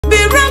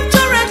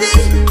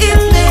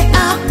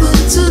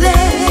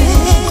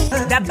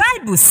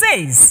Bible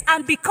says,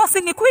 and because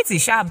iniquity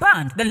shall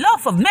abound, the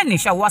love of many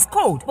shall wax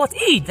cold, but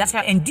he that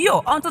shall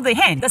endure unto the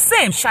end, the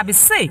same shall be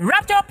saved.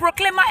 Rapture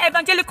Proclaimer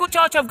Evangelical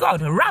Church of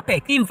God,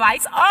 RAPEC,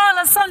 invites all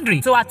and sundry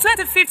to our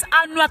 25th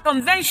annual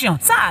convention,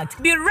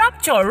 tagged Be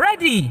Rapture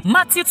Ready,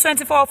 Matthew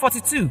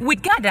 24:42. We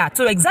gather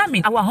to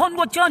examine our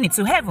onward journey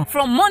to heaven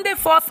from Monday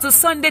 4th to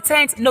Sunday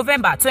 10th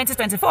November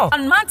 2024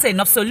 on Mountain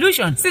of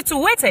Solution,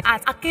 situated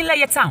at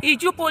Akinleye Town,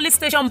 Iju Police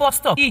Station Bus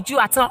Stop, Iju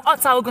Aton,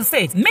 Ota, Ogun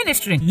State.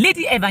 Ministering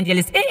Lady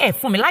Evangelist A.F.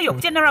 Funmilayo,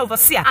 General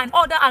Overseer, and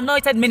other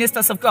anointed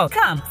ministers of God.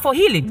 Come for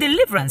healing,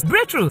 deliverance,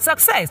 breakthrough,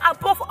 success,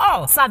 above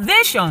all,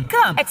 salvation.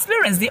 Come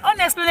experience the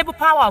unexplainable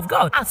power of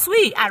God as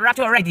we are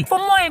rapture ready. For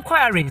more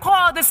inquiry,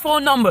 call these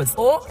phone numbers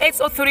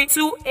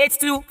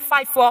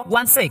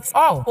 0803-282-5416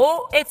 or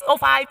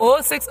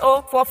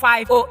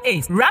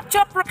 0805-060-4508.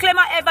 Rapture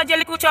Proclaimer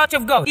Evangelical Church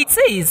of God. It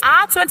is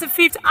our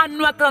 25th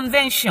annual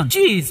convention.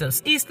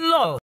 Jesus is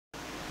Lord.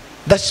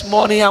 This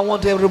morning, I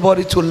want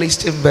everybody to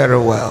listen very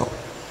well.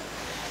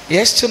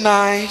 Yes,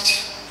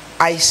 tonight,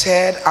 I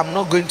said I'm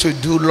not going to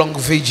do long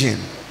vision.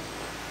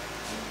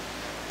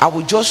 I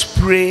will just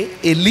pray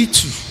a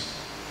little.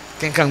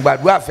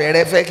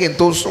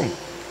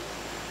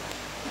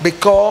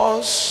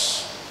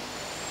 Because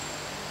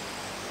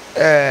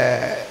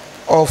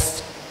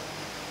of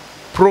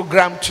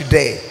program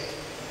today.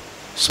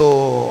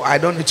 So I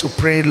don't need to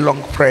pray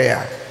long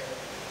prayer.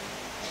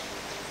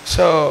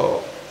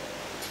 So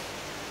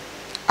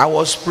I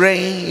was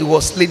praying, he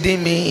was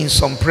leading me in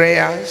some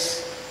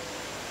prayers.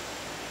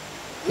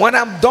 When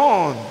I'm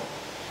done,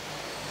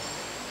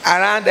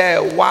 around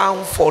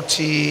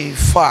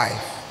 1:45,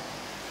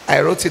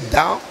 I wrote it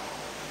down.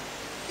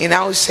 And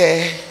I will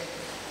say,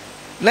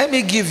 let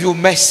me give you a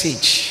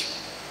message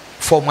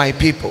for my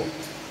people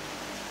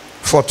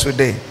for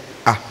today.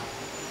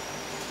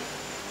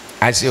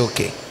 I say,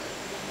 okay.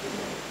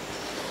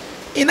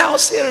 And I will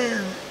say,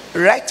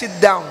 write it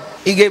down.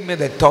 He gave me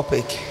the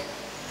topic.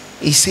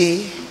 He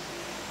said,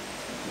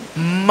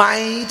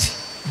 mind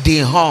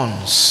the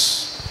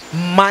horns.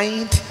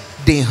 Mind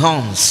the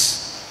horns.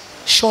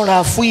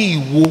 Shora fún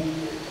ìwo.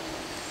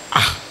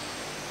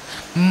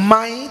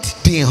 Mind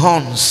the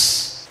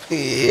horns.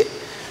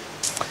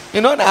 You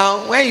know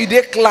now, when you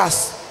did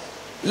class,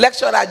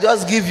 lecturer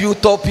just give you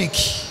topic.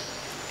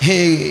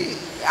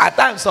 At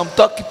times some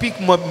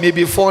topic may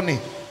be funny.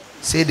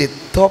 Say the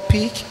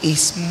topic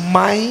is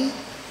mind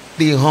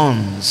the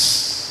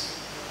horns.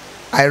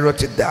 I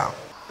wrote it down.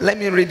 Let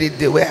me read it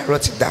the way I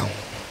wrote it down.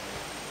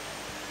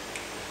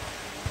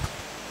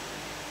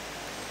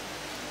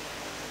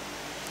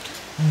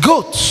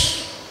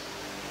 Goats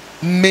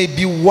may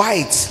be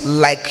white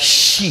like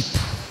sheep.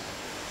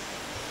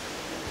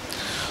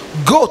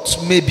 Goats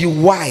may be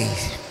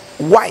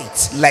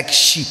white like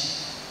sheep.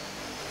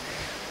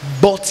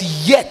 But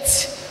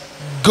yet,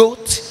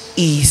 goat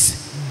is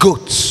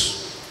goat.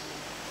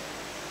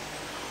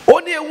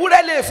 Oni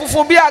ewúrẹ́ lè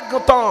funfun bí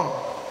àgùntàn.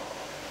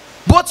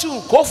 Bó ti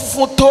wù kó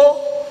funfun tó,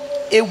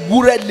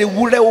 ewúrẹ́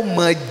lewúrẹ́ ó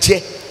máa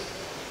jẹ.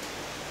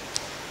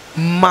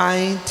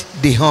 Mind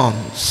the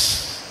horns.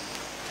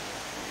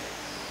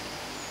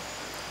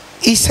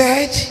 He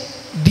said,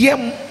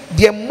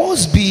 there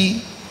must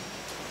be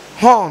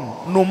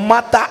horn no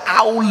matter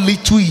how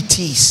little it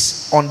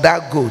is on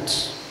that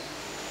goat.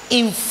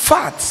 In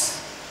fact,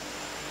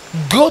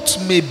 goats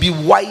may be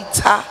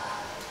whiter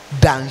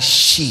than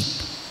sheep,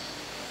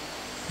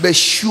 but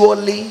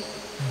surely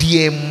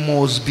there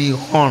must be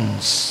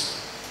horns.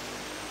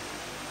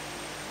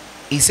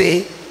 He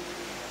said,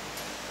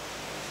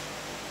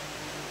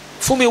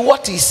 for me,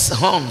 what is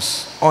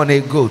horns on a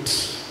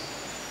goat?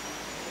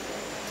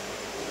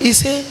 He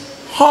said,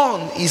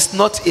 horn is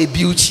not a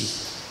beauty.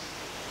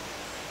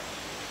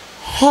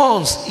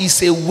 Horns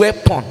is a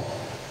weapon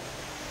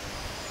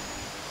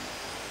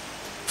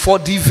for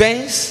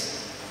defense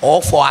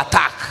or for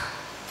attack,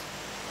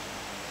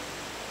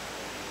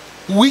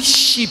 which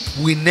sheep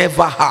will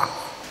never have.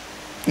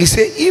 He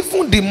said,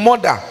 even the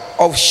mother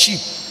of sheep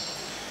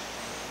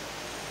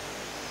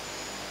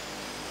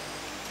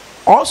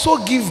also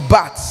give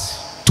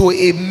birth to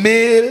a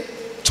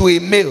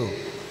male.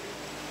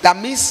 That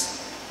means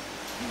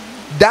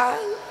that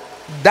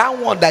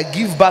one that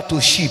gives birth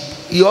to sheep,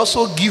 he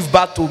also gives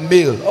birth to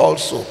male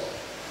also.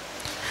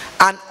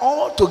 And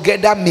all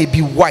together may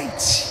be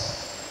white,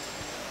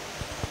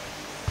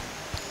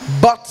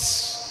 but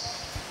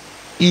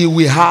he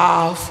will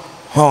have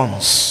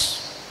horns.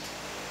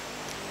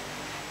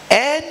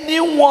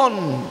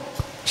 Anyone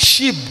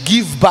sheep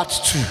give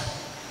birth to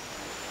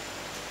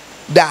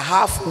that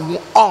have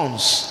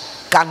horns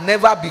can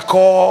never be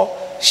called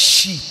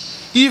sheep.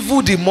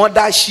 Even the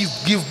mother sheep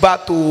give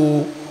birth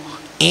to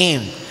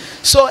him.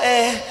 So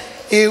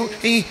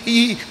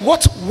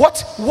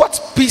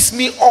what pissed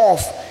me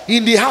off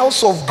in the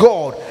house of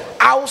God,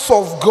 I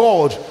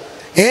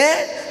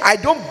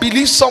don't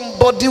believe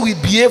somebody will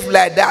behave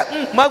like that.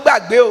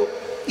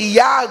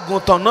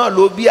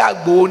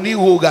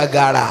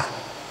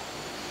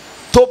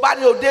 Tó bá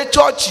ní òde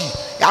church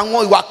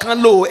àwọn ìwà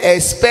kan lò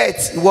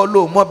expect ìwọ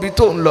lò mọ bí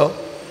tó ń lọ.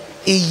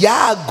 Ìyá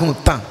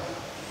àgùntàn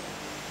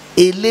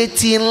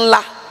elétí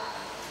ńlá,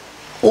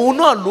 òun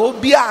náà ló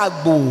bí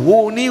àgbò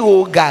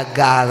oníhò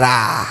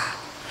gàgàrà.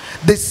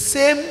 The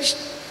same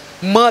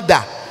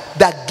mother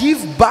that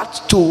give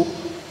birth to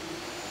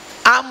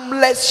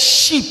armless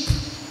sheep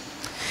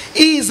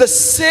is the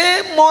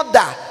same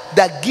mother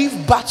that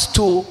give birth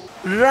to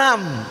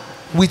ram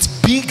with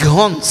big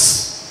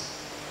horns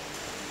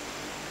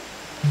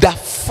that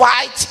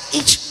fight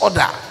each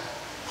other,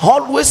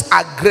 always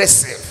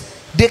aggressive.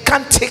 They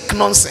can't take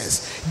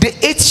nonsense. They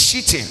hate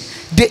cheating.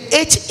 They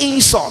hate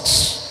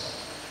insults.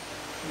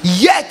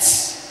 Yet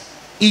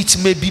it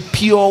may be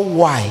pure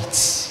white.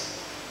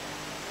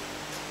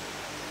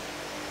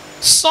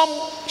 Some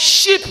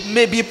sheep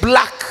may be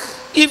black,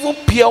 even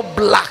pure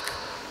black,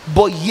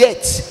 but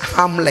yet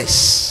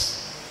harmless.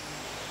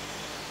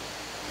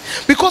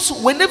 Because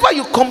whenever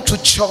you come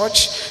to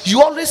church,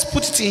 you always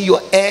put it in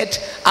your head,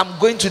 I'm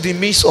going to the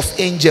midst of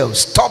angels.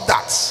 Stop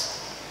that.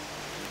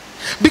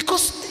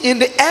 Because in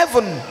the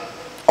heaven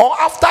or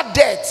after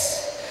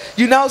death,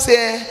 you now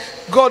say,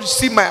 God,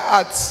 see my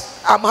heart.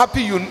 I'm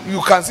happy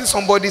you can see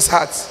somebody's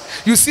heart.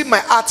 You see my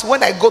heart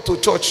when I go to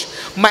church.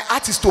 My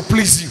heart is to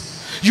please you.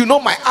 You know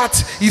my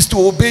heart is to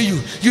obey you.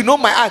 You know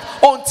my heart.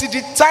 Until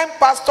the time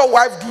pastor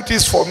wife do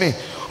this for me.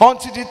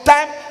 Until the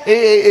time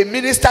a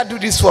minister do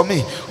this for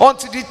me.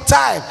 Until the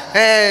time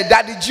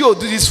Daddy Gio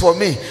do this for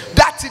me.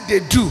 That thing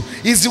they do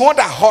is the one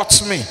that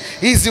hurts me.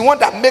 Is the one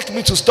that makes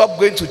me to stop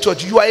going to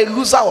church. You are a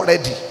loser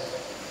already.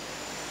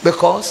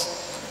 Because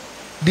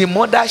the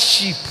mother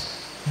sheep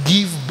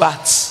give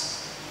birth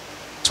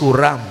to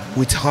ram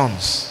with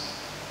horns.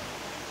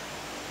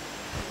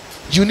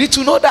 You need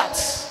to know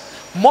that.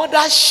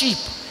 Mother sheep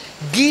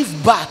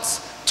give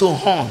birth to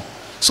horn.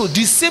 So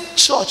the same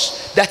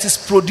church that is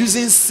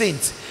producing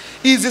saints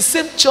is the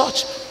same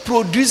church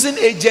producing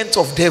agents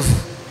of devil.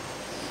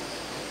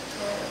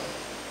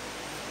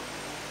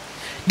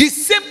 The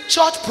same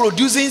church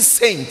producing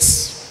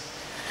saints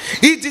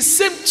is the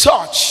same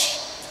church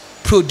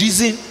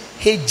producing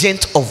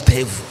agents of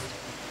devil.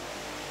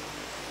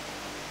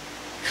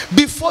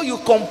 Before you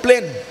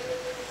complain,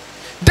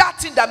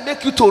 that thing that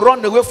make you to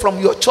run away from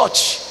your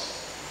church,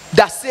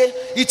 that say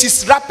it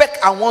is rapture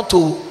I want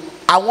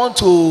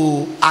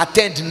to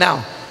attend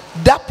now,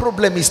 that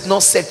problem is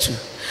not settled.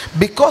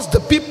 Because the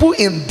people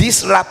in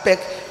this rapture,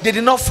 they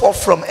did not fall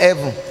from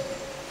heaven.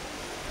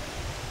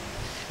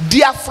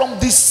 They are from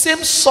the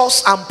same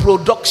source and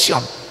production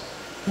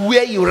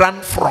where you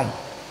ran from.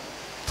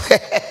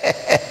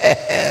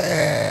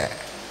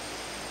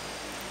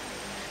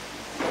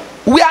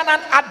 We are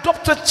an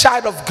adopted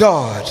child of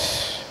God.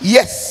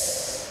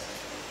 Yes.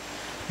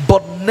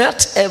 But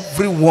not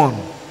everyone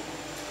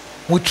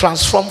will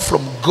transform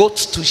from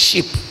goats to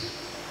sheep.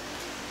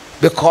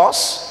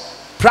 Because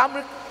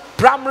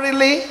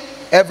primarily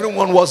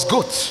everyone was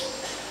goat.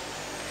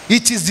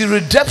 It is the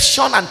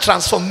redemption and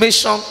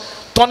transformation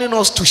turning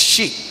us to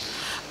sheep.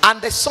 And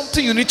there's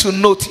something you need to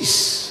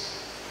notice.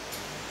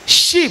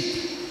 Sheep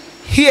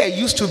here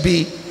used to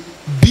be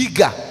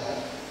bigger,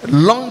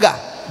 longer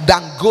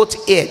than goat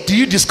hair. Do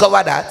you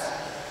discover that?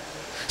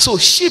 So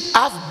sheep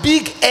have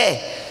big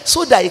hair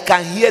so that you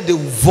can hear the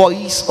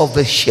voice of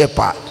the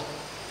shepherd.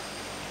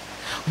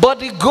 But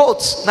the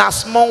goats, now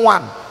small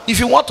one. If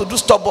you want to do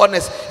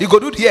stubbornness, you go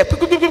do the hair.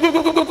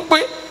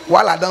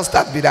 While I don't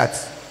start with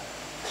that.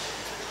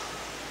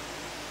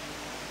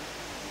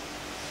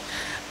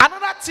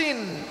 Another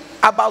thing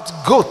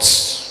about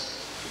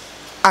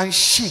goats and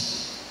sheep.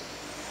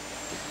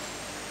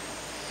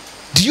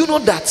 Do you know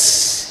that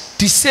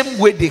the same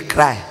way they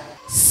cry,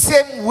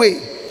 same way?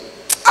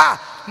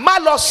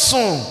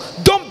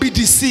 Malosun, don't be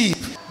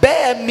deceived.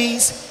 Bear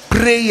means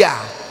prayer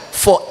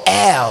for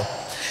help.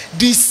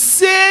 The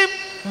same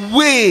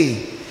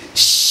way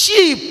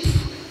sheep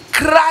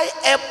cry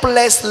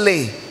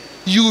helplessly,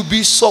 you'll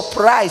be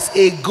surprised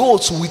a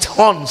goat with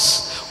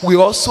horns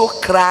will also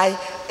cry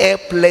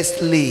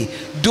helplessly.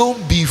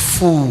 Don't be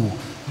fool.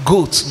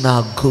 Goats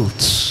now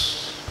goats.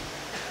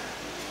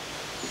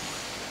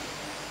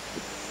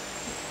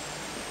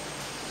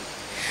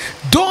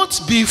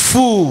 Don't be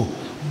fool.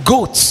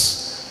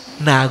 Goats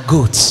now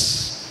goats.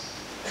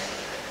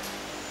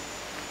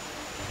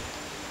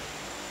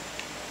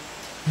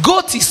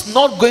 Goat is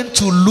not going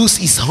to lose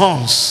his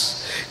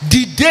horns.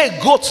 The day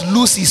goat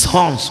lose his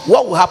horns,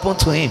 what will happen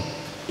to him?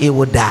 He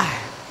will die.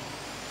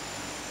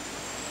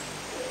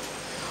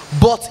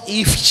 But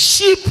if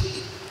sheep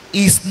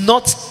is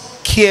not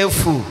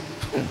careful,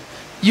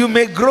 you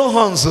may grow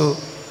horns,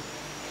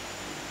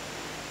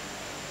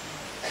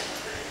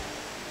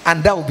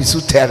 and that will be so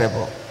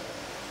terrible.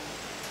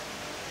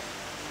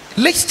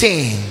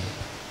 Listen,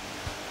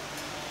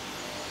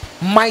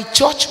 my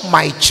church,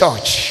 my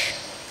church.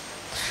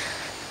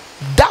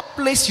 That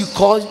place you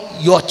call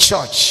your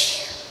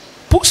church,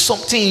 put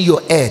something in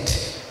your head.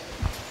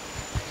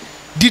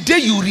 The day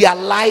you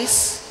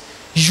realize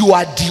you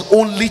are the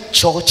only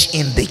church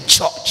in the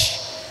church,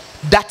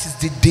 that is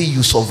the day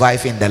you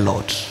survive in the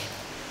Lord.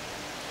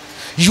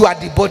 You are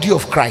the body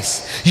of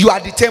Christ. You are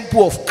the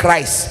temple of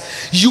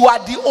Christ. You are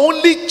the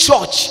only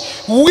church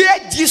where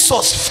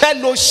Jesus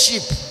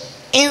fellowship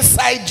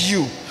inside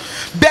you.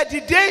 But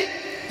the day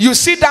you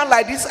sit down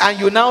like this and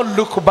you now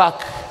look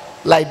back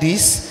like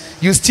this,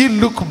 you still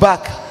look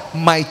back,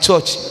 my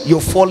church,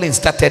 your falling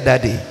started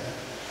that day.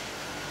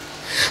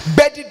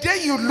 But the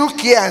day you look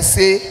here and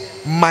say,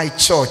 my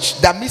church,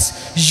 that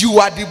means you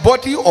are the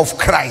body of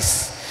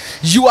Christ.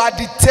 You are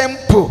the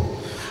temple,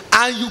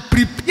 and you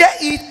prepare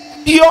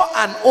it pure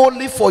and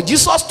only for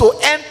Jesus to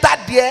enter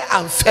there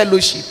and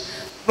fellowship.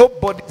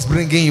 Nobody is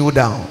bringing you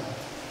down,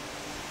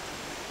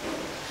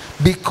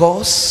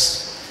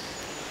 because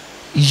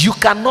you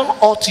cannot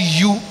hurt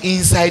you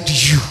inside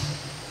you.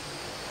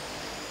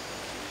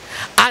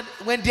 And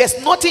when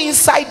there's nothing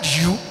inside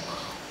you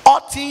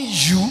hurting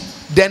you,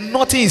 then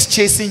nothing is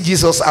chasing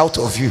Jesus out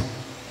of you.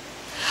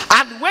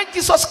 And when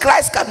Jesus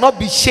Christ cannot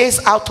be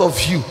chased out of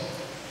you,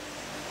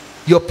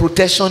 your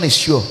protection is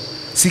sure,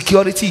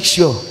 security is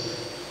sure.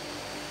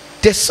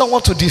 There's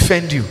someone to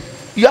defend you.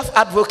 You have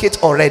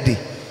advocate already.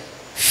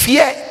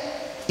 Fear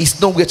is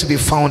nowhere to be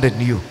found in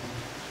you.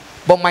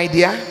 But my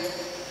dear,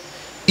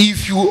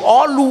 if you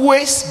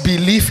always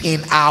believe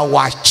in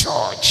our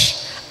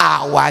church,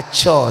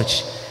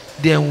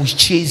 then we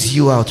chase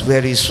you out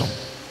very soon.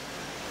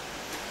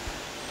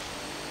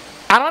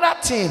 Another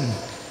thing,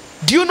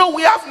 do you know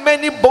we have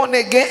many born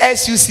again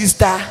SU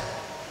sister?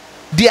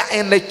 They are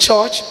in the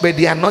church, but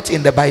they are not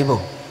in the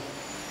Bible.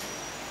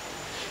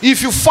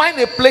 If you find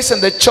a place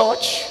in the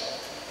church,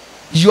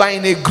 you are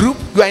in a group,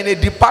 you are in a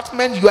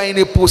department, you are in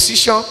a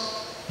position,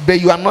 but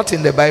you are not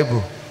in the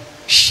Bible,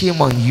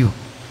 shame on you.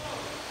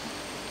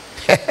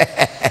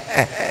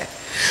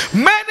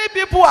 Many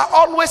people are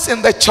always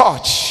in the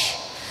church.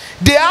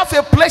 They have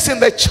a place in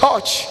the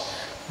church,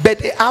 but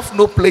they have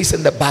no place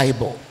in the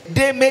Bible.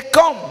 They may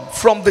come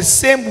from the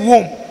same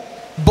womb,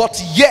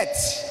 but yet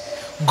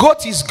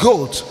goat is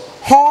goat,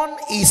 horn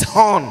is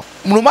horn.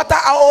 No matter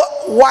how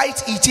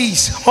white it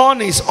is,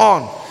 horn is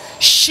horn.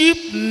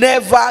 Sheep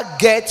never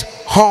get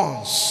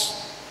horns,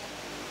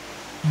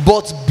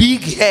 but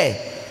big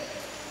hair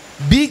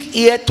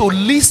to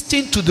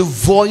listen to the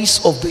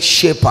voice of the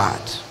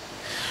shepherd.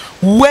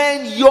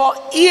 When your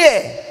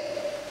ear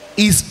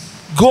is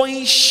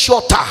going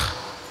shorter,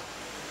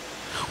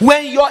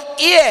 when your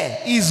ear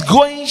is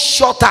going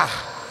shorter,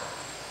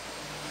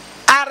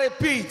 I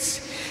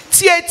repeat,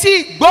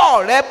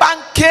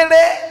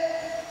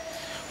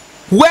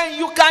 when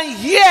you can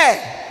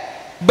hear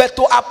but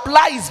to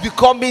apply is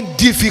becoming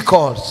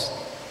difficult,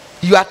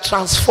 you are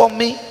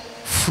transforming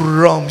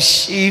from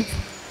sheep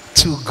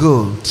to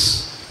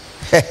goats.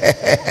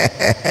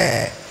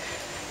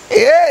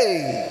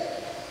 Hey,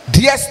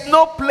 there's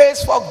no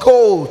place for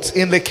goats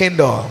in the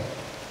kingdom.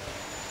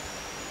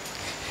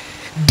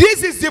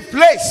 This is the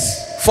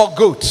place for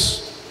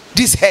goats.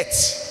 This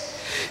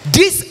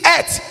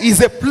earth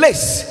is a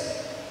place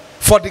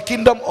for the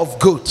kingdom of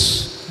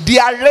goats. They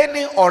are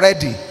reigning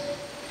already.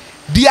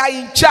 They are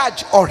in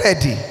charge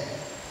already.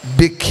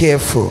 Be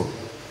careful.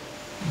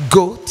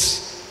 Goat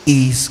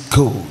is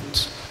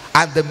goat.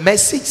 And the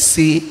message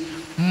say,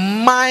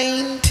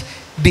 mind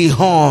the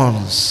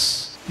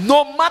horns.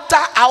 No matter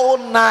how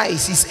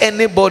nice is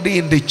anybody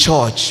in the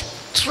church,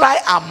 try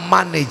and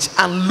manage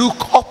and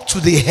look up to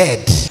the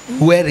head.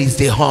 Where is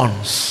the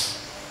horns?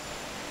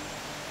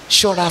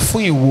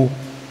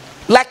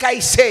 Like I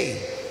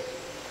say,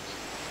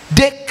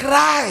 they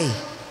cry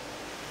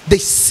the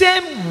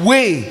same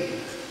way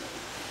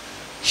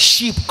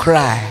sheep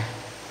cry.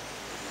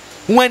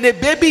 When a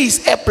baby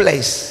is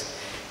helpless,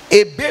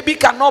 a baby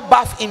cannot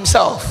bath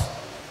himself,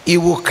 he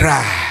will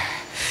cry.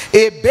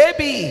 A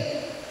baby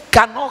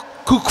cannot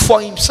cook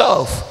for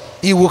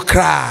himself, he will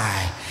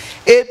cry.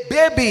 A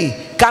baby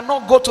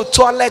cannot go to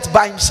toilet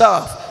by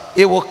himself,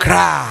 he will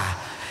cry.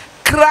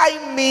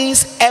 Cry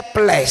means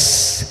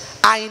helpless.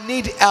 I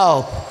need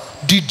help.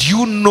 Did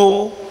you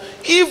know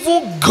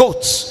even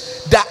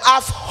goats that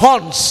have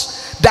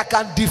horns that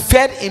can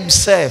defend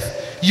himself,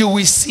 you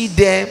will see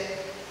them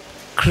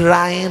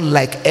crying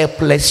like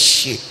helpless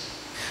sheep?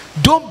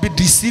 Don't be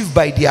deceived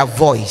by their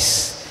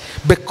voice,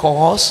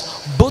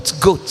 because both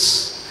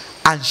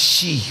goats and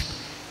sheep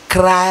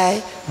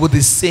cry with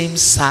the same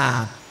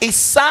sound. It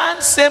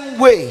sounds same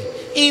way.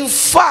 In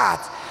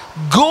fact,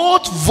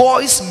 goat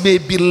voice may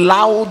be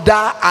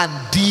louder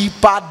and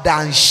deeper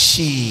than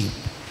sheep.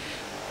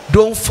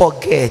 Don't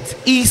forget,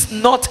 it's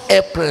not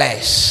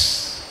helpless.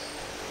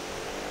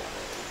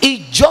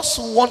 It just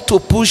wants to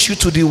push you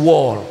to the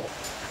wall.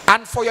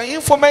 And for your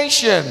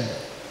information,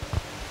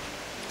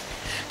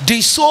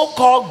 the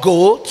so-called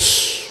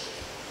goats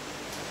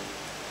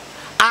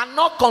are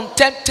not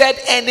contented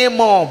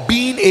anymore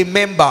being a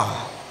member.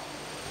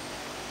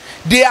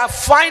 They are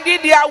finding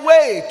their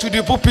way to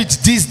the pulpit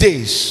these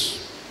days.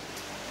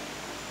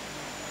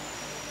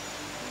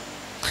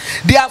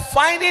 They are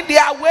finding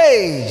their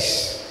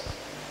ways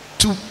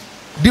to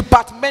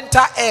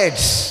departmental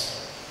heads.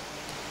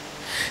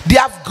 They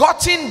have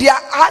gotten their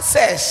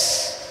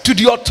access to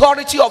the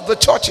authority of the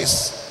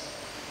churches.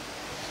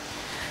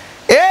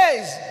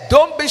 Hey,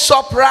 don't be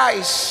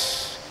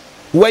surprised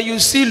when you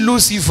see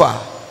Lucifer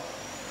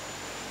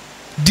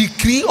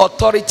decree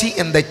authority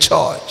in the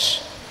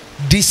church.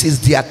 This is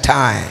their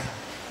time.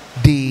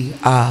 They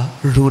are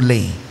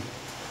ruling.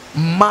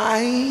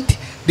 Mind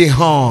the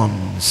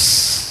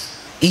horns.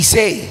 He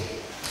say,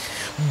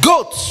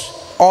 goat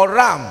or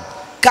ram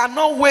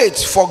cannot wait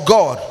for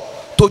God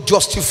to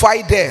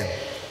justify them,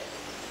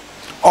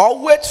 or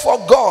wait for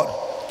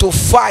God to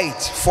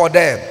fight for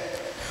them,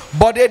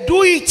 but they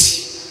do it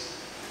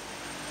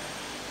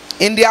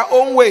in their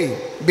own way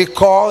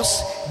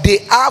because they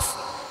have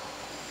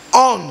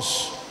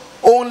horns.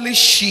 Only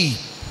sheep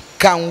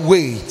can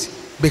wait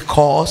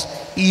because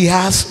he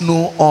has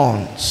no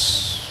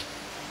horns.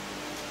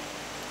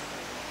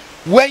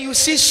 When you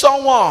see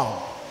someone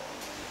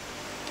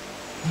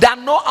that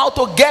know how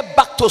to get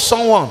back to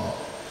someone,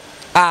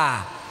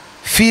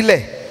 feel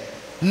it.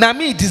 Now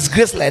me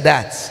disgrace like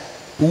that.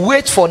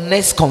 Wait for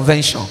next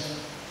convention.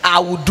 I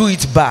will do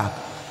it back.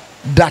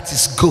 That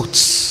is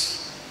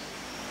goats.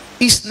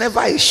 It's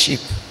never a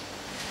sheep.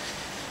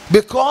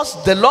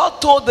 Because the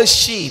Lord told the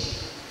sheep,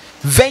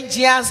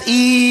 vengeance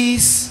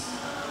is.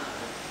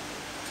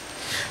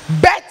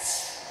 But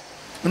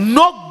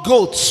no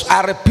goats,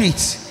 I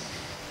repeat,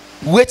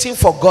 waiting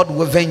for God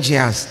with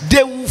vengeance.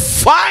 They will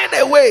find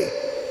a way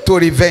to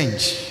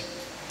revenge.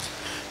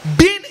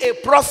 Being a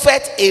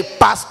prophet, a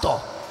pastor,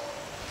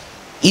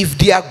 if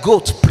they are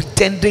goats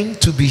pretending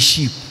to be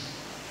sheep,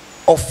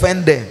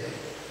 offend them,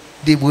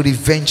 they will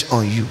revenge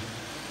on you.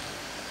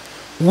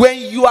 When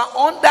you are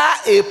under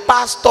a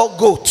pastor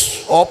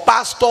goat or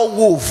pastor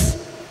wolf,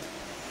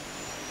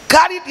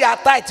 carry their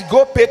tithe,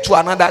 go pay to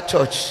another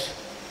church.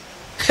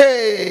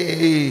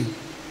 Hey,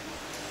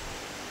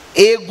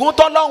 egun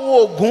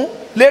tolorun ogun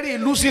leri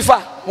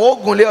Lucifer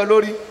ogun le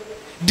olori.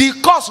 The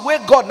curse where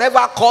God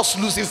never cursed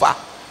Lucifer,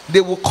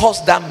 they will curse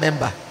that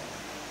member.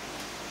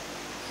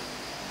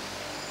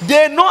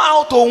 They know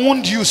how to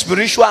wound you,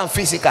 spiritual and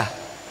physical.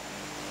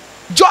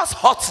 Just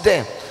hurt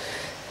them.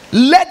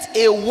 Let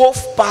a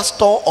wolf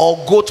pastor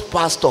or goat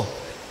pastor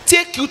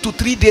take you to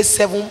 3 days,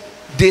 7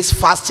 days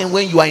fasting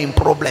when you are in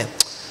problem.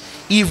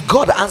 If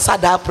God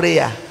answered that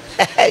prayer,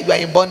 you are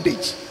in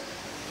bondage.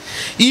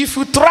 If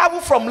you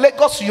travel from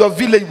Lagos to your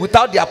village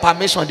without their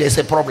permission, there's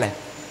a problem.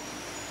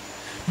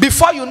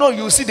 Before you know,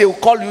 you see they will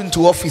call you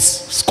into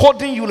office,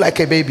 scolding you like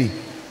a baby.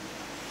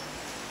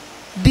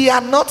 They are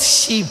not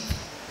sheep.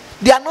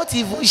 They are not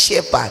even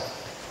shepherd.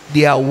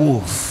 They are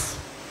wolf.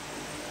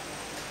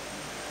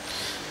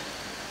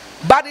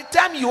 By the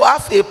time you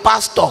have a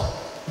pastor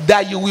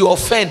that you will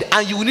offend,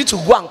 and you will need to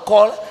go and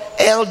call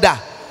elder,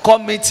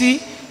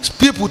 committee,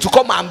 people to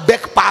come and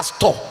beg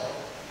pastor.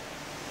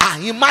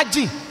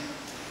 Imagine.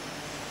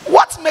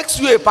 What makes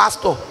you a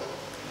pastor?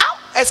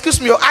 Excuse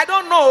me, I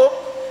don't know.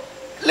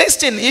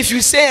 Listen, if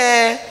you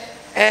say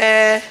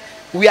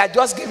we are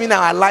just giving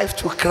our life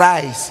to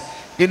Christ,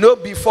 you know,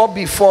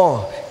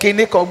 before can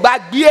they come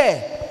back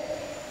here?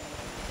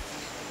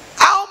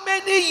 How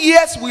many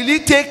years will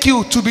it take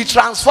you to be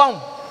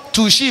transformed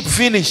to sheep?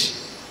 Finish.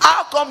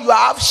 How come you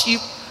have sheep,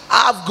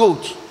 have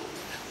goat?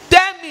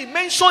 Tell me,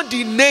 mention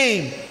the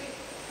name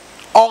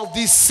of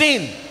the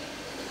sin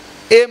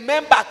a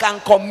member can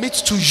commit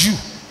to you.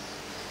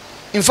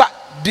 In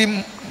fact,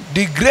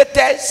 the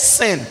greatest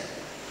sin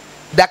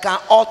that can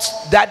hurt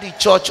daddy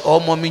church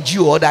or mommy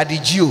Jew or daddy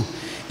Jew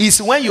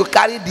is when you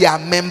carry their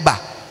member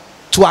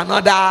to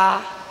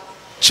another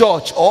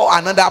church or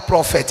another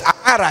prophet. Am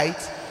I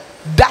right?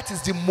 That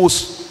is the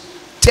most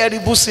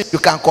terrible sin you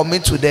can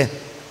commit to them.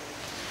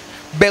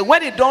 But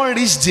when they don't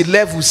reach the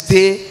level,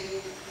 stay,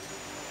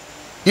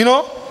 you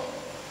know,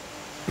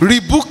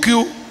 rebuke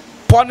you,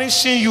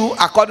 punishing you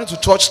according to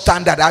church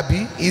standard,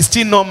 Abby, is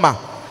still normal.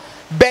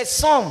 But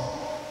some,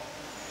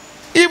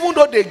 even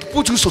though they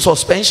put you to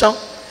suspension,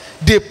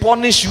 they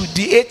punish you,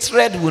 the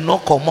hatred will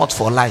not come out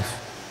for life.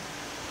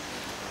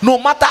 No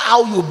matter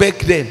how you beg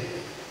them,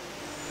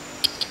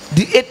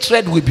 the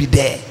hatred will be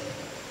there.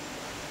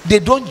 They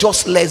don't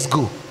just let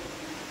go.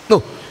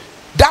 No,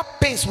 that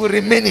pain will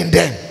remain in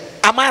them.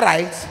 Am I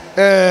right?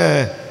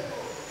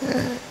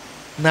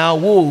 Now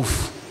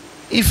wolf,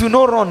 if you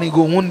no run, he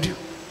go wound you.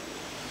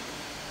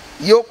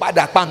 Yo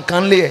pada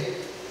pankanle.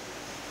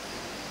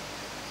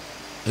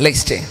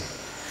 Listen.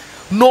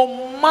 No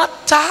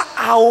matter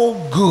how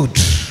good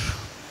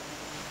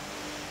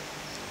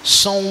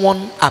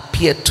someone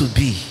appeared to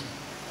be,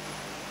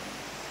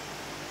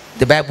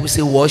 the Bible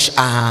says wash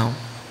arm.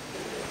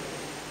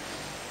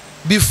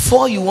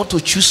 Before you want to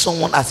choose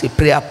someone as a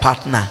prayer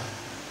partner,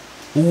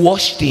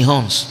 wash the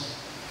hands.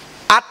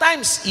 At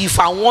times, if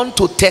I want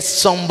to test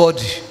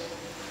somebody,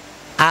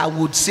 I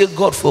would say,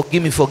 God,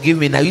 forgive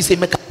me. Now you say,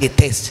 make a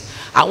test.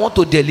 I want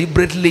to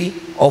deliberately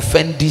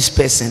offend this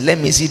person. Let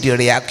me see the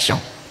reaction.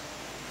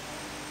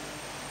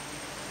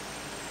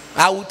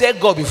 I will tell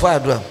God before I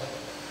do it.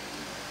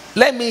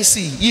 Let me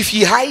see. If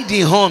he hide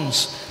the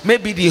horns,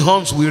 maybe the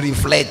horns will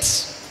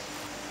reflect.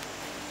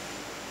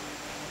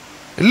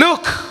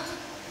 Look,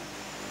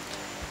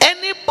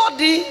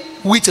 anybody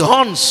with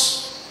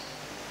horns,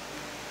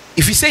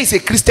 if you say it's a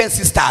Christian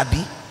sister,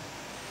 Abby,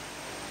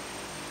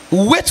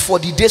 wait for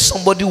the day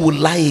somebody will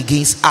lie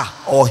against her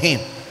or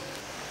him.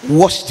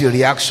 Watch the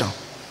reaction.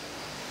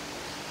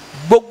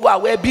 gbogbo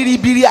àwẹ̀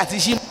bíríbírí àti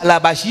ṣí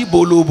làbàṣí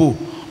bolobo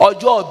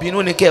ọjọ́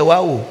ìbínú ni kẹ́ wá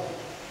wò.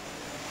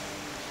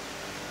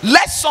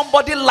 Let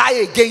somebody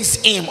lie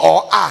against him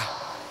or her.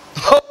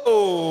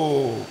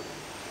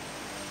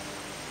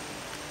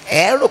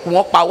 Ẹ rò pé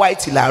wọ́n pa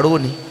white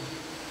làárọ̀ ni.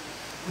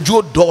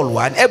 Joe dull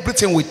and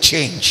everything will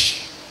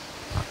change.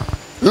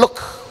 Look,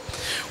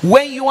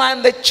 when you are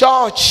in the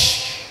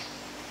church,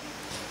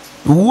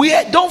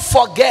 don't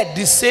forget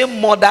the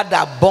same mother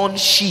that born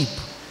sheep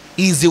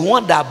is the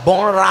one that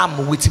born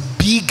ram with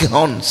big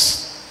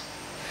horns.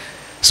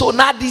 So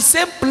now the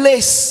same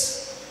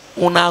place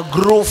una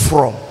grow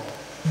from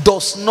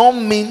does not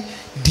mean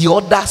the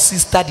other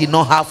sister did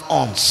not have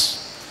horns.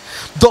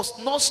 Does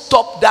not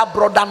stop that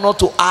brother not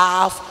to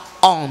have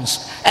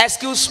horns.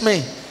 Excuse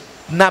me.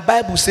 Now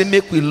Bible say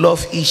make we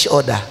love each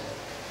other.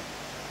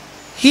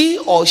 He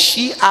or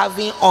she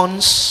having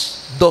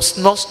horns does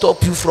not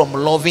stop you from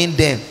loving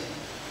them.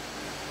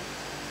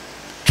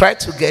 Try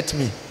to get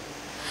me.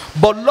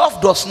 But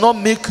love does not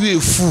make you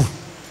a fool.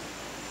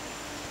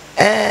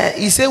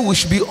 He said we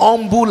should be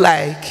humble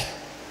like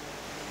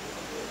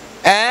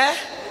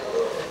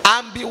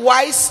and be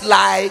wise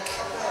like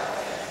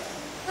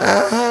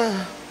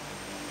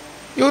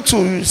you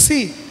too.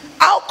 See,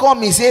 how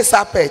come he says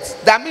serpent?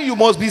 That means you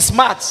must be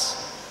smart.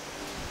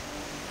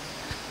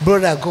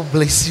 Brother, God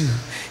bless you.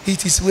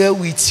 It is well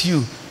with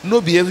you.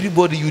 No be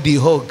everybody you dey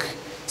hug.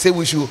 Say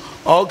we should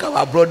hug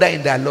our brother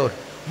in the Lord.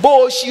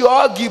 Bó ṣe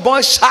hug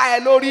ìbọn ṣá ẹ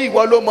lórí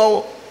ìwọ ló mọ̀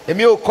o.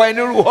 Èmi ò kọ́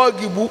ẹni rú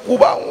hug ìbùkún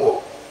bá wọn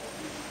o.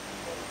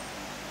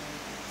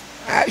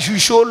 I should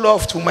show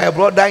love to my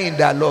brother in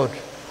the Lord.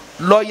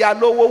 Lawyer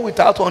lówó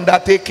without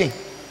undertaking.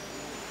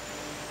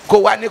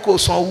 Kò wá ní kò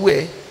sanwó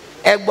ẹ.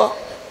 Ẹ gbọ́.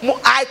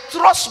 I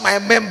trust my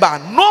member.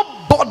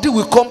 Nobody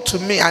will come to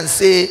me and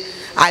say,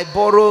 I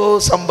borrow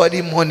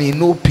somebody money,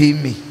 no pay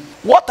me.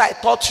 What I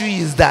taught you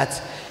is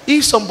that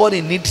if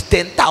somebody needs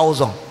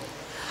 10,000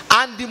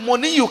 and the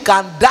money you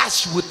can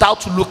dash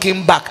without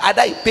looking back,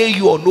 either he pay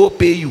you or no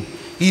pay you,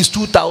 is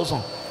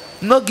 2,000.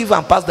 No give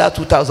and pass that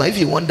 2,000. If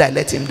he won't die,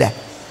 let him die.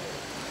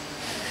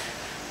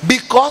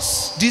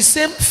 Because the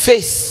same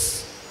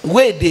face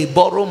where they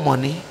borrow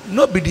money,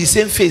 not be the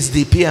same face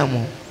they pay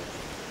them.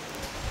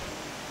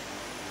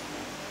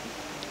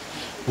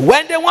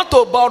 When they want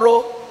to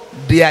borrow,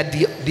 they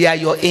are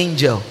your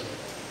angel.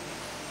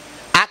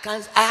 I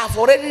have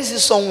already seen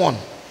someone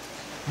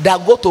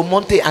that go to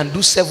Monte and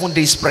do 7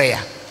 days prayer.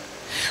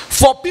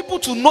 For people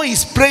to know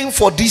he's praying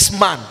for this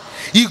man,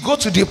 he go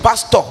to the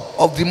pastor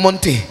of the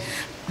Monte.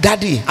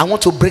 Daddy, I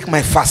want to break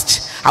my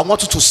fast. I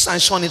want you to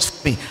sanction it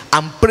for me.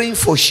 I'm praying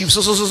for sheep.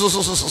 So.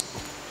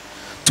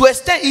 To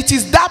extent it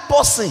is that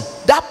person,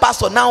 that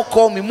pastor now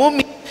call me,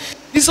 mommy.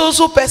 This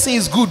also person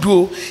is good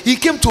though. He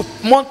came to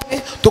Monte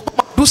to come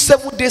and do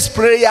 7 days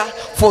prayer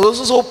for this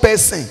also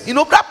person. You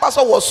know, that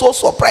pastor was so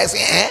surprised.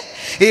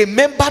 A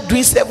member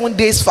doing 7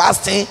 days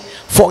fasting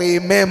for a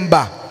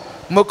member.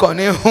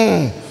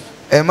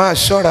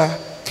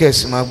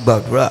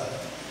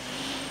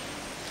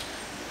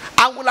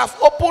 I will have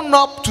opened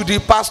up to the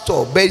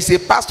pastor, but it's a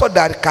pastor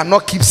that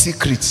cannot keep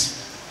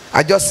secrets.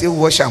 I just say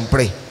wash and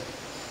pray.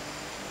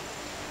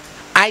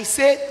 I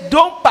say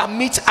don't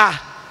permit her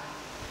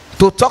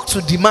to talk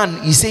to the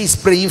man he say he's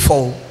praying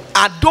for.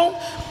 I don't,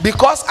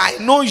 because I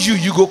know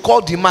you go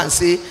call the man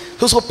say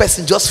so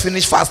person just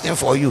finished fasting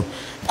for you.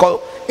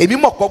 Because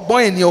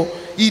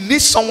he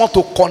needs someone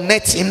to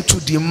connect him to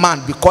the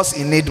man because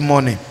he need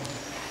money.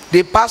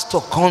 The pastor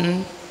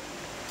come,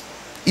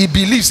 he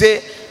believes,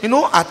 say, you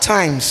know, at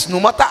times, no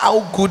matter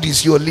how good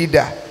is your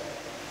leader,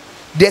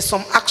 there's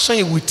some action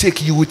he will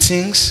take. You will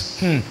think,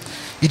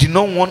 he did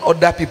not want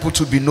other people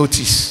to be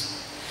noticed.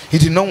 He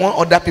did not want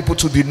other people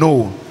to be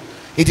known.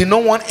 He did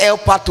not want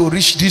helper to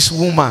reach this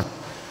woman.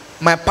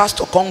 My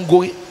pastor can't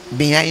go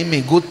behind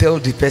me, go tell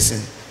the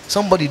person,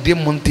 somebody did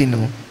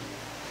mountain.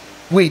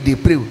 Wait, they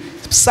pray.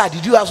 Sir,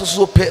 did you have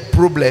also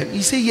problem?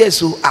 He said, yes.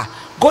 So,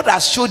 God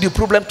has showed the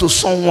problem to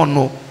someone,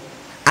 no,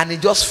 and he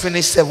just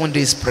finished 7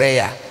 days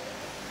prayer.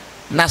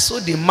 Now, so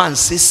the man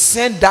says,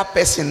 send that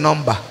person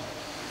number.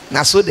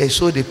 Now, so they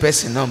show the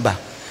person number.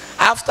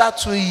 After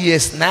 2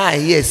 years, now I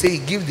hear say he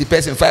give the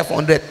person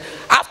 500.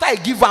 After I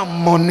give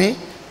him money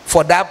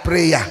for that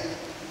prayer,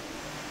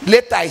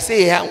 later I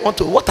say, I want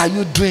to. What are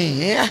you doing?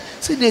 Yeah,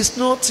 see, there's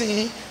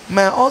nothing.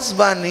 My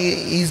husband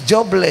is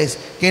jobless.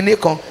 Can they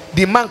come?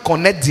 The man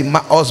connect the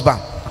husband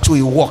to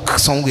a work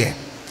somewhere.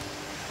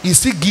 He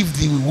still give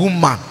the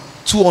woman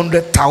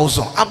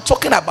 200,000. I'm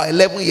talking about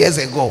 11 years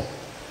ago.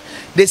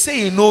 They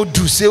say you know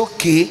do say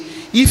okay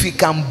if he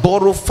can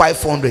borrow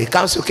 500. He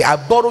can say okay I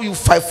borrow you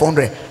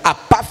 500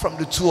 apart from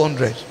the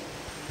 200.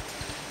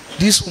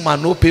 This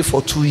woman no pay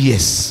for 2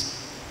 years.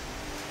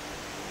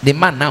 The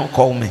man now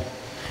call me.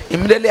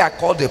 Immediately I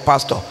called the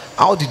pastor.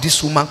 How did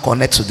this woman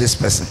connect to this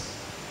person?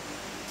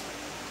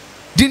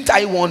 Didn't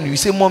I warn you? You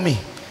say, mommy,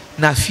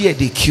 now fear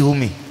they kill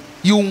me.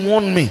 You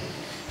warned me,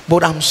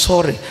 but I'm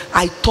sorry.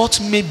 I thought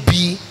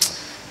maybe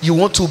you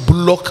want to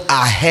block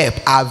our help,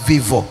 our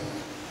favor.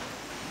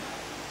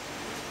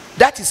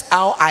 That is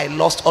how I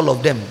lost all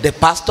of them. The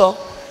pastor,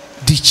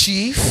 the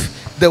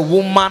chief, the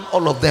woman,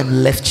 all of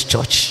them left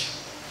church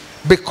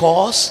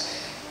because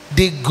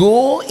they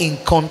go in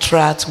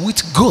contract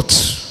with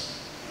goats.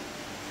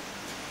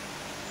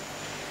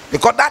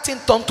 Because that thing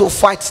turned to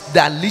fight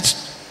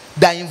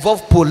that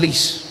involve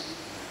police.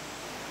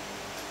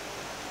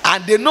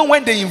 And they know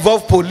when they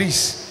involve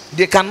police,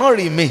 they cannot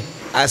remain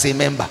as a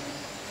member.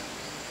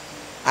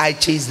 I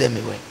chase them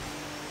away.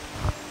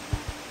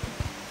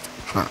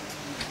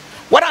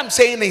 What I'm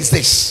saying is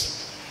this.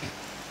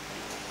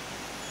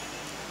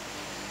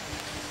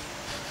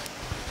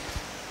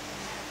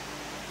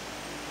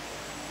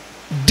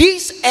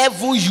 This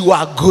heaven you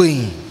are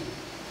going,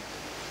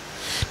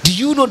 do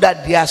you know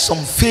that there are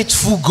some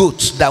faithful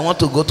goats that want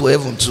to go to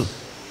heaven too?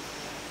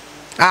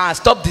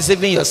 Stop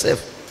deceiving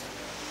yourself.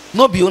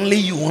 Not be only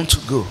you want to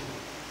go.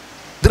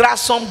 There are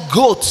some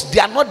goats, they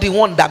are not the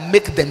one that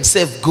make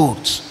themselves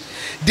goats.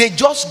 They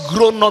just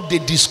grown up, they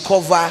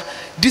discover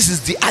this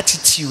is the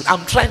attitude.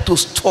 I'm trying to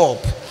stop.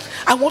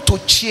 I want to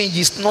change.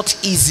 It's not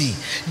easy.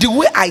 The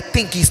way I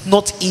think is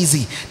not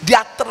easy. They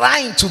are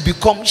trying to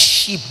become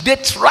sheep. They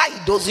try,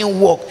 it doesn't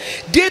work.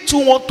 They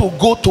too want to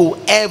go to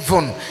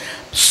heaven.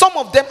 Some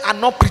of them are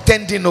not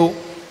pretending. No.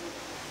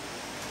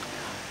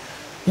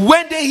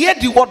 When they hear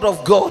the word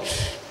of God,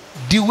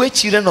 the way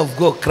children of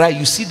God cry,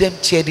 you see them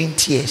shedding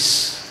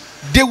tears.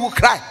 They will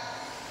cry.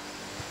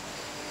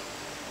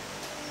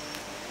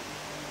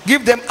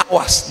 Give them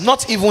hours,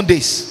 not even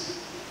days.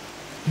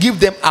 Give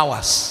them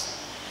hours.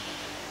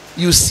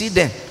 You see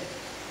them.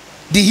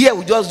 The hair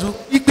will just do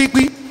beep, beep,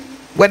 beep.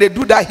 When they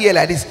do that hair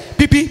like this,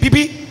 beep, beep, beep,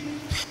 beep.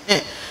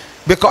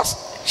 Because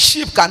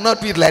sheep cannot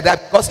do it like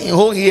that because in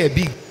whole hair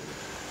big.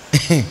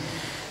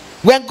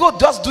 When God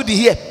just do the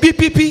hair, beep,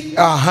 beep, beep.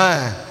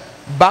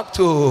 Back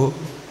to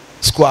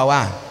square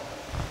one.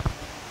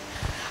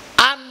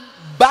 And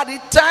by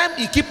the time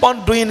you keep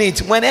on doing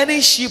it, when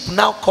any sheep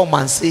now come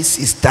and say,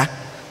 sister,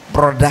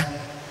 brother,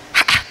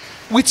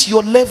 with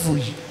your level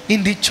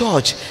in the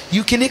church,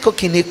 you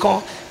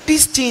kineko,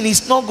 this thing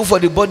is not good for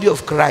the body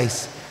of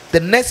Christ.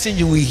 The next thing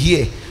you will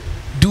hear,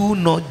 do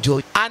not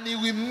judge. And it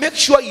will make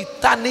sure it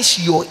tarnish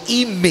your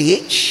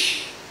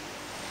image.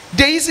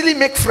 They easily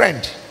make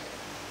friend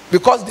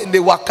because then they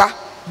waka,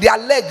 their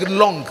leg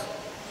long.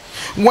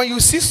 When you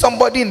see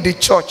somebody in the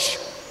church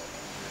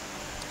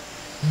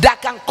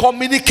that can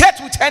communicate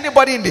with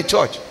anybody in the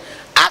church,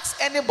 ask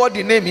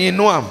anybody name, you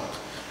know him.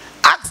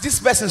 Ask this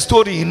person's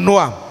story, you know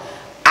him.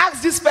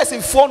 Ask this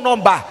person phone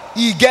number,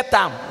 you get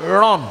them,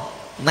 run.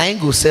 Now he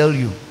go sell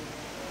you.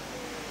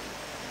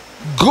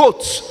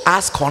 Goats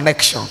has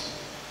connection.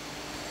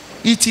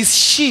 It is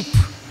sheep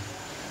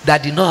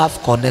that did not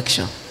have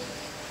connection.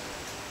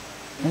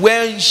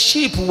 When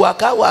sheep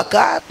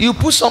waka, you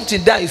put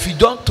something down. If you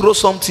don't throw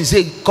something,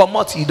 say come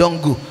out, you don't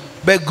go.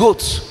 But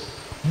goat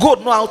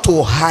know how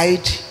to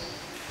hide,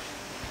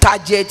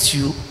 target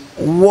you,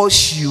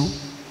 wash you,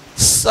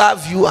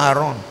 serve you and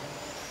run.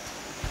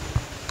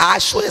 I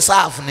show you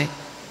something.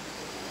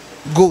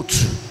 Goat,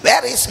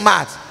 very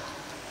smart.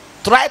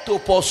 Try to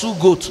pursue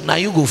goat, now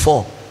you go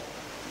fall.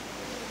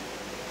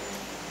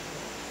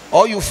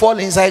 Or you fall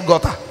inside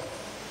gutter.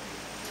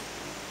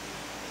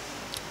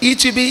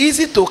 It will be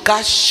easy to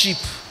catch sheep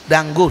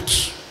than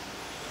goats.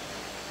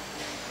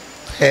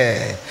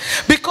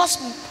 Because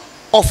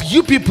of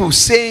you people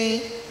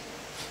saying,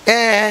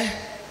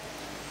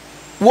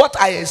 what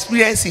I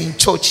experience in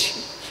church,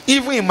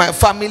 even in my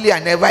family, I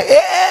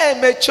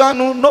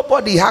never,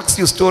 nobody hacks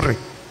your story.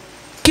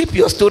 Keep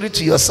your story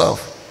to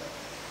yourself.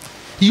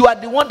 You are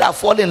the one that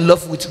fall in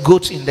love with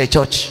goats in the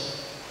church.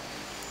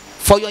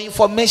 For your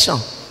information,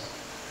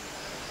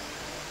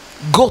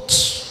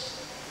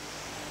 goats,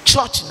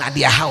 church na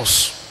their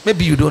house.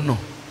 Maybe you don't know.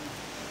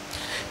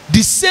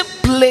 The same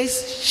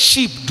place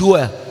sheep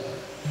dwell,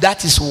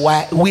 that is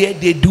where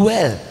they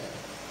dwell.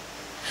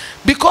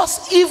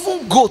 Because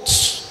even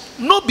goats,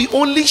 not be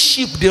only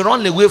sheep they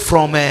run away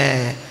from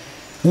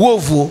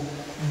wolf.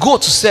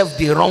 Goats self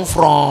they run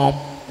from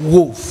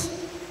wolf.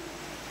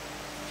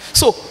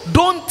 So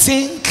don't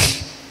think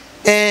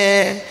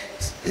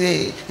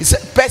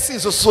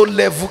persons also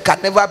level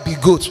can never be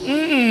goat.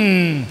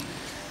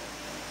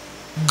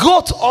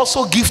 Goat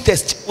also give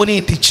testimony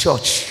in the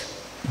church.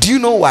 Do you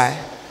know why?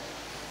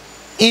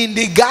 In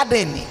the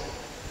garden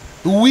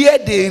where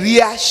they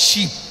rear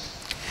sheep,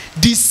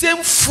 the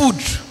same food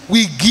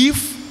we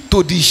give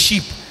to the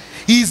sheep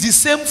is the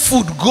same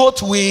food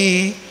goat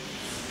will.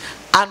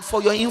 And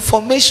for your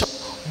information,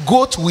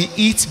 goat will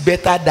eat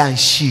better than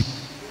sheep.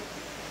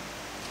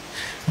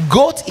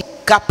 Goat is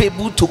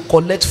capable to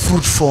collect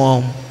food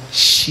from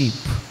sheep.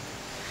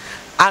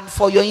 And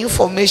for your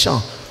information,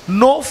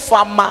 no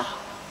farmer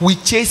will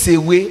chase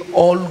away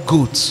all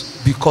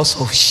goats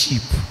because of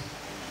sheep.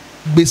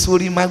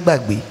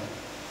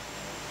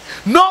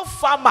 No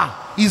farmer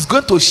is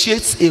going to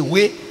chase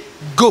away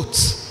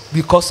goats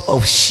because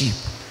of sheep.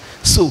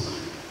 So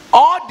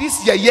all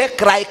this year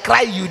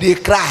cry you they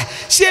cry.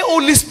 She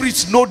Holy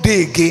Spirit no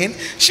day again.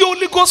 She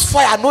Holy Ghost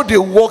fire no they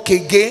walk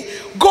again.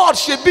 God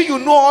should be, you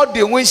know, all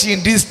the wins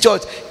in this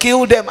church.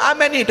 Kill them. How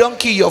many don't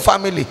kill your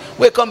family?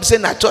 We come say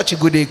na church you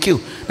go they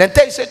kill. Then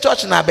tell you say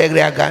church na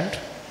begriagand.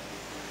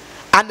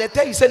 And they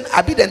tell you say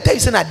then tell you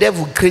say na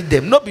devil create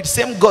them. Not be the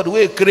same God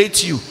will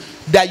create you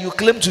that you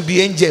claim to be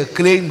angel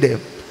create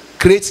them.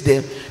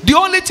 The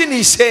only thing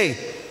he say,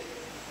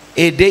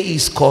 a day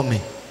is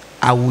coming,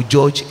 I will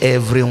judge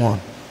everyone.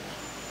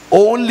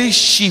 Only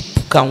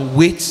sheep can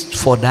wait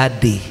for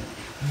that day.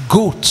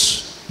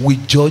 Goats will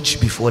judge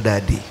before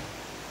that day.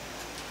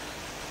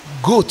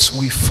 Goats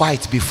will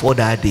fight before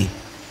that day.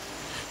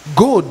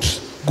 Goats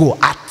go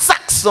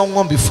attack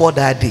someone before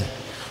that day.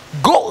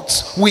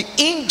 Goats will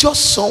injure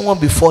someone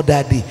before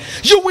that day.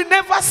 You will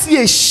never see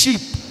a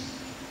sheep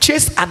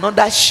chase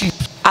another sheep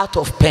out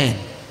of pen.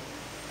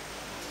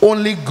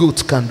 Only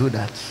goats can do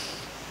that.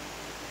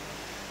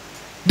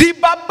 The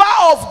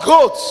baba of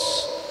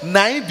goats,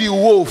 na be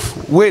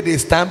wolf where they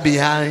stand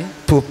behind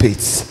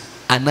puppets,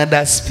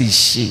 another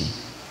species.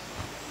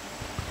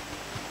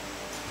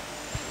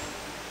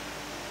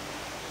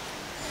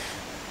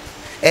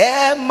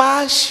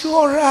 Emma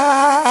Shora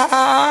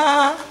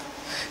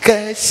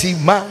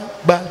Kesima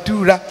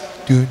Badura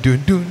dun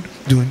dun dun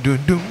dun dun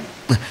dun.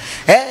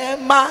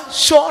 Emma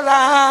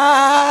Shora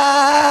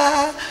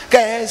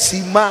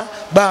Kesima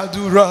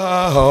Badura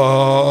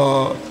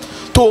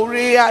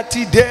Tori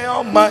ati de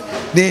oma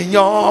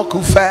niyan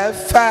ku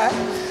fefe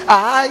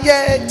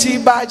aye ti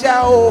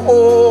baja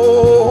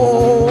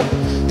o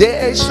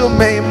Jesu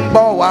me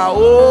nbo wa o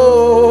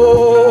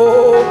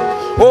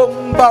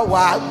nbo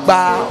wa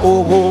gba o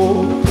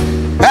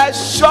ẹ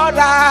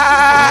ṣọ́ra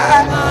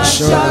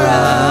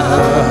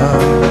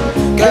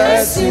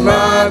kẹ́sì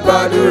máa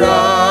gbàdúrà.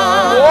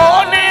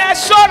 Ó ní ẹ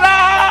ṣọ́ra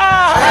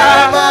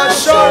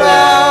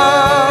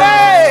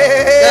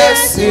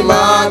kẹ́sì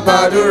máa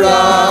gbàdúrà.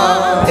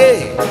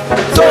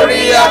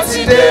 Torí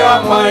àti dé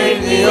ọmọ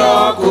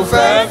ènìyàn kò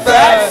fẹ́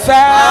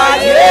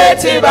ayé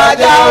ti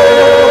bàjá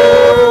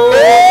o.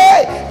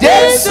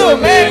 Jésù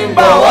mi ń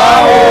bọ̀ wá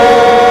o,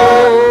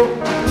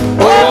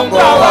 ó ń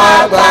bọ̀ wá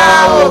gba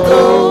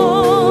ògo.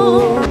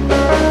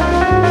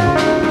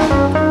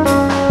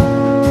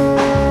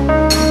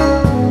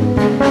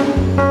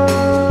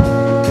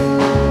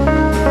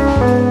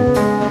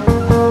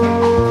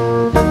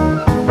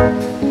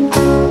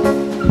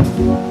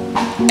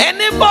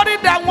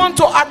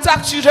 To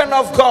attack children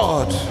of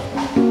God,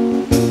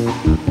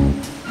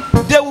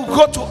 they will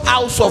go to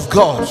house of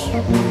God.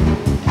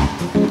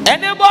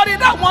 Anybody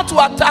that want to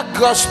attack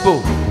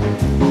gospel,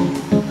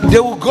 they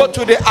will go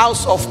to the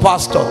house of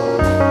pastor.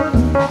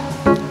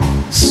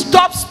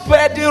 Stop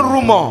spreading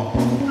rumor.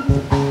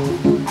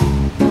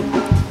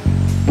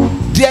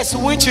 There's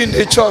witch in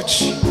the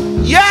church.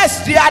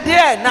 Yes, they are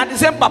there. Now the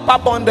same papa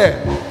born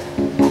there.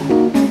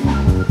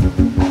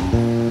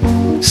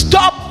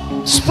 Stop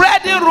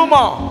spreading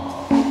rumor.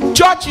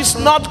 Church is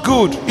not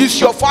good. Is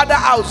your father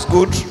house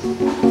good?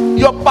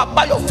 Your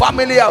papa, your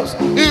family house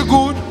is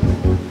good?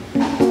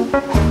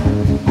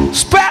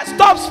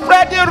 Stop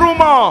spreading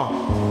rumor.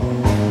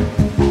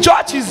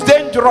 Church is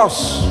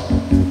dangerous.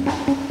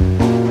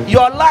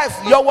 Your life,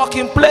 your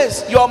working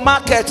place, your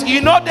market,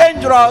 you know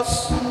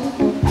dangerous.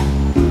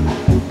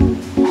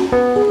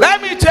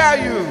 Let me tell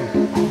you,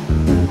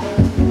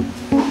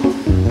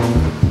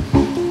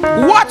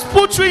 what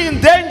puts you in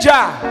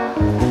danger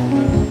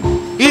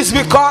is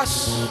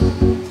because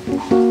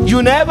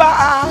you never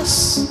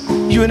ask,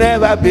 you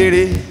never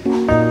bere.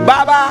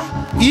 Baba,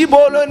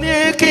 ibolo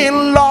ni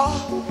kin lo,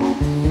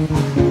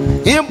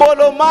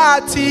 ibolo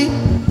mati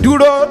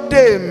dúró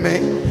dè mí.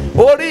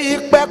 Orí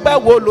pẹpẹ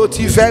wo ló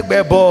ti fẹ́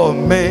gbẹbọ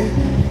mi?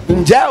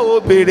 Ǹjẹ́ o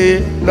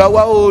bèrè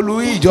lọ́wọ́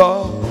olú ìjọ?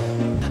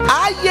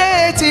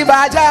 Ayé ti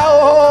bàjẹ́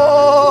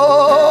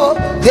o,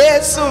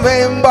 Jésù mi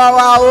ń bọ̀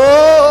wá o,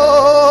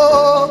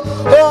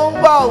 ó ń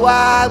bọ̀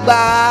wá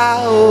gba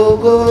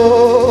ògo.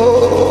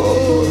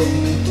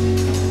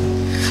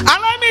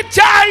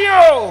 Tell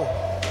you,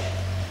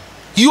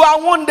 you are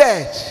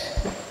wounded.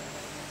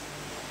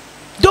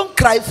 Don't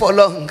cry for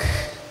long.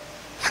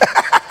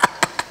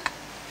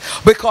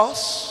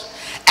 Because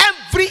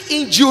every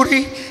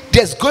injury,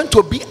 there's going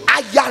to be a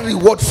higher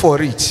reward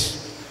for it.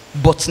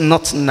 But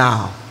not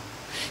now.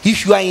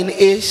 If you are in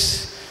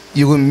age,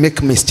 you will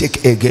make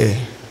mistake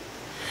again.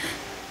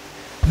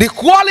 The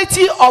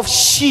quality of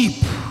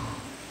sheep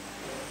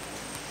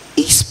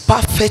is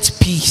perfect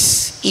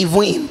peace,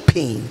 even in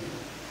pain.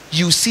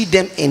 You see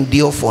them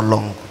endure for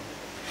long.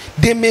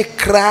 They may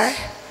cry,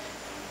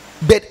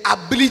 but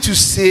ability to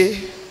say,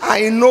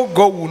 I know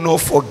God will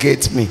not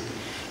forget me,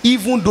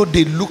 even though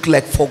they look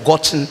like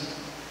forgotten,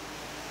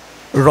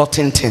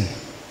 rotten thing.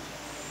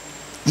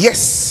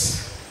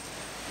 Yes.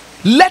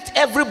 Let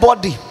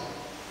everybody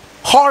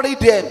hurry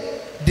them.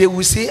 They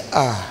will say,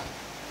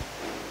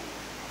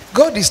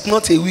 God is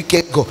not a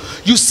wicked God.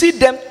 You see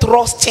them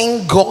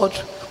trusting God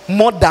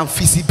more than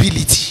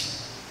feasibility.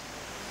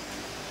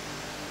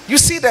 You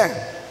see them.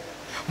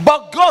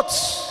 But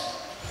goats,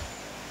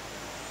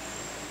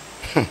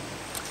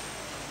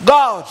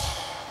 God,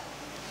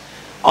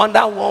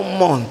 under 1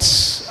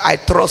 month, I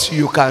trust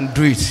you can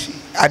do it.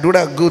 I do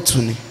not go to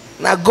me.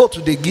 Now go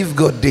to the give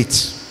God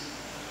date.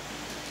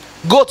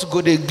 Go to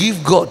go the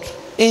give God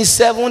in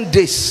 7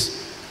 days.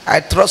 I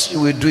trust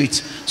you will do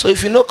it. So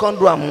if you know can't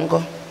do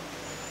amungo,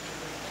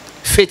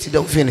 faith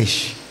don't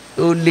finish.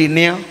 Only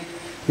now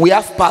we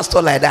have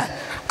pastor like that.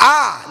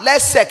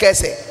 Let's say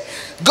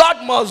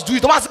God must do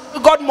it.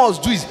 God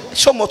must do it.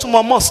 Show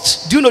more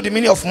must. Do you know the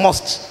meaning of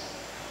must?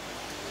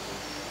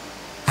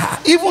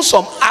 Even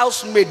some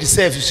housemaid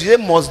themselves, if they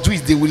must do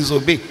it, they will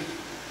disobey.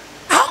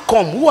 How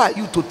come? Who are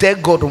you to tell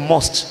God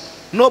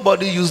must?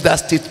 Nobody used that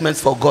statement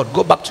for God.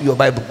 Go back to your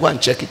Bible. Go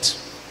and check it.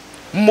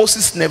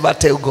 Moses never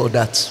tell God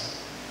that.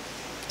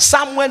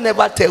 Samuel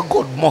never tell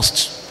God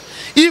must.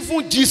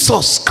 Even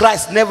Jesus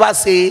Christ never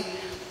say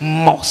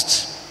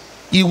must.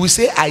 He will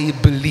say, I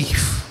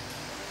believe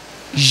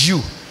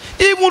you.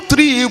 Even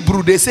 3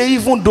 Hebrew, they say,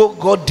 even though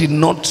God did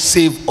not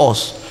save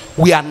us,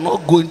 we are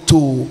not going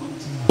to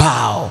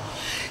bow.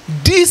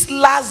 This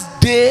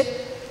last day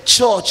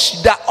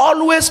church that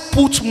always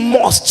put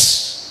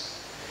must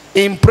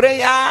in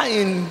prayer,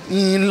 in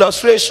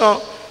illustration.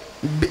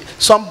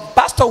 Some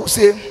pastor will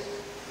say,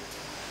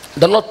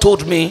 the Lord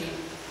told me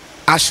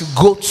I should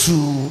go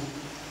to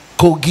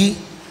Kogi.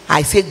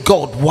 I say,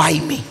 God, why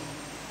me?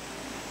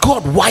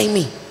 God, why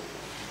me?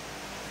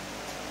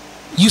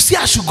 You see,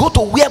 I should go to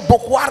where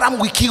Boko Haram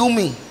will kill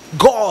me.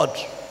 God,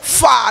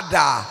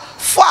 Father.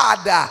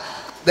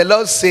 The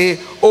Lord say,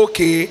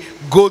 okay,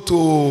 go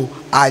to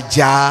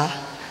Aja.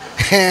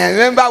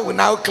 Remember, we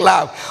now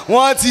clap.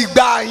 Once he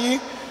die,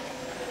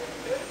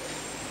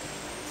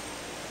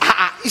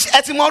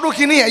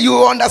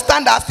 you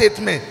understand that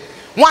statement.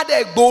 One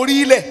day,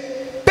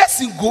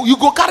 person go, you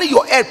go carry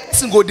your head.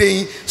 Person go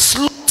there,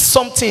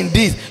 something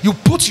this. You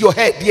put your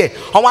head there.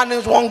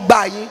 And one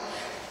buy.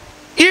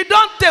 You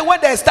don't tell when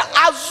they start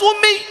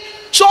assuming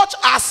church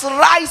has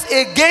rise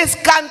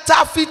against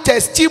counterfeit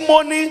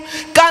testimony,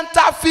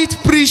 counterfeit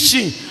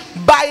preaching.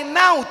 By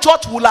now,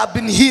 church will have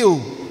been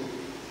healed.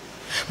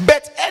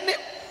 But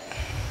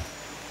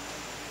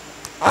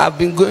I've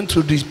been going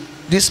through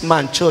this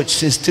man church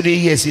since 3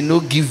 years. He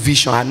no give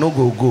vision. I no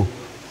go.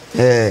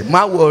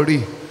 Ma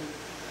worry.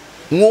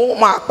 You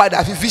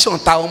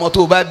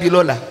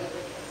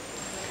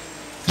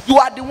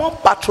are the one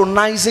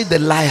patronizing the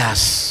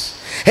liars.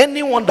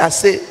 Anyone that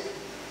say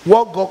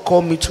what God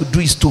called me to do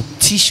is to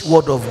teach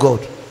word of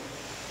God.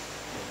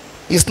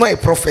 It's not a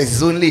prophet,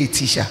 it's only a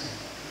teacher.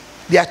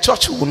 Their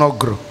church will not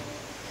grow.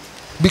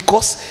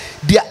 Because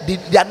they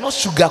are not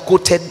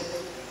sugar-coated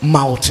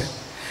mouth.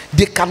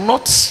 They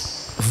cannot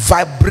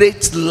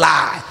vibrate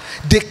lie.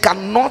 They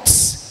cannot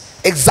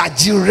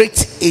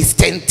exaggerate a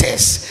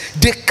sentence.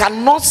 They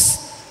cannot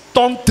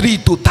turn 3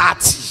 to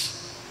 30.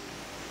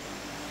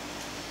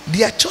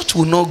 Their church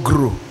will not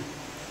grow.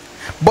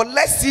 But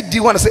let's see the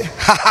one say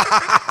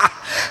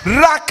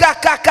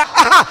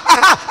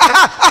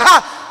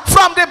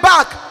from the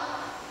back.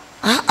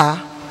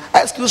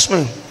 Excuse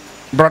me,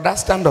 brother,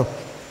 stand up.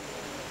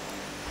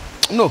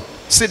 No,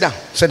 sit down.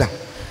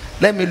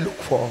 Let me look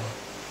for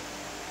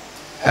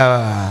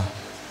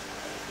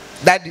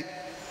daddy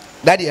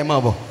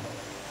Emabo.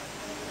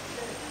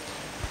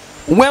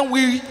 When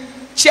we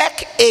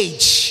check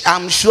age,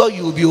 I'm sure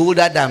you'll be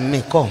older than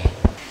me. Come,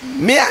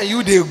 me and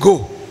you, they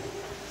go.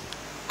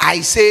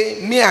 I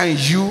say, me and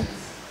you,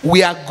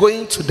 we are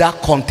going to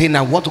that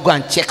container. We want to go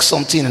and check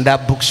something in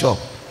that bookshop.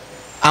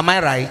 Am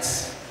I right?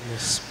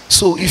 Yes.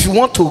 So if you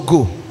want to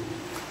go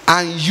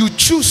and you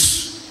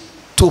choose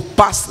to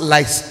pass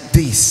like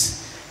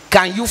this,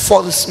 can you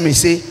force me?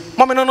 Say,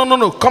 Mommy,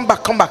 no, come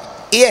back.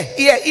 Here.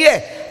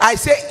 I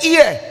say,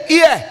 here.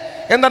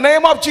 In the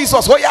name of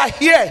Jesus. Oh yeah,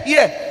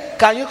 here.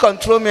 Can you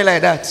control me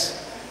like that?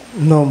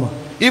 No, ma.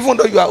 Even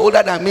though you are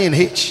older than me in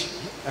age.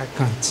 I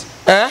can't.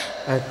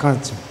 I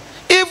can't.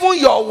 Even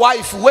your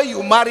wife, where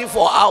you marry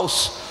for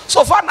house,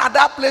 so far now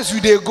that place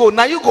you they go.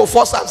 Now you go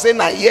first and say,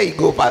 now here you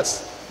go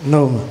past.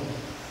 No, ma.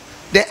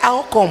 Then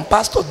how come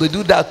pastor they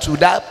do that to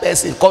that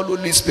person called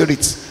Holy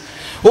Spirit?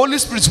 Holy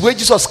Spirit, where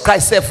Jesus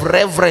Christ self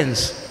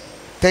reverence.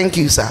 Thank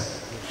you, sir.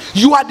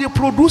 You are the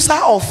producer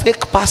of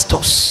fake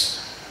pastors.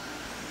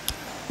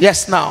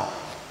 Yes, now.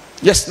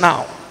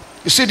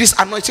 You see this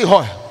anointing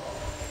oil?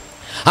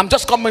 I'm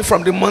just coming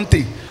from the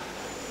mountain.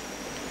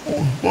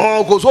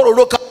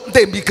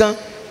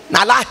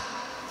 Now lie.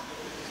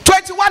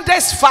 21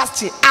 days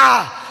fasting.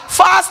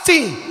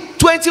 Fasting.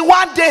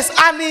 21 days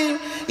and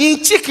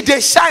in cheek they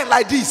shine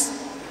like this.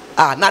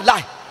 Now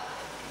lie.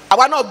 I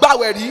want not bow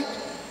ready.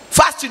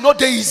 Fasting not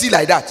day easy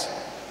like that.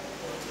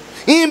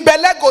 In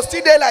Bele go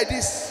still there like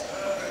this.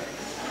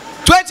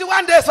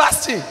 21 days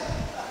fasting.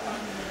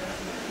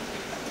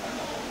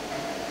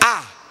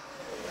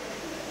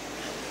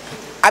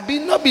 I be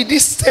not be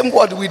this same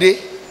word with it.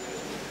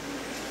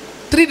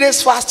 3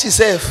 days fast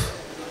itself.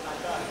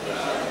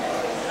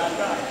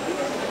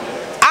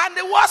 And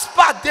the worst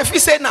part, they feel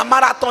say na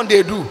marathon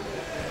they do.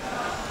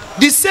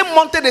 The same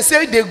mountain they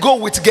say they go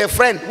with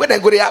girlfriend when they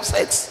go they have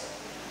sex.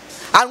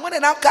 And when they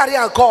now carry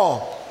and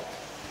call,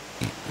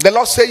 The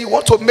Lord say you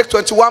want to make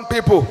 21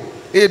 people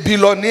a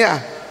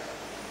billionaire.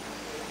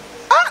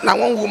 Now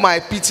one woman I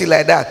pity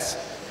like that.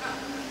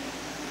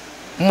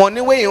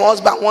 Money where your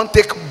husband want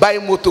take buy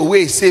motor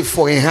way save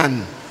for a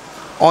hand.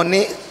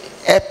 Only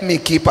help me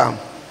keep him.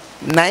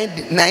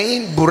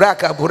 Nine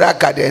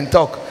buraka then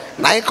talk.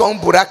 Nine come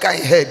buraka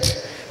in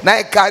head.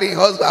 Nine carry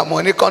husband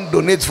money can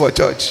donate for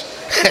church.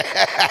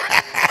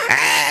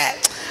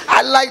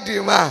 I like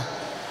the man.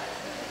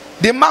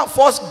 The man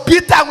first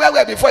beat her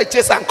well before he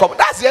chase and come.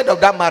 That's the end of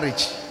that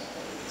marriage.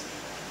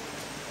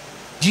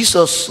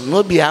 Jesus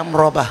no be armed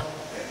robber.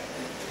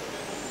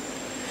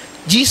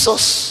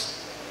 Jesus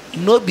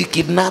no be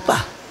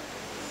kidnapper.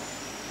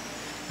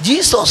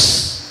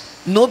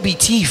 Jesus no be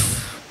thief.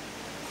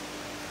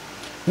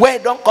 Where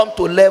don't come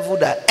to level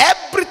that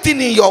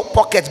everything in your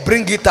pocket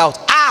bring it out.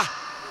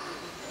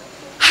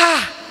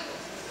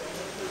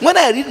 When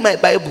I read my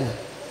Bible,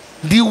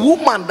 the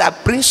woman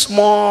that brings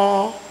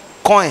small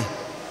coin,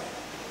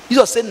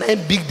 Jesus said,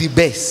 "Nine big the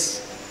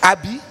best."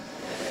 Abi,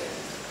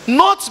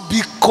 not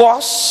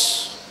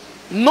because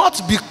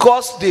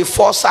they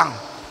force her.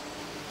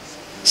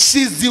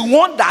 She's the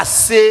one that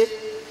say,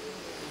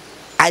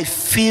 "I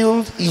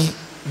feel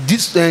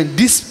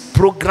this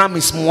program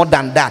is more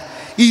than that."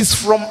 It's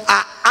from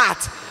her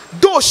heart.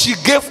 Though she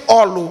gave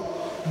all,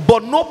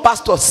 but no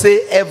pastor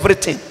say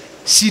everything.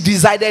 She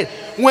decided.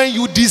 When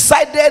you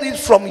decided it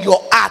from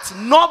your heart,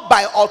 not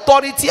by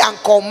authority and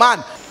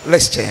command.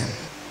 Let's check.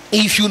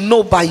 If you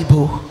know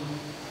Bible,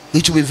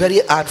 it will be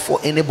very hard for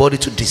anybody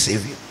to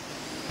deceive you.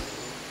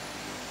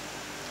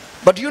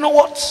 But you know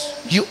what?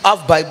 You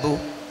have Bible,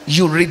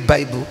 you read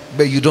Bible,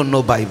 but you don't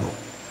know Bible.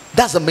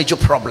 That's a major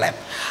problem.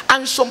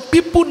 And some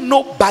people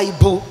know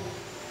Bible,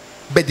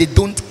 but they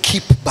don't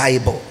keep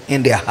Bible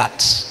in their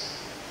hearts.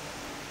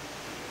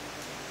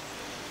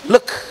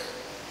 Look,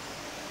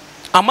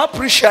 I'm a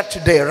preacher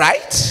today,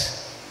 right?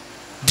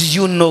 Do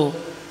you know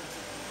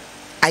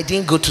I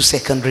didn't go to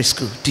secondary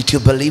school? Did you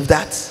believe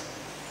that?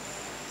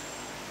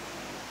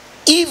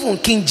 Even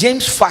King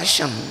James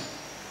Version,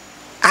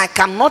 I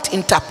cannot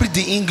interpret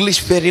the English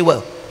very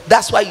well.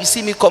 That's why you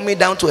see me coming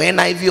down to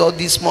NIV or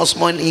this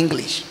small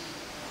English.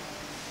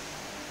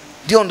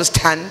 Do you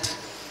understand?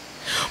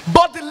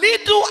 But the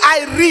little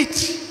I read,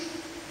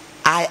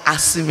 I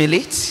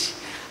assimilate,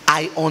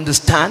 I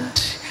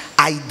understand,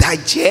 I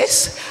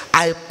digest,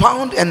 I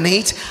pound in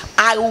it,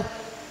 I will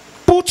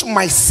put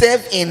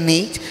myself in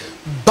it,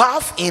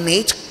 bath in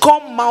it,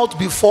 come out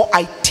before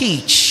I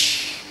teach.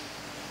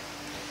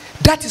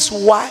 That is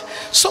why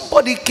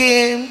somebody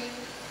came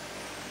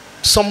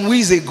some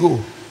weeks ago.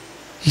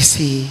 He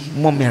said,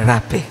 "Mommy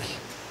Rape,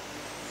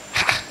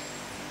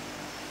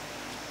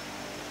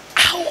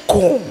 how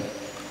come?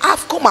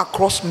 I've come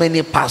across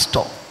many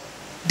pastors.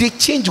 They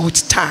change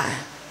with time.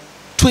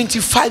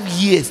 25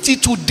 years till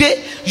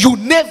today, you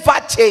never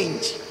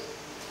change.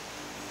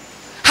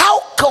 How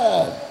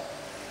come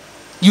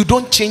you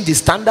don't change the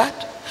standard?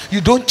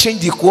 You don't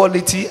change the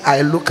quality?"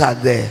 I look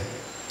at there.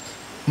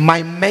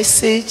 My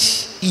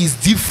message is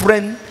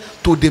different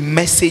to the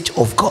message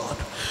of God.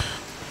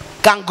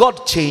 Can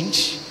God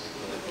change?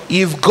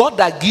 If God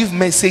that give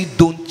message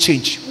don't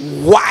change,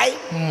 why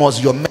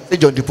must your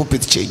message on the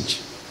pulpit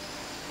change?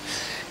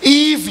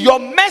 If your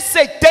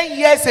message 10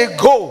 years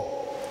ago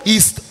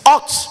is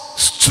hot,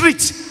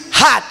 street,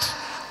 hard,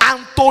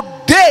 and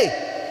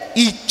today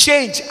it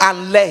changed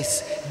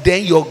unless,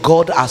 then your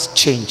God has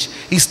changed.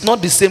 It's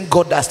not the same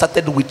God that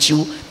started with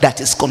you that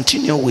is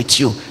continuing with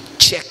you.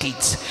 Check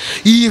it.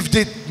 If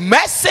the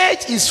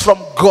message is from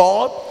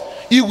God,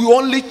 it will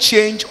only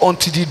change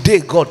until the day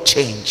God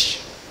change.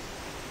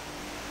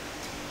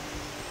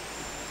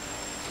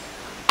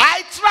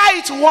 I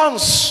tried it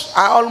once,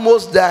 I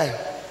almost died.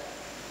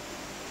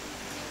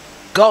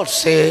 God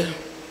said,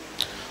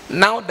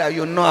 "Now that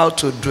you know how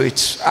to do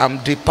it, I'm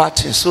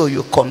departing, so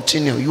you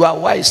continue. You are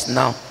wise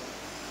now."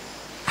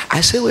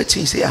 I say, "Wait,"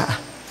 he say,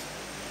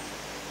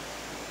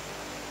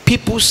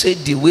 people say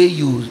the way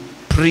you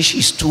preach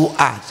is too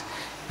hard.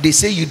 They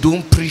say you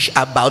don't preach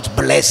about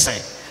blessing,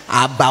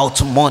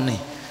 about money.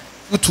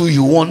 You too,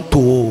 you want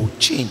to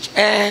change.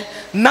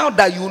 Now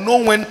that you know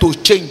when to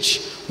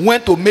change,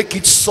 when to make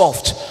it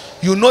soft,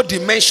 you know the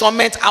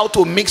measurement, how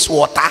to mix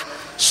water.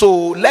 So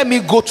let me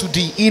go to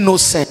the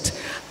innocent.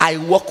 I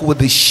walk with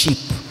the sheep,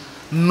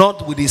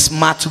 not with the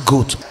smart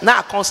goat. Now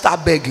I can't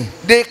start begging.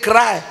 They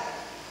cry.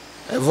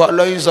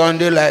 Following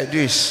Sunday like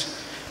this.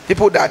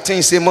 People that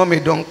think say, "Mommy,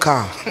 don't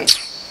come."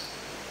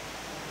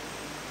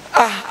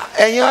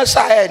 And you also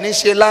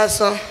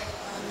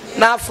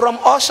now from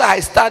Usher I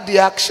start the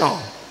action.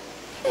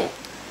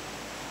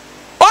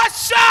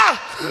 Usher!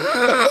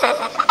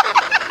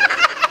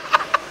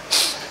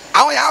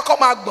 Àwọn yàrá kọ́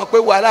máa gbọ̀n pé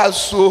wàhálà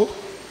so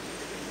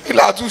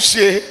ìlà tún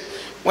ṣe.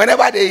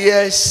 Whenever they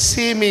hear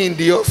see me in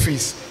the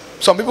office,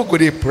 some people go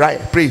dey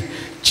pray,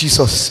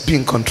 "Jesus be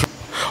in control.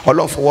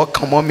 Ọlọ́run for what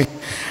come on me."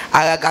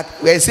 I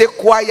say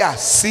choir,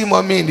 see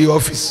mommy in the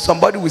office.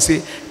 Somebody will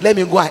say, "Let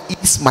me go and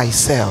ease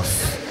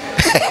myself."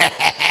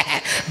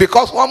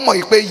 Because one more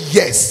you pay,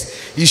 yes,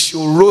 you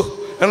should roll.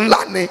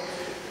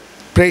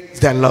 Praise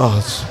the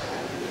Lord.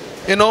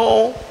 You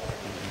know,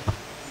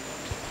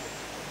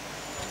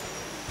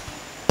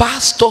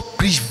 pastor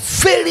preached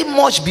very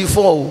much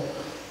before.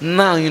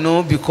 Now, you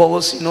know,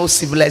 because, you know,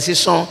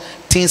 civilization,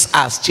 things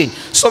has changed.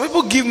 Some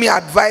people give me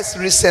advice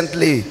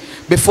recently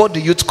before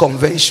the youth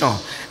convention.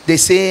 They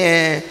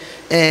say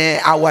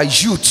our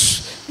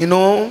youth, you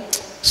know,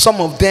 some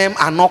of them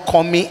are not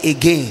coming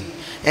again.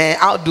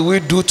 How do we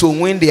do to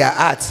win their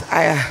hearts?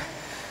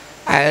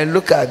 I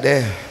look at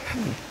them.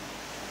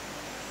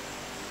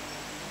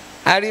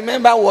 I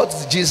remember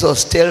what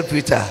Jesus told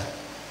Peter.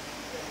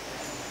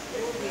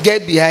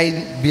 Get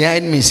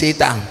behind me,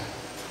 Satan.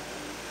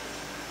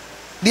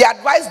 The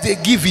advice they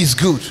give is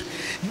good.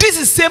 This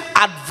is same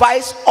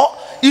advice.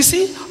 You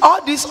see,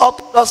 all these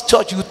Orthodox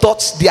church you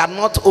thought they are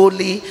not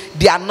holy,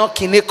 they are not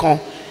kinekon.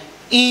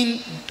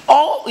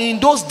 In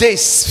those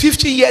days,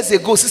 50 years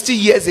ago, 60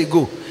 years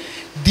ago,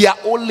 they are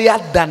holier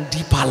than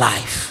deeper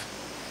life.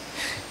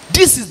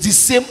 This is the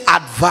same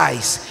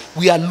advice.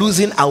 We are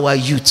losing our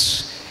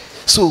youth.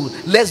 So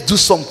let's do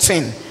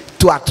something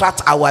to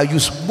attract our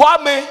youth.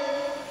 Wame,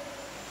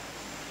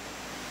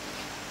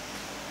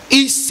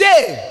 he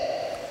said,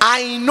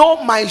 I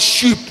know my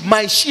sheep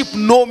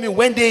know me.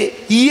 When they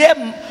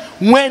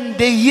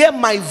hear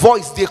my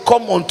voice, they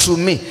come unto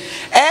me.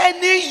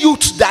 Any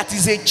youth that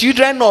is a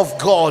children of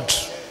God,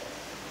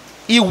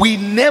 he will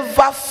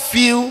never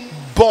feel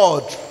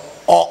bored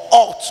or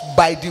hurt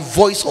by the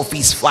voice of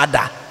his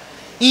father.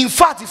 In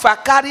fact, if I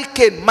carry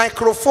cane,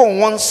 microphone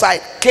one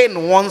side,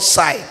 cane one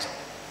side,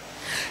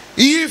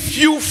 if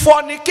you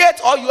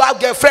fornicate or you have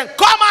girlfriend,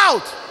 come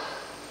out.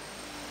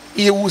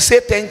 He will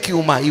say thank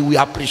you, ma. He will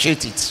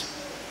appreciate it.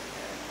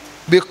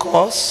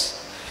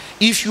 Because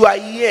if you are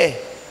here,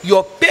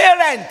 your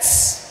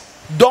parents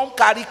don't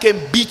carry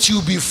cane beat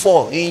you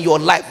before in your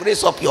life.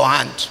 Raise up your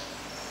hand.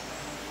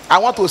 I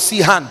want to see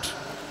hand.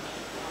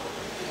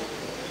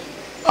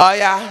 Oh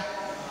yeah.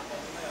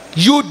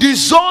 You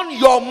disown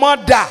your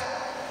mother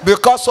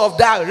because of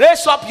that.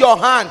 Raise up your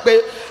hand.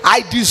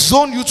 I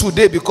disown you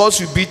today because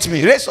you beat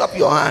me. Raise up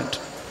your hand.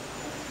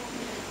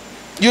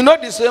 You know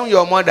disown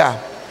your mother.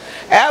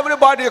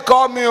 Everybody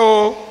call me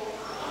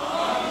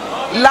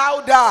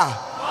louder.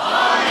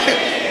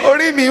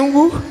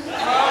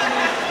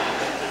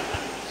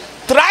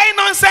 Try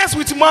nonsense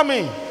with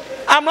mommy.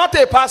 I'm not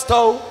a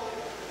pastor.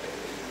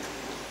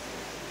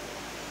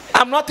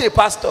 I'm not a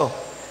pastor.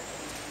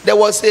 There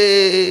was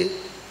a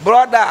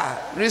brother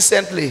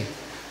recently.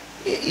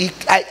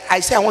 I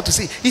said I want to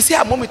see. He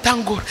said, mommy,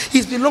 thank God.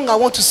 It's been long I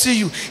want to see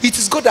you. It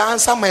is God that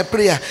answer my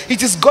prayer.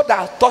 It is God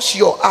that touch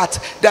your heart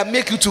that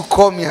make you to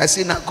call me. I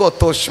say, now God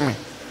touch me.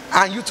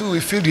 And you too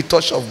will feel the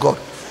touch of God.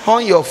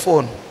 On your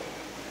phone,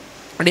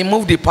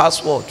 remove the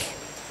password.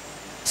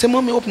 Say,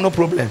 mommy, hope no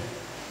problem.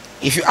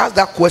 If you ask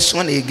that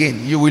question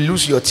again, you will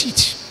lose your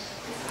teeth.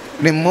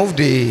 Remove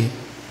the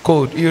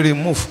code. You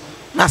remove.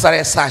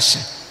 Nazareth Sasha.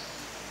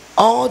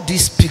 All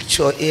this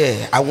picture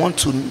here, I want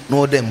to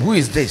know them. Who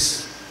is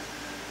this?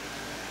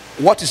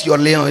 What is your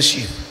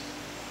relationship?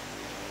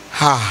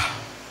 Her.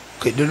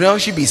 Okay, the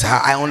relationship is her.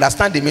 I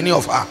understand the meaning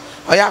of her.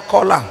 Oh yeah,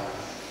 call her.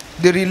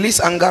 The release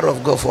anger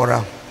of God for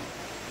her.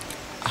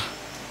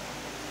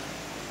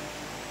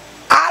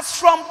 As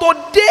from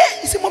today,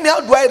 you say, mommy,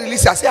 how do I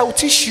release it? I say, I will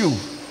teach you.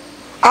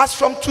 As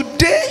from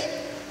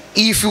today,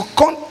 if you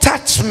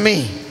contact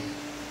me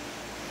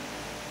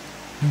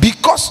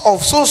because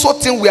of so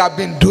thing we have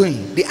been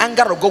doing, the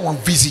anger of God will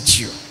visit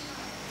you.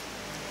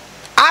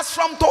 As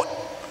from today,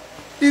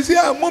 you say,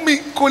 mommy,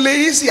 call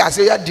easy. I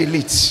say, yeah,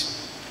 delete.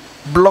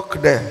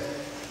 Block there.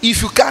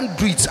 If you can't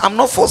do it, I'm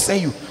not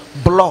forcing you.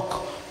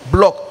 Block.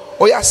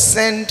 Or yeah,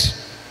 send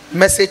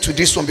message to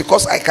this one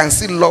because I can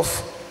see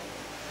love.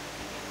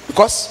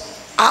 Because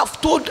I've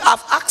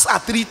asked her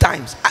 3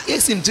 times. I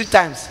asked him 3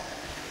 times.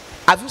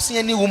 Have you seen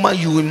any woman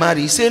you will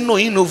marry? He said, no,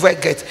 he never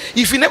get.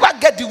 If you never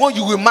get the one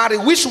you will marry,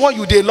 which one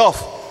you they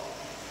love?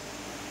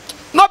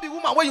 Not the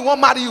woman when you want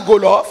marry, you go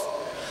love.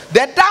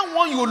 Then that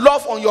one you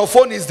love on your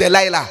phone is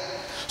Delilah.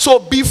 So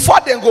before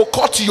they go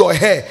cut your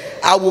hair,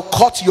 I will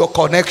cut your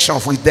connection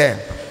with them.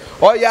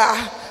 Oh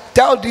yeah,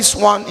 tell this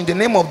one in the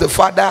name of the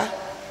Father.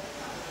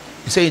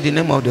 You say in the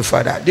name of the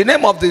Father. The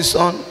name of the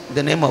Son,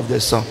 the name of the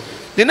Son.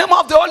 The name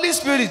of the Holy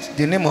Spirit,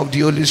 the name of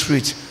the Holy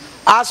Spirit.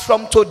 As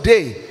from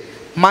today,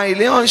 my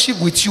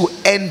relationship with you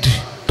end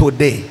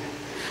today.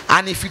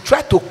 And if you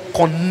try to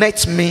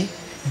connect me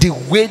the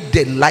way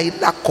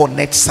Delilah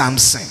connects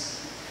Samson,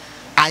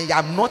 I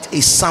am not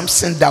a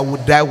Samson that will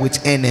die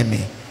with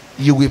enemy.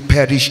 You will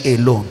perish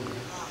alone.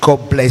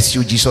 God bless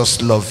you.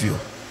 Jesus love you.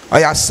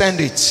 I send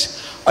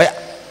it.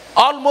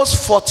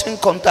 Almost 14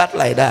 contact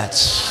like that.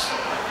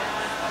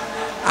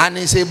 And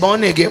he's a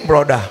born again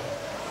brother.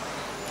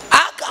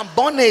 I can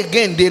born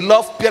again. They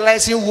love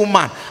paralyzing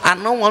woman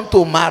and don't want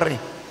to marry.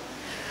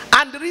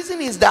 And the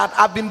reason is that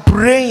I've been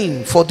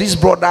praying for this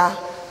brother.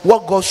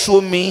 What God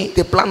showed me,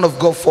 the plan of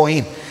God for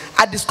him.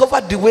 I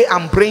discovered the way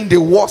I'm praying, the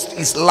worst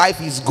his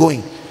life is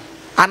going.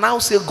 And I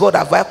say, God,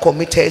 have I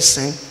committed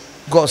sin?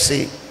 God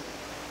say,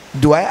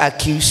 do I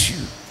accuse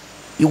you?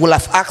 You will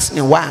have asked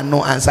me why I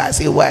no answer. I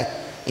say, why?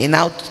 he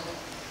now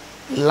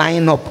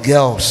line up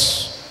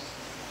girls.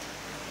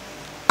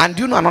 And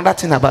do you know another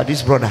thing about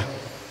this brother?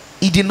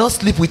 He did not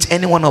sleep with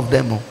any one of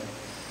them.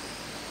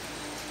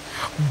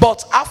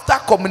 But after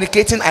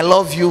communicating, I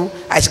love you,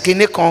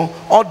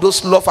 all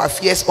those love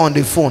affairs on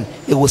the phone,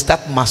 he will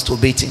start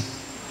masturbating.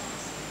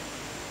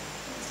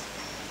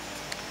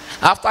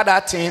 After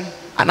that thing,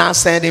 I now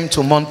send him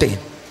to mountain,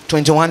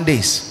 21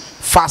 days,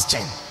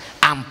 fasting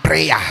and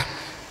prayer.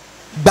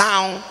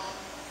 Down.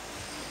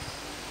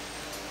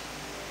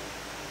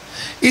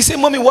 He said,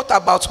 Mommy, what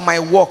about my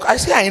work? I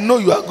say, I know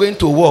you are going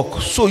to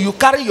work. So you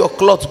carry your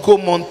clothes, go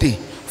mountain.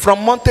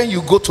 From mountain,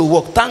 you go to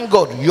work. Thank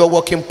God, your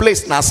working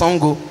place,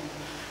 Nasango.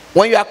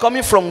 When you are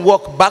coming from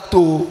work back to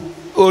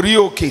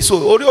Orioke, so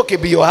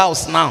Orioke be your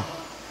house now.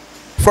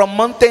 From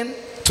mountain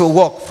to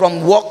work,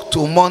 from work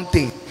to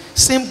mountain.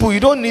 Simple, you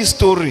don't need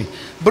story.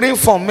 Bring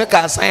form, make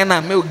a sign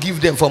and make give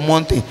them for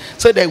mountain,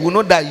 so they will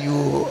know that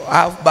you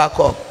have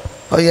backup.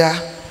 Oh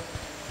yeah.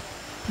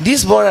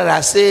 This brother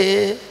that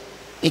say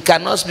he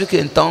cannot speak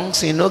in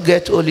tongues, he no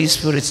get Holy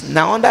Spirit.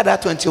 Now under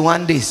that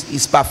 21 days,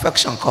 his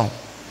perfection come.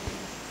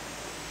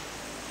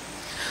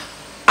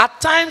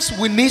 At times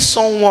we need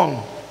someone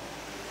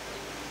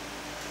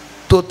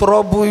to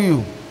trouble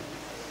you,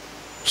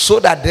 so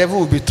that devil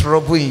will be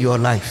trouble in your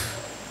life.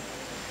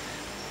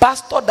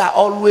 Pastor that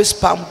always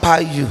pamper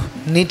you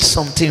needs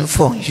something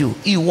from you.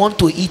 He want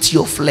to eat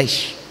your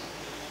flesh,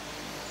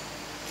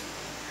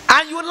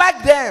 and you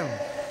like them.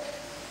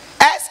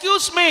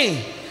 Excuse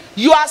me,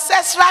 your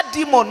ancestral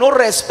demon no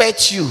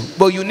respect you,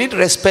 but you need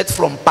respect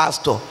from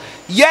pastor.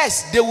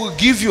 Yes, they will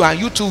give you, and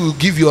you too will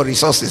give your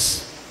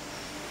resources.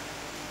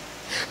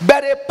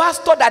 But a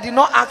pastor that did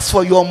not ask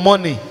for your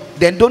money,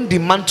 then don't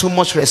demand too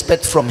much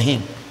respect from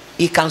him.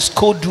 He can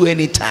scold you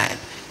anytime.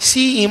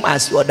 See him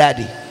as your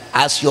daddy,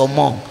 as your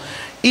mom.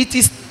 It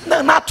is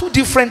not two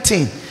different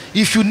things.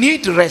 If you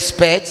need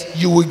respect,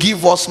 you will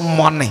give us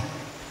money.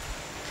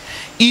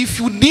 If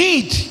you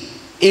need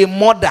a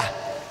mother,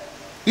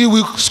 he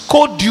will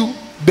scold you,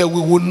 but we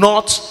will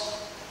not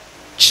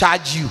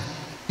charge you.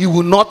 He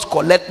will not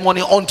collect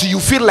money until you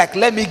feel like,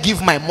 let me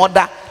give my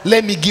mother,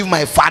 let me give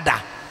my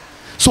father.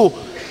 So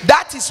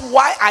that is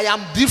why I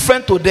am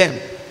different to them.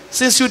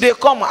 Since you they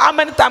come, how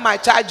many times I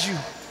charge you?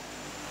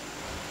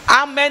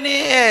 How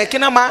many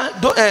donation?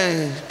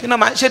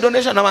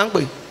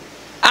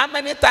 How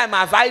many times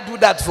have I do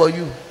that for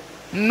you?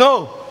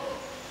 No.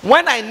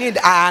 When I need,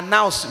 I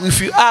announce.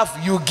 If you have,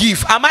 you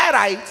give. Am I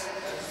right?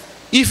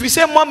 If you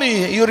say,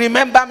 Mommy, you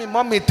remember me,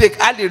 Mommy, take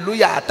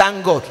hallelujah,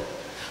 thank God.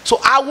 So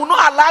I will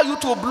not allow you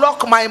to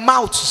block my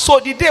mouth. So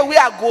the day where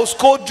I go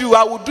scold you,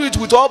 I will do it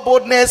with all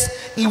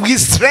boldness, with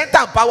strength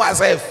and power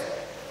self.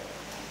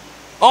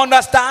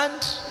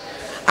 Understand?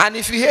 And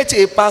if you hate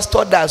a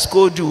pastor that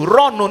scold you,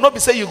 run. No, not be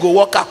say you go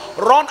walk out.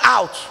 Run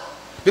out.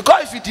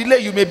 Because if you delay,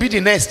 you may be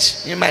the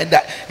next in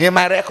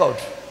my record.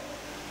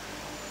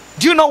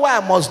 Do you know why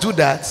I must do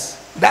that?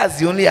 That's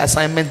the only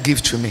assignment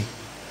given to me.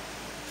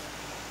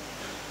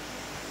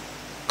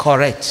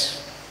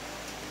 Correct,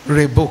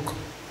 rebuke,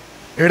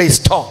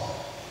 restore,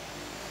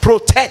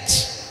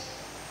 protect.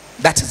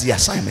 That is the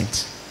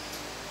assignment.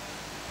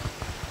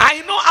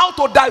 I know how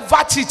to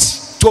divert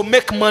it to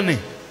make money.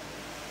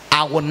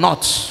 I will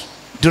not.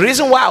 The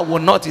reason why I will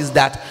not is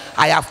that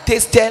I have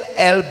tasted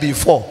hell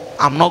before.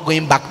 I'm not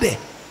going back there.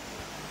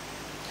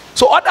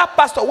 So other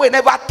pastors will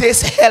never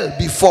taste hell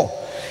before.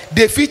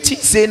 They fit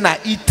say na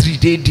eat 3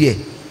 days there,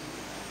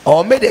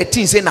 or maybe they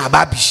think say na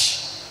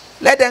babish.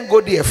 Let them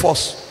go there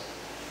first,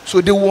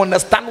 so they will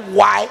understand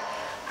why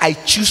I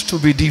choose to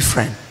be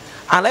different.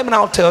 And let me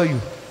now tell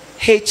you,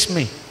 hate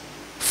me,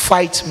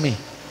 fight me,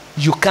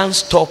 you can't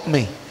stop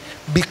me,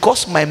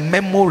 because my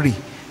memory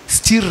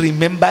still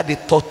remember the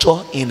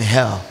torture in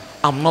hell.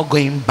 I'm not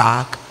going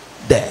back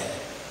there.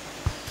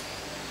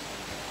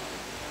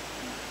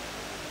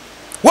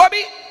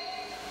 Wabi,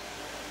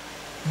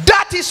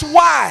 that is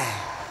why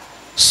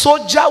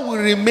soldier will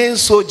remain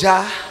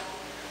soldier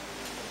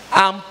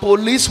and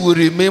police will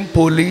remain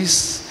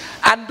police,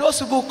 and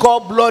those people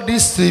called bloody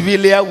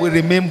civilian will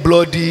remain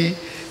bloody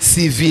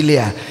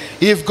civilian.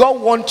 If God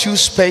wants you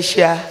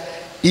special,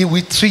 he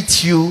will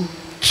treat you,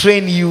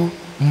 train you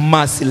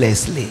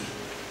mercilessly.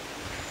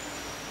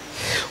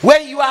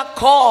 When you are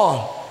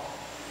called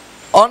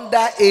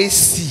under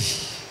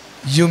AC,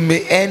 you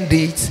may end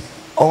it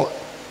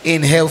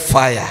in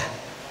hellfire.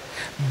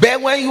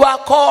 But when you are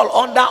called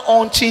under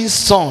unchanged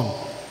sun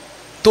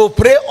to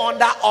pray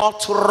under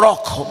hot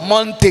rock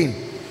mountain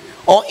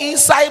or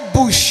inside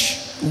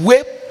bush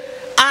where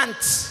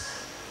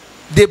ants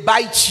they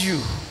bite you,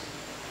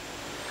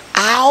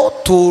 how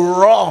to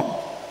run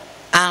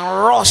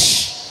and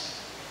rush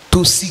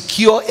to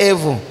secure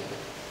heaven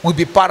will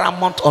be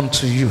paramount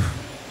unto you.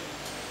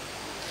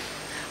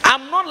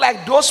 I'm not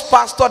like those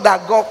pastors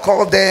that God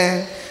called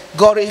them.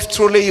 God, if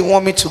truly you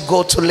want me to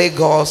go to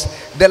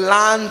Lagos, the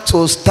land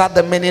to start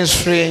the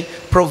ministry,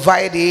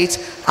 provide it,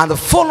 and the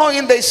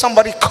following day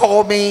somebody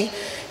called me.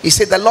 He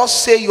said, the Lord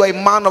say you are a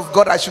man of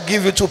God, I should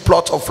give you 2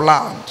 plots of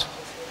land,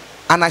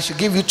 and I should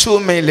give you 2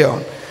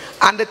 million.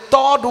 And the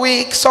third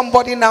week,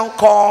 somebody now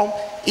come,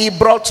 he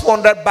brought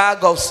 200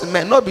 bags of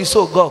cement. Not be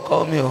so God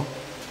call me.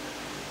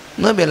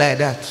 Not be like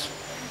that.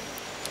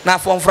 Now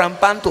from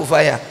pan to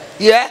fire.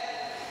 Yeah?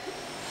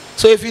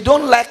 So if you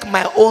don't like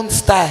my own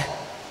style,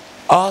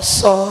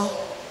 also,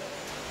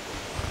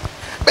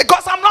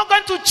 because I'm not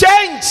going to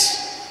change.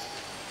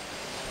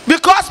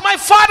 Because my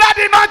father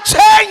did not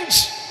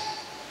change.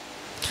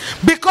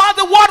 Because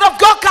the word of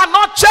God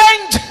cannot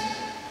change.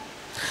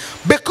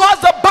 Because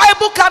the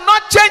Bible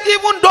cannot change,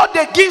 even though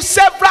they give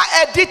several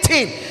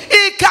editing,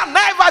 it can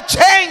never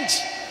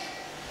change.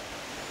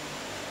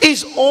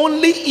 It's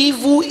only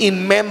evil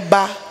in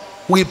member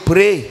we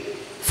pray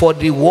for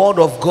the word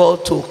of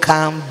God to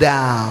calm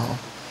down.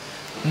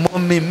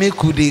 Mommy,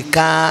 could they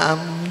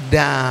calm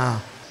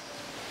down?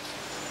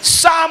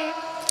 Psalm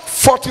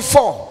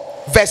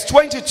 44 verse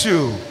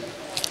 22.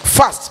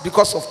 Fast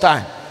because of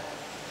time.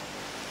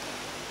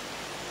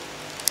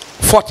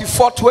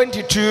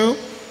 44:22.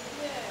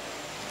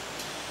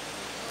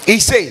 He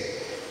said,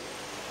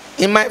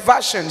 in my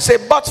version, say,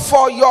 but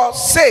for your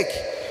sake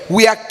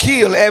we are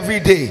killed every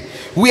day.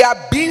 We are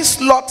being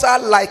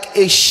slaughtered like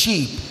a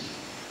sheep.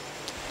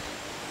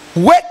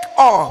 Wake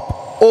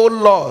up, O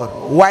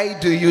Lord, why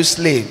do you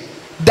sleep?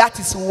 That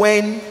is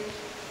when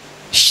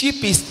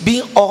sheep is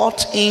being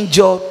hurt,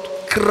 injured,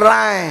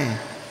 crying.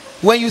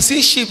 When you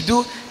see sheep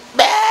do,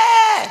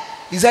 bah!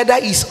 Is either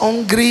he's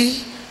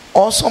hungry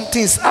or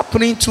something is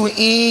happening to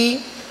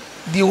him.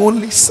 The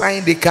only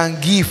sign they can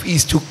give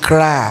is to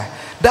cry.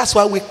 That's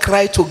why we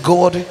cry to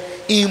God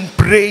in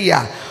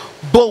prayer.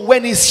 But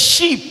when it's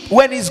sheep,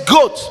 when it's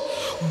goat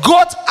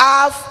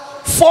have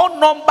phone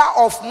number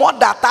of more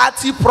than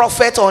 30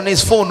 prophets on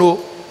his phone.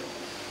 Oh,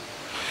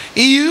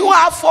 you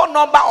have phone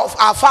number of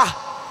Afa,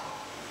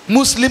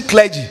 Muslim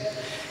clergy.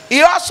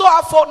 He also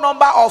have phone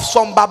number of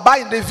some Baba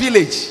in the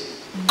village.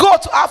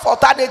 Goat have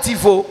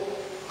alternative. Oh,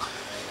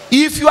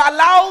 if you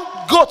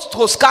allow goat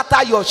to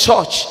scatter your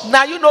church,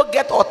 now you don't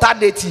get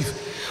alternative.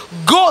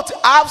 Goat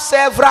have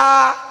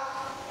several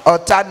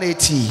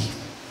alternative.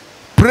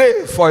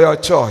 Pray for your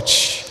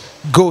church.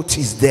 Goat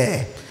is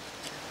there.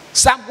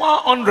 Psalm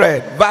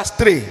 100 verse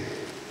 3.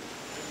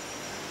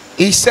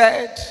 He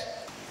said,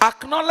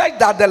 acknowledge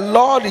that the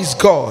Lord is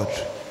God.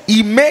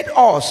 He made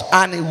us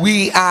and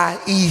we are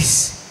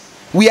his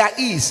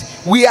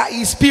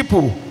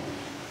people,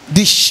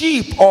 the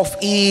sheep of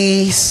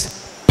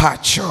his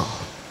pasture.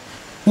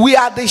 We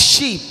are the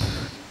sheep.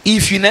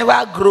 If you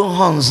never grow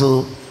horns,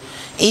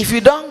 if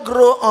you don't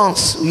grow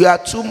horns, you are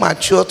too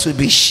mature to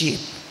be sheep.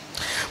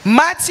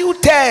 Matthew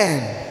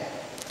 10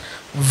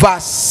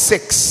 verse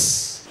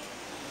 6.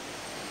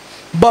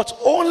 But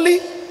only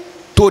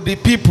to the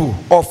people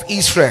of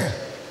Israel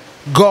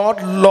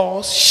God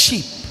loves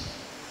sheep.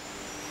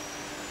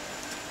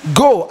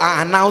 Go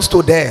and announce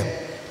to them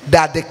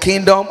that the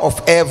kingdom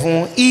of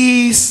heaven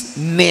is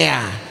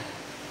near.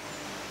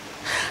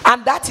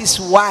 And that is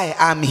why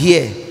I'm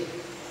here.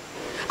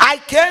 I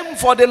came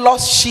for the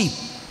lost sheep,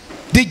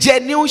 the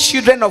genuine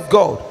children of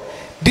God,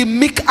 the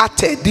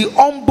meek-hearted, the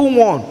humble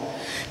one,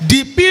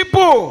 the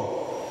people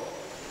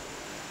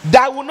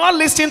that will not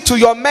listen to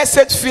your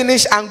message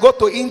finish and go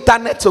to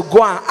internet to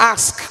go and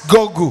ask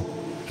Google.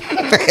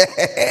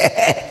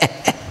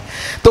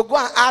 To go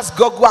and ask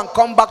Google and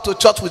come back to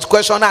church with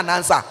question and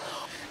answer.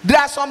 There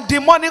are some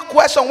demonic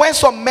questions when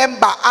some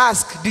member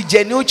ask, the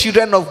genuine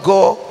children of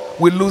God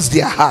will lose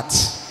their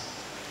hearts.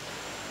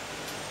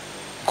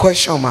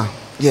 Question, ma'am.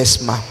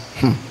 Yes, ma'am.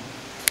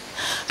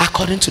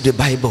 According to the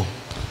Bible,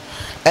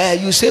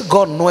 you say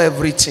God know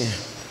everything.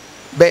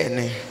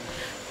 Benny.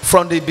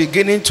 From the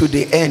beginning to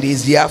the end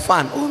is the Alpha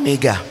and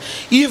Omega.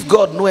 If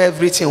God know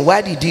everything,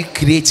 why did he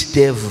create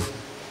devil?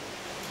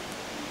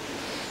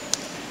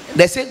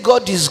 They say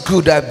God is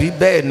good, Abi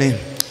Benny.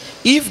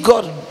 If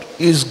God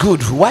is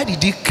good, why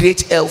did he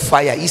create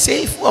hellfire? He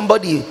said if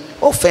somebody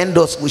offend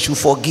us, we should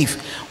forgive.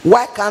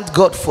 Why can't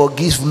God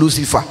forgive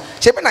Lucifer?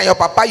 Shepherd and your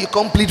papa, you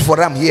complete for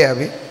them here,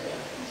 Abi.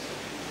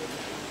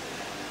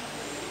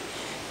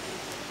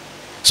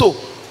 So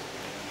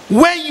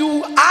when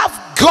you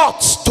have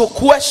guts to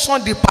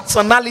question the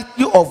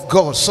personality of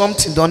God,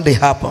 something don't they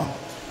happen.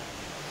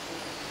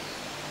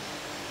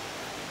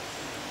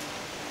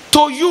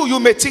 To you, you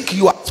may think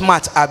you are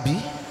smart,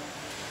 Abby.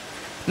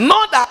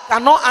 Not that I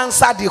cannot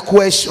answer the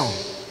question,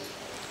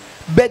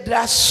 but there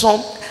are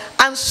some,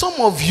 and some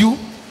of you,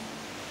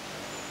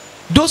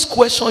 those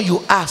questions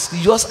you ask,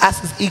 you just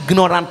ask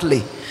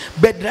ignorantly.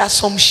 But there are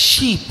some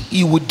sheep,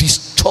 he will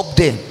disturb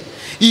them.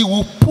 He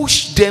will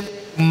push them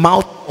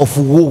mouth of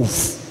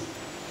wolf.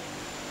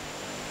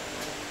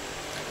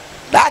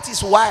 That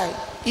is why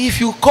if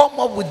you come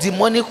up with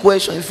demonic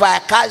question, if I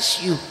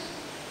catch you,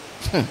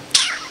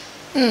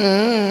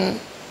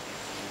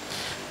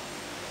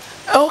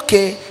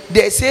 okay,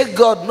 they say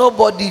God,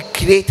 nobody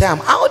created him.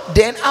 How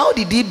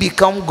did he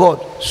become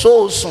God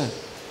so soon?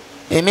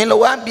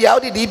 How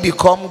did he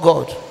become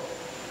God?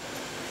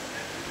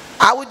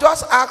 I will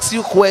just ask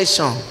you a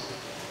question.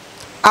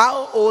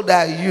 How old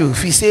are you?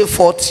 If you say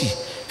 40,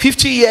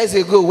 50 years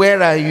ago,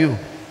 where are you?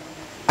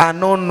 I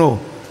don't know.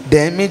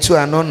 then me too,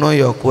 I don't know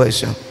your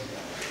question.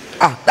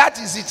 That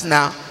is it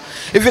now.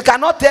 If you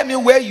cannot tell me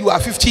where you are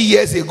 50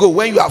 years ago,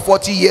 when you are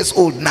 40 years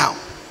old now,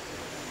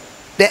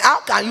 then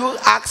how can you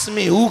ask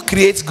me who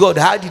creates God?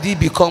 How did he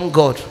become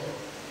God?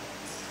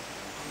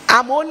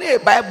 I'm only a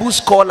Bible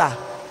scholar.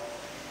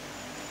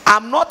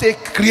 I'm not a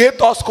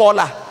creator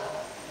scholar.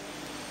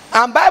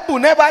 And Bible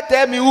never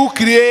tell me who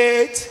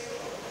creates.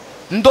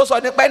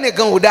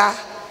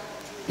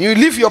 You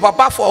leave your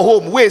papa for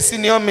home. Wait,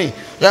 senior me.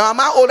 Your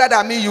mama older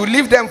than me. You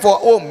leave them for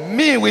home.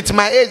 Me with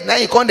my age. Now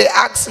you come they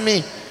ask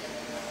me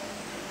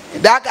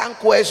that kind of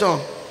question.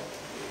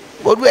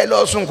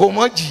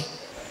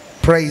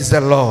 Praise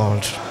the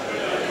Lord.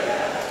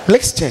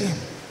 Listen.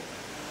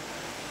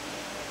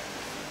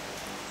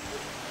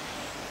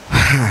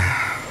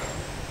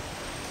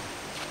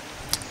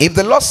 If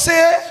the Lord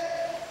say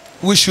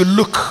we should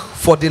look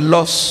for the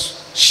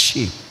lost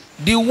sheep,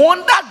 the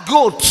wonder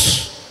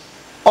goats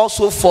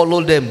also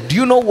follow them. Do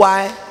you know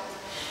why?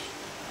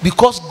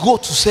 Because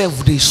goats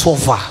serve, they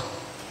suffer.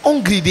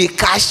 Hungry, they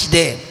catch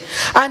them.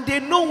 And they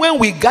know when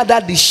we gather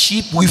the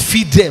sheep, we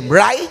feed them,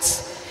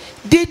 right?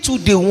 They too,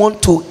 they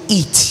want to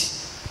eat.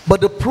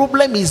 But the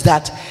problem is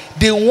that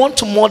they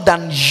want more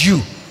than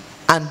you,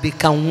 and they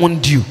can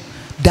wound you.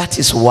 That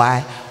is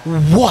why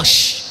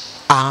wash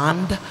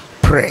and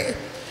pray.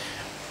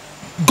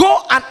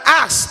 Go and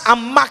ask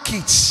and mark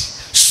it.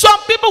 Some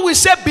people will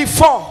say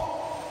before,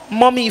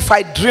 Mommy, if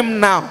I dream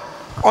now,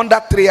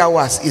 under 3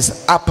 hours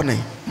is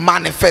happening,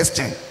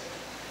 manifesting.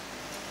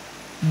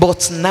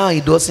 But now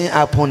it doesn't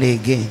happen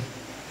again.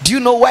 Do you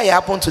know why it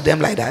happened to them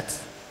like that?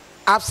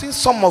 I've seen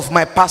some of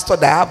my pastors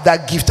that have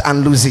that gift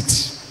and lose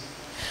it.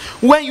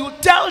 When you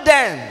tell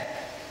them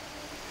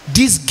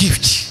this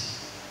gift,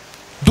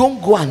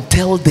 don't go and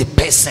tell the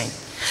person,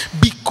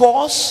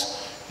 because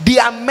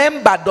their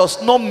member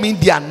does not mean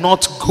they are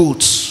not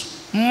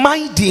goats.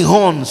 Mind the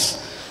horns.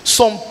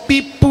 Some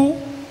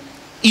people,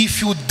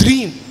 if you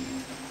dream,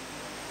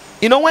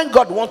 you know, when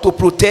God wants to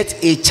protect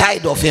a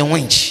child of a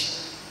witch,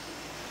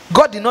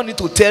 God did not need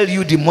to tell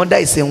you the mother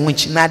is a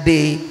witch. Now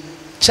the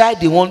child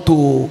they want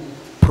to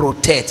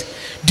protect.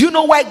 Do you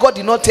know why God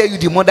did not tell you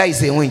the mother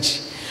is a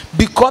witch?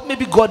 Because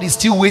maybe God is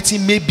still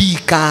waiting. Maybe he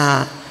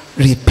can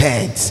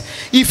repent.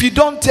 If he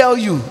don't tell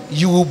you,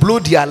 you will blow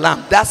the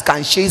alarm. That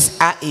can chase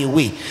her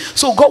away.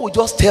 So God will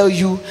just tell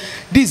you,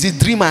 this is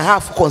the dream I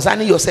have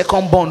concerning your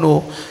second born.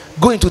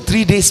 Go into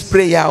 3 days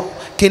prayer.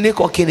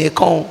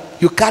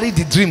 You carry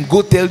the dream,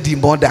 go tell the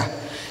mother.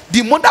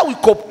 The mother will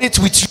cooperate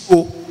with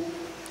you.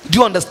 Do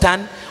you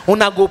understand?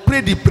 When I go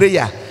pray the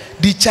prayer,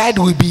 the child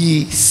will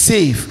be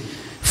safe.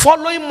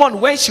 Following month,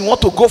 when she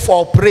want to go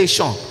for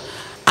operation,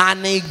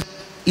 and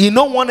he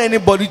don't want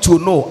anybody to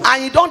know,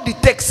 and you don't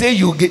detect, say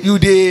you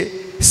they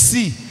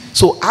see.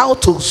 So how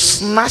to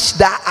snatch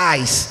that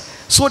eyes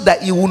so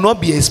that it will not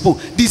be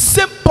exposed. The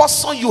same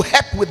person you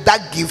help with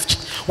that gift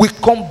will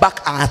come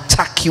back and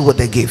attack you with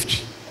the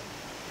gift.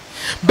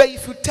 But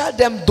if you tell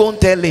them, don't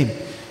tell him,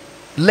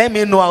 let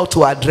me know how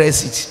to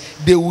address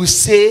it, they will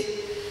say,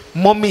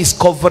 Mommy is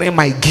covering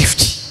my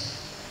gift.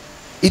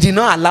 It did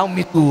not allow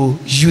me to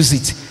use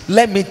it.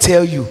 Let me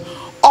tell you,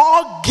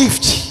 all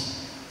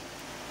gifts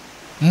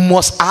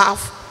must have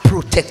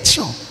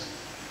protection.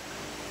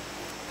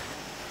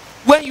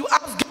 When you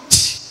have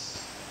gift,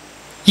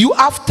 you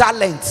have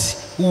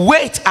talent,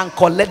 wait and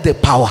collect the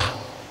power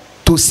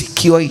to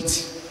secure it.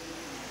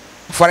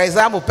 For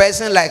example, a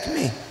person like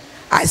me,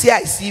 I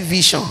see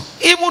vision.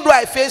 Even though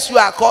I face you,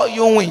 I call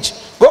you winch.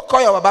 Go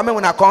call your baba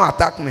when I come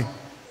attack me.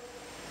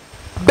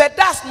 But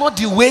that's not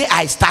the way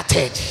I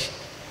started.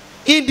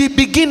 In the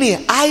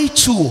beginning, I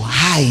too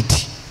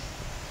hide.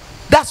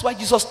 That's why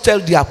Jesus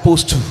tells the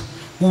apostle,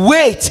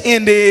 wait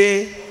in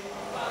the...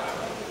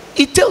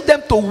 He tells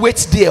them to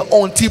wait there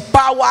until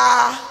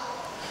power.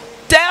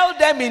 Tell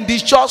them in the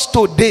church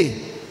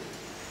today,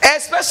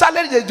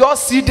 especially they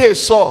just see they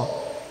saw.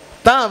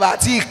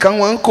 That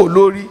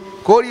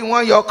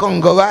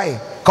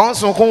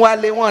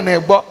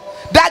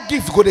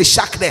gift go to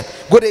shock them.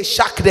 Go to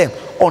shock them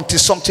until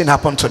something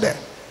happened to them.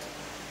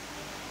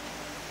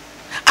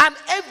 And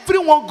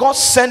everyone God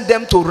sent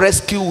them to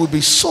rescue will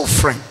be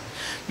suffering.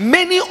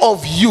 Many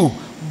of you,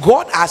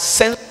 God has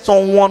sent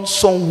someone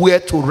somewhere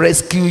to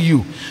rescue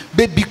you,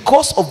 but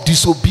because of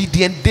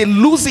disobedience, they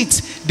lose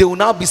it. They will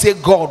now be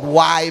saying, God,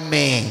 why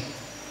me?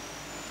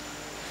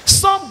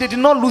 Some, they did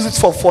not lose it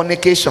for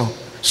fornication.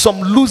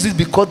 Some lose it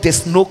because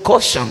there's no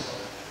caution.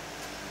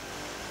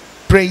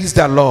 Praise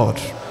the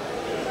Lord.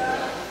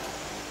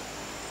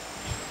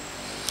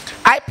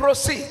 I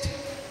proceed.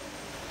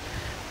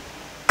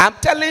 I'm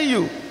telling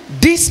you,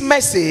 this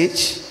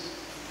message,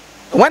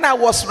 when I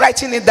was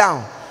writing it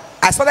down,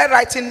 I started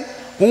writing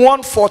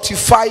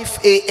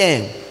 1:45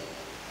 a.m.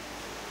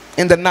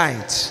 in the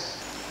night.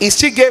 He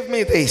still gave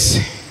me this.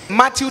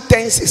 Matthew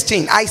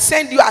 10:16. I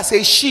send you as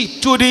a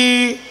sheep to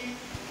the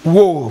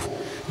wolf.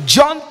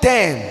 John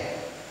 10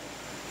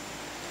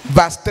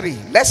 verse 3.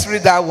 Let's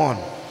read that one.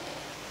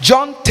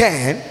 John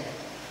 10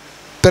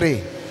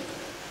 3.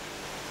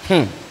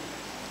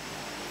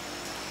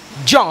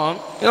 John,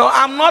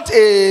 I'm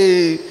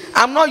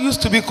not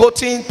used to be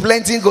quoting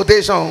plenty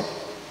quotation,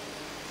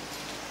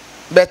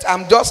 but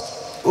I'm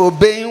just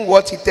obeying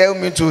what he tells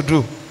me to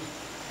do.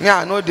 Yeah,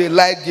 I know they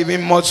like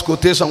giving much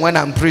quotation when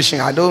I'm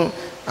preaching. I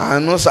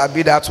know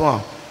sabi that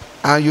one.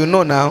 And you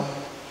know now.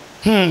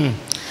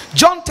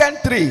 John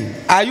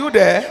 10:3. Are you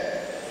there?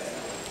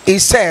 He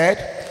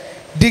said,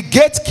 the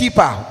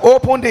gatekeeper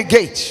opened the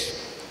gate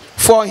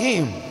for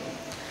him,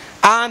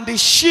 and the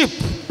sheep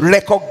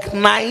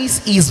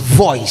recognized his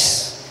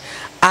voice,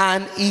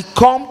 and he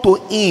come to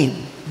him.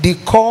 He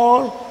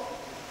called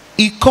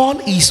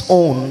his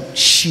own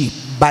sheep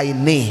by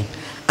name,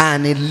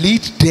 and he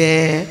lead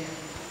them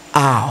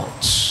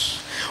out.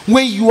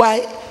 When you are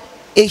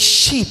a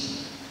sheep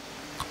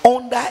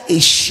under a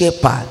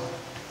shepherd,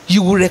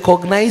 you will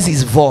recognize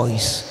his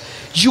voice.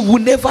 You will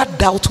never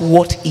doubt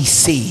what he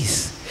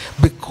says,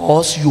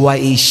 because you are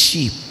a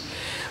sheep.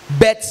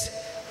 But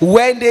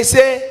when they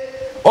say,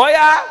 oh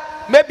yeah,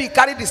 maybe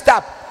carry the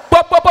staff,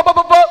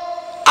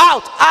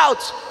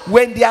 out,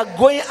 when they are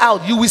going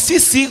out, you will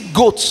see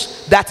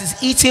goats that is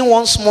eating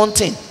one small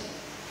thing.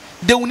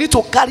 They will need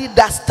to carry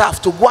that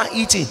staff to go and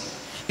eat it.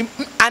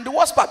 And the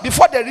worst part,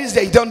 before they reach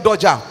there, you don't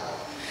dodge out.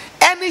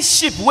 Any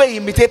sheep where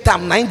imitate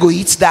them, now go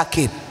eat that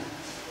cane.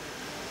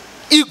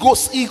 He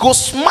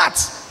goes smart.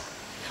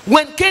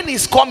 When cane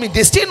is coming,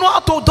 they still know how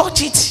to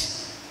dodge it.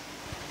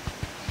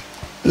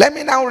 Let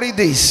me now read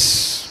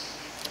this.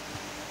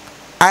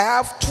 I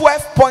have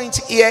 12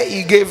 points here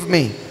he gave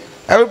me.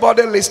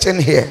 Everybody listen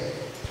here.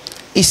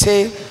 He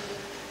said,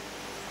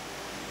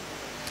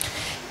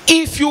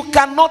 if you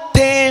cannot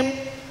tame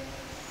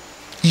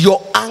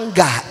your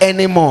anger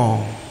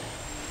anymore,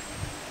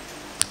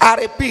 I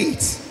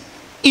repeat,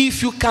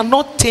 if you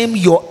cannot tame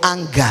your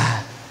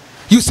anger,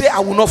 you say, I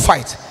will not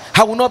fight,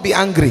 I will not be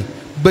angry,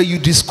 but you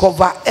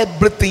discover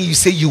everything you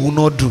say you will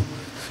not do.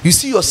 You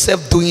see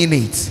yourself doing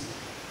it.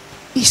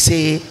 He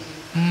say,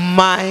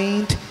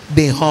 mind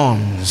the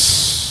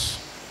horns.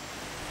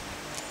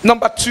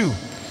 Number 2,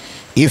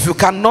 if you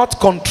cannot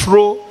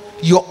control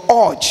your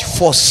urge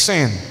for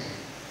sin.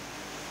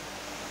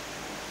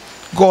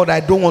 God, I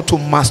don't want to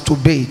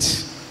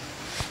masturbate.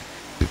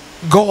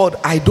 God,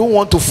 I don't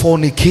want to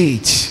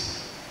fornicate.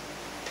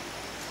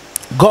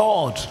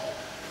 God,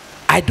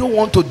 I don't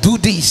want to do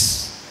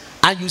this.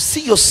 And you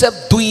see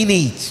yourself doing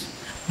it.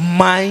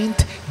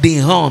 Mind the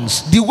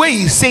horns. The way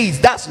he says,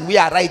 that's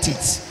where I write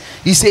it.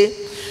 He say,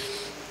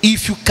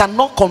 if you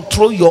cannot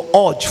control your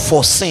urge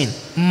for sin,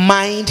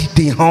 mind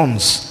the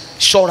horns.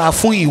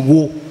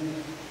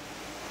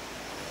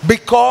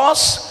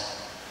 Because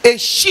a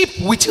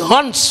sheep with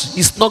horns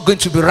is not going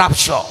to be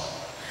rapture.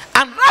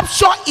 And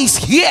rapture is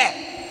here.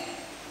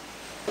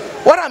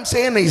 What I'm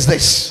saying is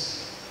this.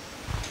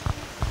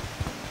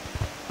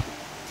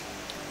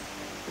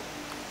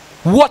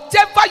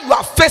 Whatever you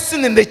are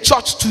facing in the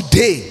church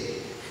today,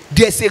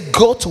 there's a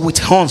goat with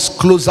horns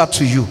closer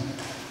to you.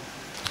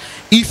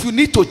 If you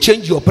need to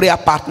change your prayer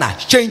partner,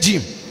 change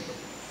him.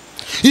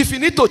 If you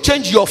need to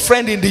change your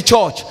friend in the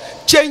church,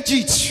 change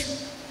it.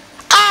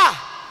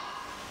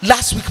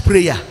 Last week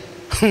prayer.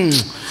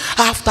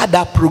 After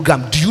that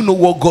program, do you know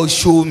what God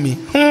showed me?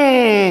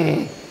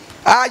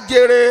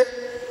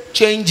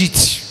 Change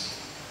it.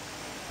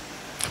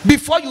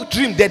 Before you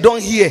dream, they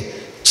don't hear.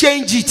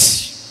 Change it.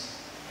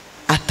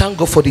 I thank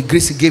God for the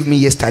grace he gave me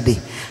yesterday.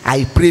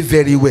 I pray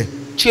very well.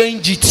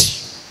 Change it.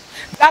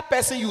 That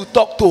person you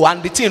talk to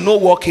and the thing no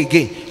work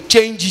again,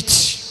 change it.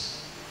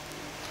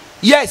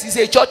 Yes, it's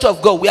a church of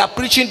God. We are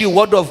preaching the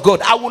word of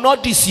God. I will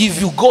not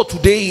deceive you. Go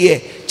today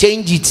here.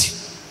 Change it.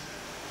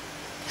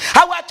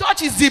 Our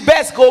church is the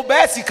best. Go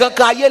best. It's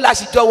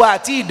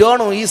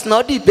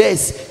not the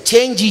best.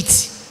 Change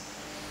it.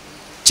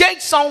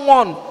 Change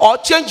someone, or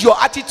change your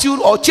attitude,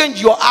 or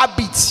change your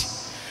habit.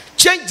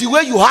 Change the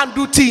way you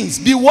handle things.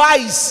 Be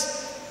wise.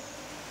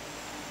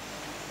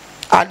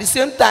 At the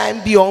same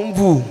time, be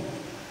humble.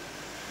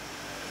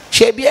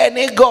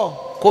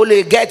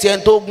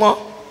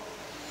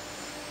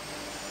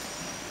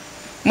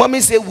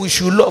 Mommy say we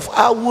should love.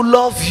 I will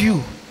love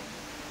you.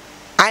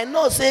 I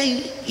know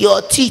say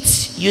your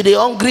teeth, you dey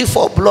hungry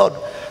for blood.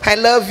 I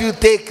love you,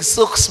 take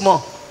soak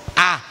small.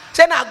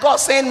 Say now God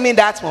send me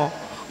that one.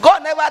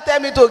 God never tell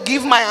me to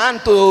give my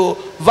hand to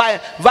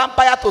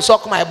vampire to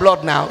suck my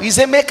blood now. He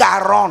say make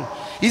her run.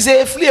 He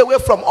say flee away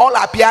from all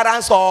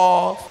appearance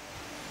of.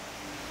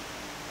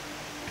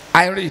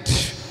 I read.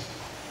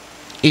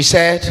 He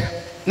said,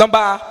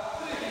 number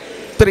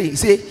 3. He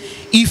say,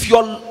 if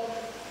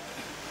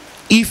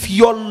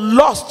your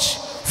lust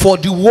for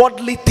the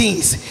worldly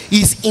things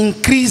is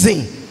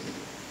increasing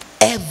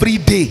every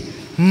day,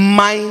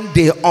 mind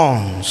the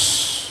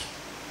horns.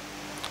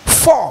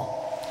 4,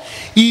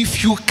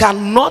 if you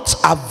cannot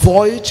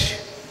avoid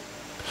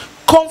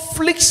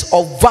conflicts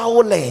of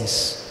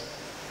violence.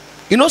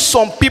 You know,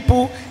 some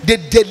people, they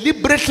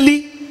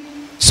deliberately,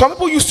 some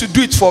people used to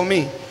do it for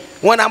me.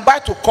 When I'm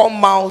about to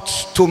come out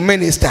to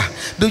minister,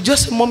 they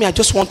just say, Mommy, I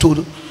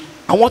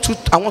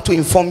want to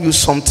inform you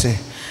something.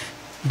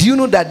 Do you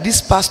know that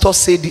this pastor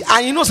said,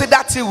 and you know, say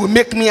that thing will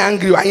make me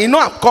angry, and you know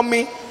I'm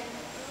coming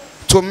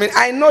to me,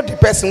 I know the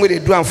person where they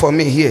do am for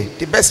me here.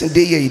 The person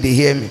they hear, they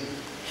hear me.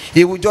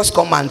 He will just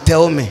come and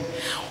tell me,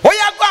 oh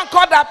yeah, go and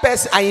call that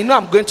person. And you know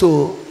I'm going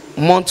to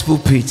Mount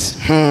Pulpit.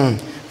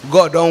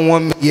 God don't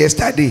want me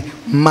yesterday.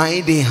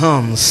 Mind the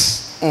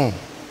hands. And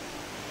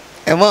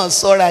one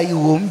sorry you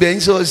won't be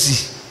so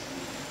see.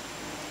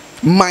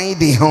 Mind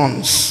the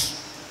hands.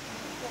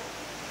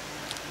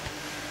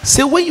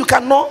 Say when you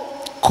cannot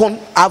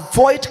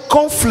avoid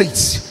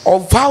conflict or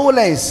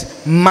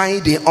violence,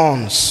 mind the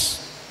hands.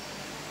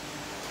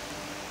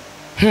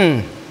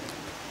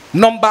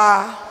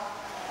 Number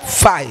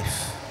 5.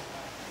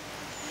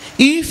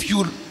 If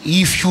you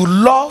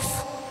love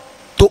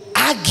to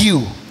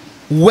argue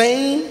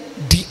when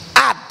the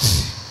hard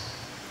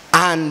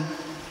and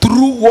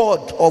true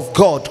word of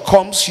God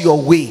comes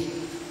your way,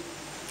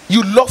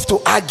 you love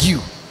to argue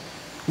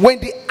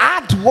when the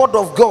hard word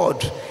of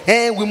God,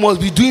 and we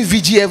must be doing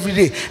VG every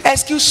day.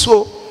 Excuse,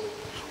 so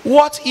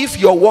what if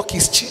your work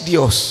is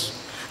tedious?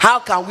 How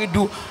can we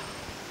do?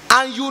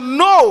 And you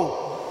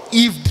know,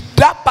 if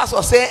that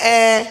pastor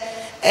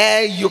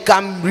say you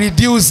can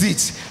reduce it,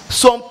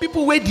 some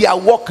people where their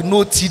work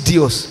no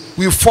tedious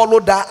will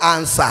follow that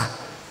answer.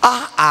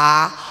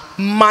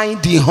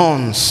 Mind the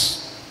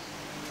horns.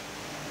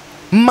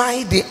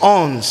 Mind the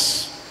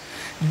horns.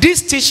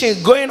 This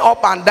teaching going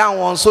up and down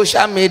on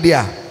social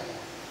media,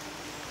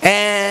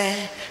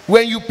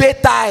 when you pay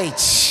tithe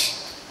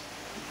is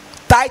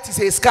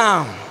a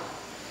scam.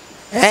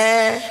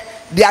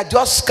 They are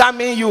just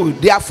scamming you.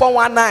 They are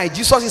 419.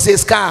 Jesus is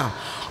a scam.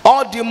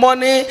 All the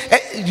money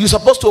you're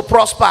supposed to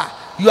prosper,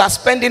 you are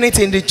spending it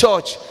in the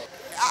church.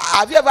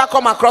 Have you ever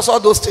come across all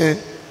those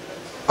things?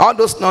 All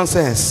those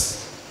nonsense.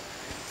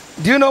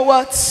 Do you know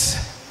what?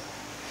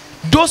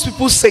 Those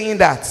people saying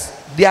that,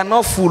 they are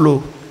not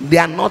fool, they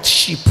are not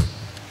sheep.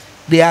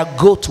 They are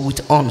goat with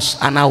horns,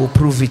 and I will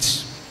prove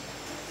it.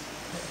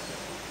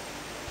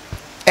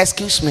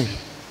 Excuse me.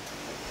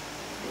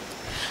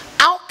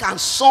 How can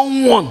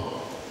someone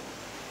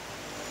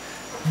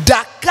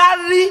that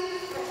carry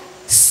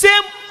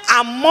same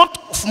amount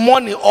of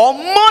money or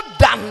more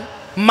than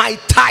my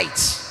tithe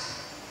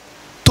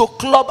to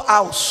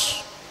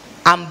clubhouse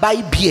and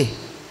buy beer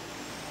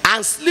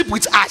and sleep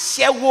with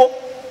ashewo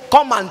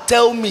come and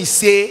tell me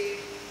say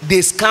they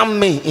scam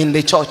me in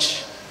the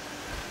church?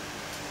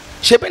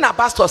 Shaping a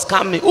pastor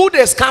scam me. Who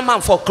they scam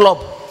man for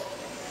club?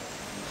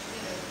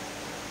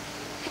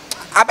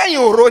 I bet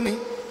you running.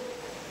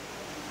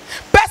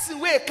 Person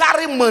wey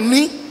carry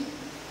money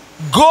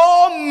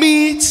go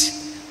meet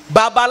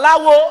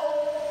babalawo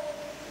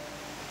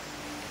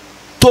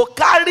to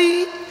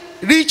carry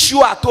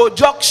ritual to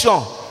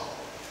junction.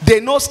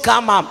 They no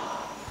scam am.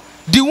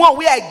 The one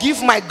where I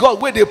give my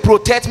God where they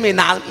protect me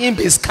now him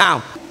be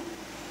scam.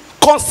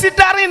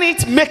 Considering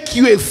it make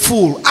you a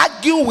fool.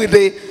 Argue with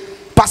the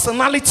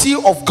personality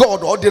of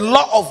God or the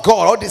law of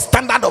God or the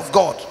standard of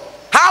God.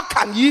 How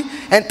can you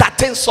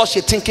entertain such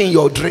a thinking in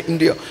your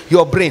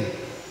brain?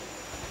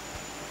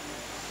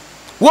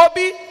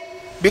 Wobi,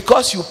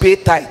 because you pay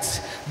tithes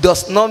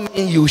does not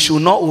mean you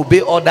should not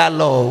obey other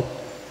law.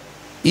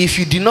 If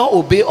you do not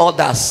obey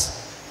others,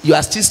 you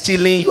are still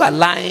stealing, you are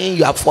lying,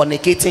 you are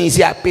fornicating. You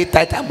say I pay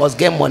tithe, I must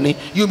get money.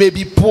 You may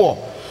be poor.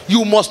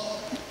 You must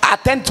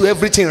attend to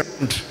everything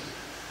around.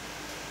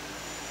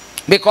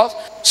 Because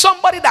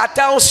somebody that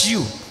tells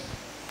you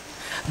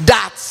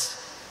that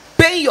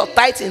paying your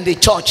tithe in the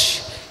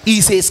church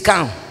is a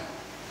scam.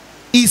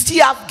 He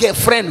still have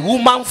girlfriend,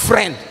 woman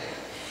friend.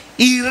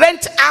 He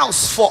rent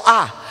house for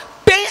her,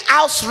 pay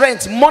house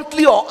rent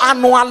monthly or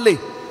annually.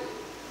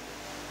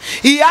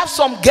 He have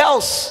some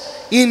girls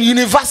in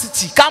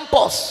university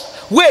campus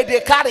where they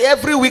carry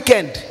every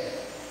weekend.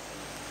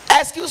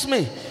 Excuse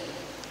me,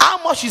 how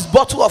much is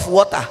bottle of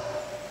water?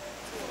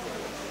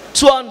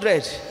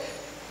 200.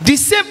 The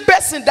same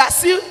person that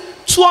see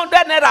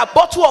 200 naira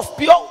bottle of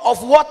pure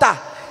of water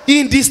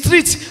in the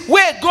street,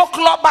 where go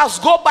clubhouse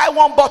go buy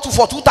one bottle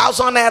for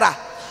 2,000 naira.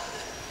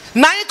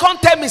 Now you can't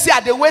tell me say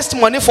they waste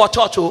money for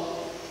church. Oh,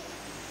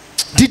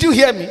 did you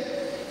hear me?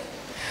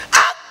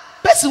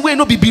 Person will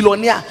not be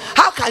billionaire.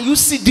 How can you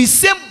see the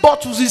same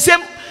bottles,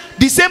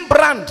 the same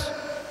brand,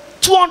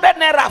 200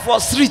 naira for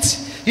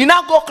street? You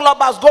now go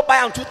clubhouse go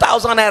buy on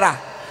 2,000 naira.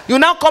 You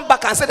now come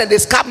back and say that they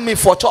scam me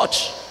for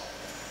church.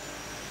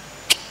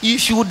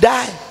 If you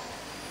die,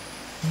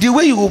 the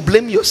way you will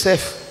blame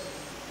yourself.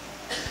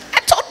 I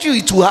told you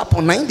it will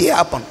happen. Now it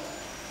happen.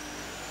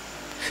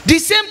 The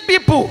same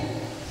people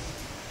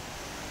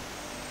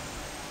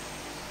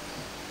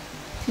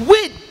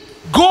we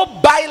go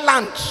buy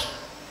land.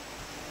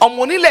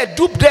 Omonile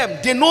dupe them.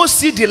 They no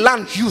see the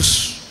land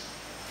use.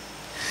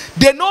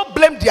 They no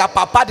blame their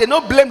papa. They no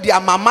blame their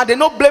mama. They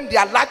no blame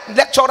their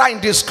lecturer in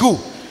the school.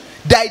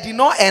 They did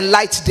not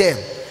enlighten them.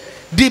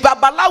 The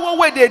babalawo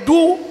way they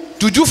do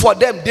for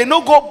them, they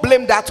no go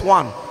blame that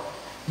one.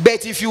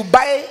 But if you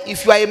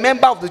are a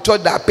member of the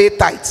church that pay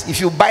tithes,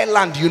 if you buy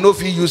land, you know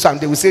if you use them,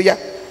 they will say, yeah.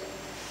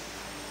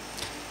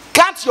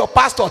 Can't your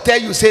pastor tell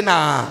you say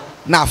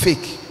nah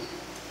fake?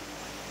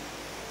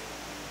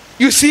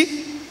 You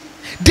see,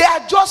 They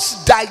are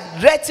just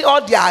directing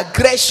all their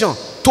aggression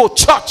to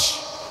church.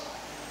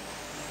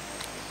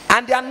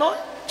 And they are not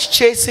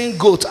chasing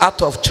goats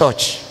out of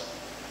church.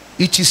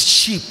 It is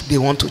sheep they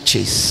want to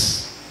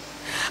chase.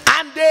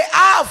 And they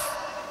have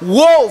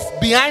wolf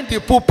behind the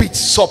pulpit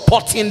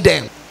supporting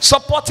them.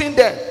 Supporting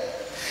them.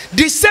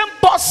 The same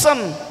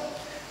person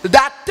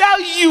that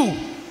tell you,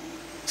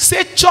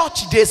 say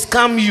church they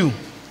scam you.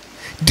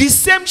 The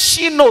same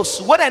she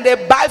knows when they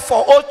buy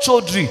for old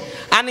children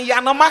and in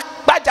Yanoma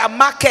Baja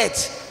market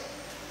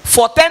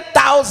for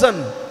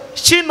 10,000.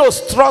 She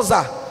knows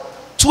trouser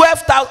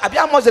 12,000.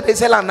 How much did they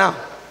sell her now?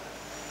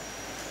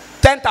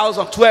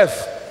 10,000,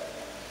 12.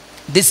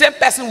 The same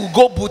person will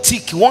go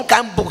boutique, one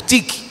kind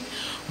boutique,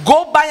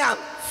 go buy am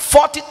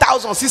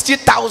 40,000,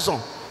 60,000.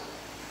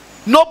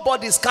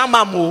 Nobody's come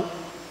amo.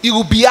 You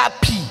will be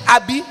happy,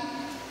 Abby.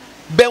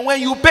 But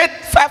when you pay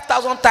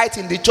 5,000 tithes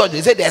in the church,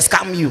 they say they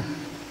scam you,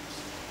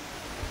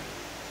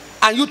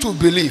 and you to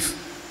believe.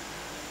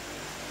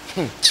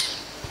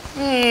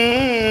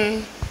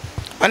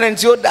 And then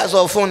you that's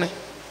all funny.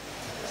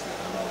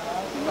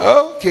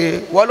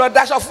 Okay, well,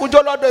 that's a food.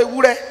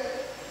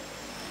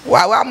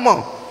 Wow,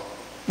 more.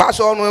 Pass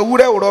on a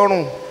wood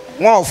or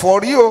one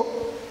for you.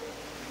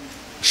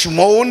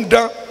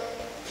 Shmonda.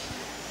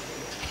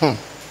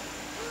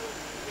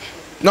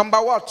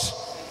 Number what?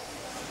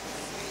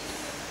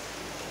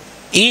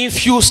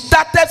 If you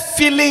started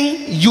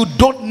feeling you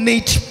don't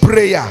need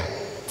prayer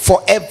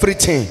for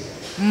everything,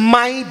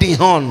 mind the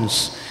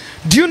horns.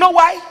 Do you know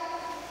why?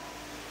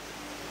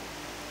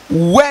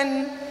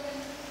 When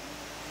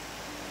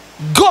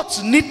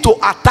goats need to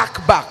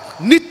attack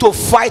back, need to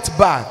fight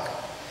back,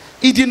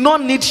 he did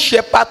not need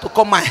shepherd to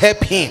come and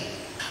help him.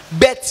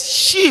 But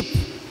sheep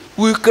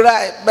will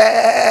cry,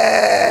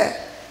 bah.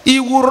 He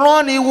will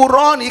run,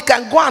 he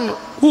can go and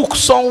hook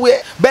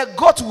somewhere. But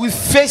God will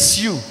face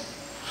you.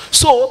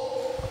 So,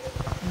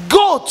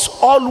 goats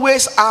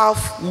always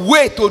have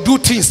way to do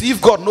things if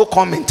God no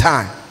come in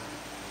time.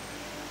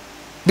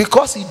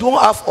 Because he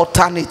don't have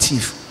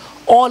alternative.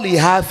 All he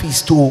have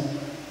is to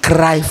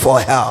cry for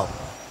help.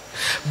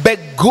 But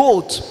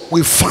God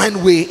will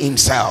find way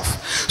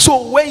himself.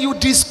 So when you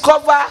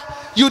discover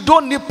you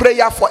don't need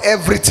prayer for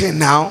everything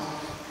now,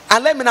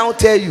 and let me now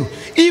tell you,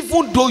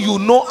 even though you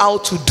know how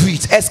to do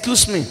it,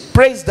 excuse me,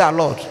 praise the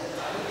Lord.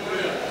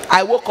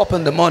 I woke up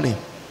in the morning,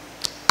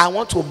 I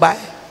want to buy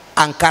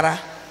Ankara,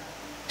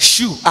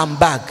 shoe and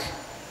bag.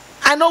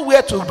 I know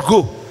where to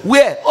go.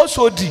 Where?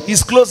 Oshodi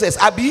is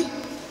closest. Abi,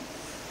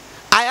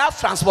 I have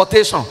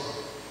transportation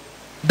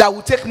that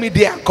will take me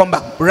there and come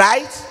back,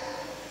 right?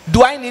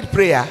 Do I need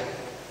prayer?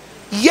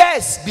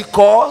 Yes,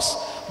 because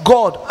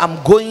God,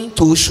 I'm going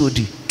to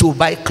Oshodi to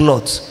buy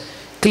clothes.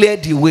 Clear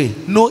the way.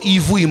 No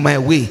evil in my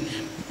way.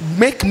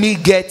 Make me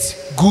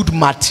get good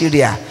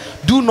material.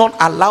 Do not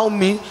allow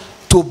me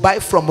to buy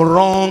from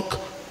wrong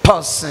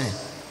person.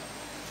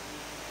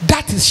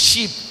 That is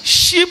sheep.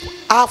 Sheep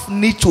have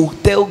need to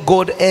tell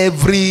God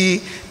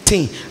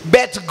everything.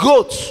 But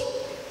goats,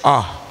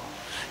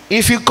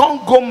 if you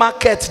can't go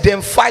market,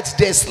 then fight,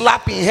 they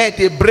slap in head,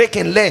 they break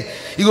in leg.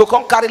 You go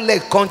come carry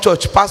leg, come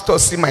church. Pastor,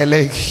 see my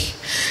leg.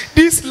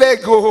 This leg,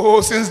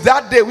 since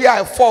that day we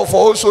are fall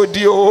for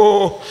Oshodi.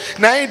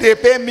 Now they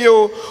pay me.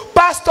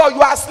 Pastor,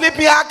 you are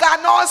sleeping. I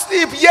cannot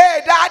sleep.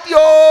 Yeah,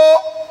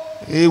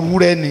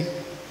 daddy.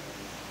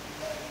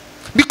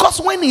 Because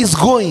when he's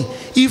going,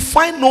 he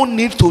find no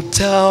need to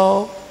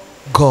tell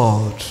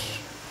God.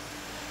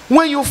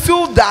 When you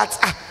feel that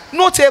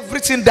not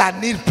everything that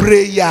need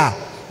prayer,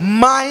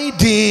 mind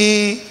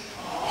the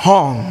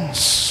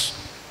horns.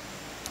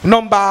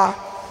 Number,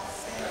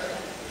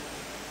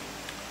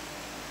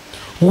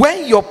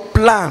 when your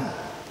plan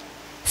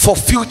for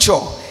future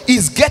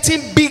is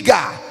getting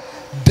bigger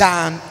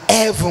than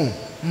heaven,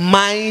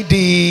 mind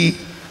the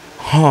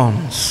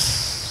horns.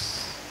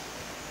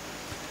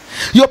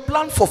 Your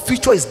plan for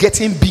future is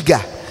getting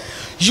bigger.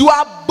 You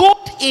are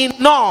bold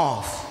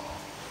enough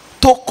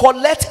to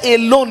collect a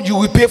loan you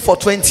will pay for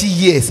 20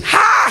 years.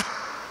 Ha!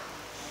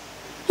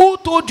 Who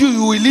told you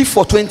you will live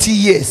for 20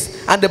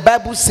 years? And the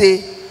Bible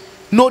say,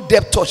 no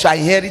debtor shall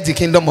inherit the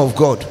kingdom of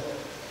God.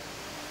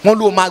 Till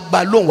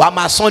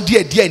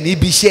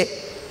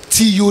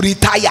you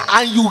retire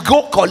and you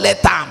go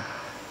collect them.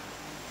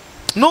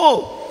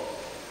 No.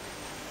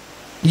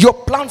 Your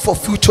plan for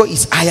future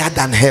is higher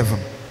than heaven.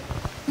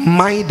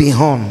 Mind the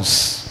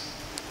horns.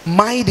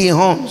 Mind the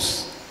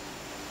horns.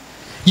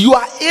 You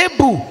are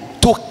able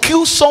to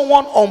kill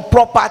someone on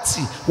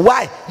property.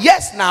 Why?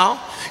 Yes,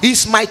 now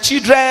it's my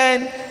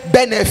children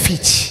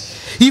benefit.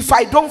 If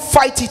I don't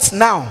fight it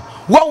now,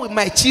 when will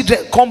my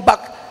children come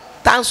back?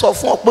 Thanks of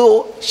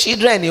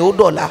children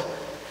 $1.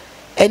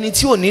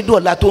 Anything you need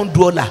 $1 don't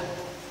 $1.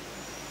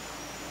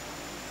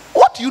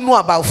 What do you know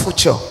about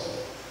future?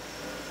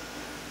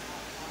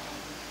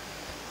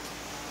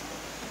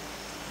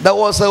 There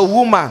was a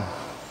woman.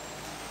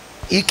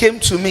 He came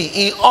to me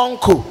in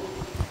uncle.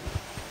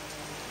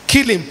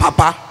 Kill him,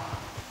 Papa.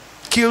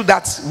 Kill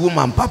that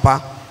woman,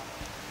 Papa.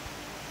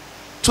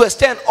 To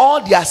extend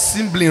all their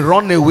siblings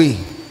run away.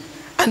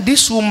 And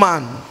this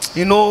woman,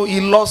 you know, he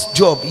lost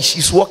job.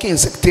 She's working in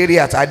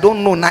secretariat. I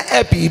don't know. Now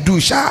help he do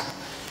sha.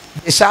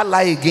 They shall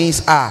lie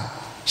against her.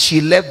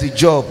 She left the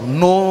job.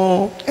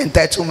 No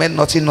entitlement,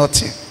 nothing.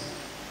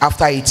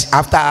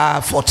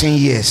 After 14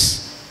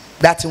 years.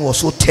 That thing was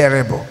so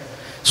terrible.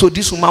 So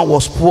this woman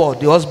was poor.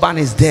 The husband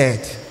is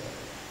dead.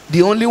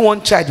 The only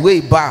one child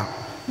way back.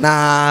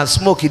 Now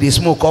smoke, they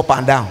smoke up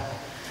and down.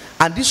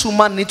 And this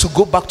woman need to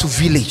go back to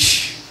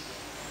village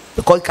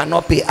because he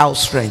cannot pay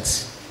house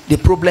rent. The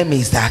problem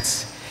is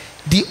that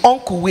the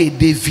uncle way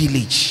they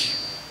village.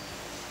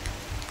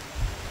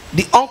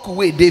 The uncle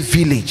way they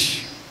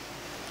village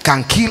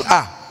can kill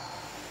her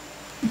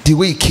the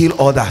way he kill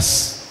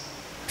others.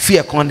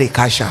 Fear can they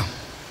catch her.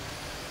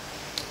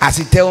 As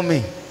he tell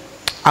me,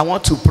 I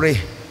want to pray.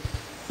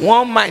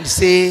 One mind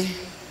say,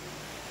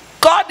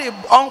 call the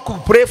uncle,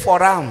 pray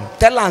for him.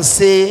 Tell him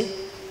say,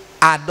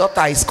 our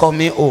daughter is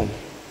coming home.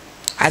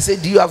 I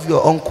said, do you have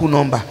your uncle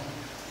number?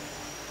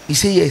 He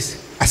said, yes.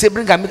 I said,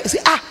 bring her. I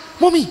said,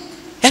 mommy.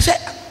 I said,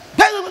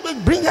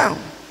 bring her.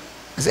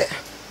 I said,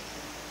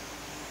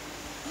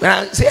 when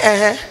I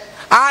say,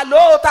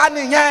 hello,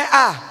 Tani.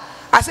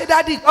 I said,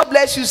 Daddy, God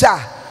bless you, sir.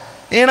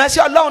 You know, she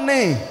alone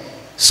name.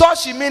 So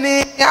she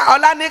meaning,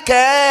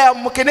 Olanike,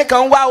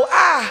 Mukineka, wow,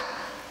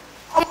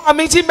 I'm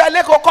meeting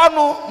Beleko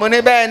Konu,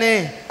 Money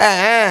Benny.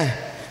 A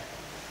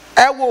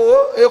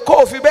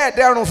coffee bed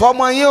there for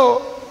my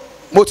you.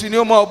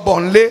 Motinio mo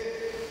bonle,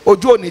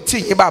 ojo ni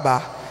ti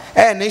baba.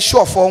 Ni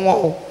sure for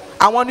one.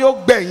 I want you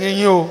bang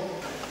you.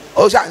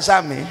 O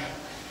sha me.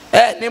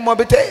 Ni mo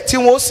bite ti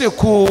won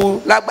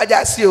sinku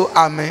lagbaja si o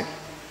amen.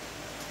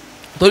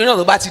 Torí náà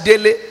tó bá ti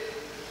délé.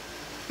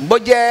 Bó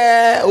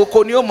jẹ́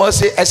oko ni o mo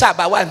ṣe ẹ sá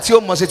bá wa tí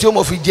o mo ṣe tí o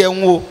mo fi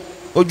jẹun o.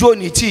 Ojo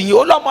ni ti yin.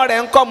 O lomo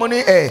re nko mo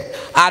ni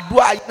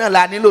àdúà náà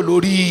la nílò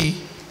lórí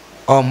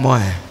ọmọ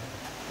ẹ.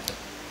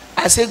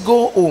 I say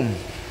go home.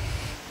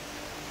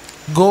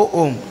 Go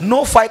home.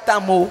 No fight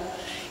them.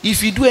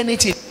 If you do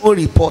anything, no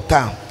report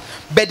them.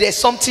 But there's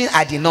something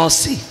I did not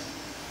see.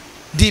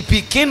 The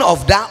pikin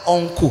of that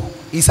uncle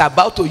is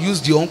about to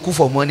use the uncle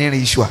for money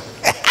ritual.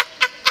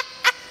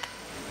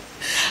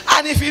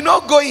 And if you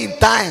not go in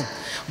time,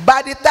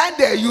 by the time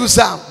they use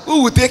them,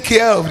 who will take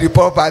care of the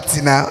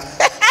property now?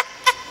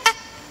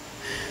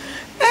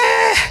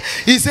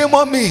 He said,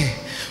 Mommy,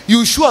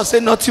 you sure say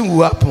nothing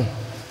will happen?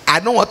 I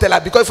don't want to tell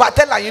her, because if I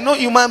tell her, you know,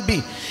 human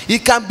being, he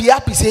can be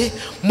happy, say,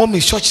 Mommy,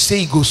 church say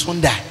he goes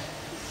soon die.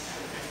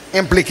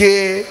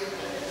 Implicate,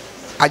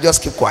 I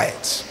just keep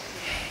quiet.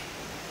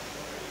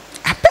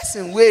 A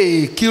person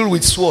way kill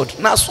with sword.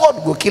 Now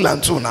sword go kill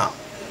and two now.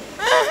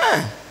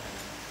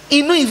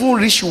 He not even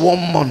reach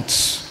 1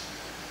 month.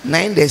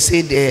 Now they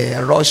say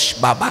they rush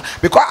Baba.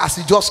 Because as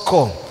he just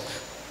come,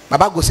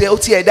 Baba go say,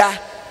 Otieda,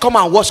 come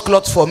and wash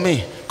clothes for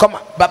me. Come,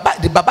 Baba,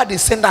 the Baba they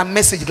send a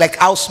message like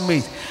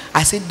housemaid.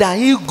 I said, that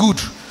he good.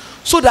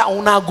 So that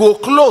when I go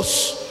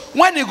close,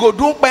 when you go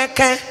do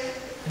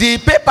the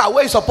paper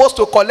where you supposed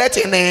to collect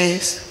in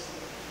his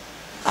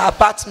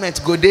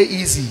apartment go there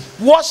easy.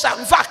 Wash up,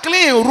 in fact,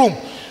 clean room,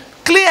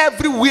 clean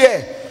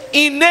everywhere.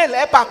 In nail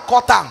up and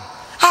cut them.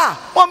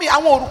 Mommy, I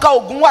want to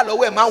go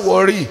away, man.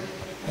 Worry.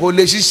 Go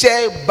le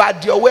share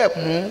bad your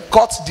way,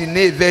 cut the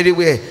nail very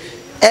well.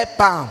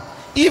 Help.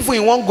 If we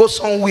won't go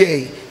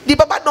somewhere, the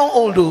Baba don't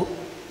hold though.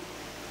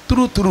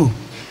 True.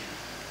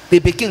 The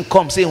Peking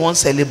come say he won't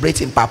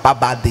celebrate in Papa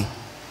birthday.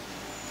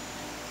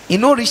 You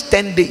know, reach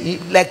 10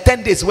 days, like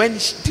 10 days when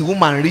the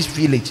woman reach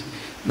village,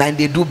 then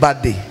they do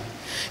birthday.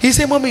 He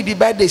say, Mommy, the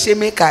birthday say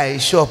make a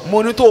shop.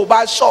 Money to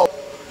buy shop.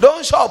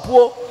 Don't shop,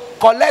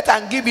 collect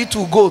and give it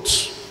to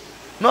goats.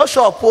 No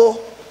shop,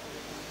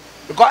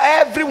 because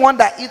everyone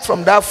that eats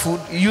from that food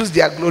use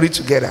their glory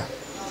together.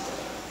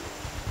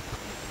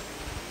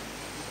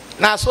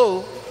 Now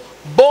so,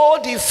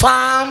 both the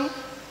farm,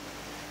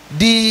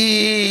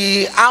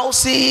 the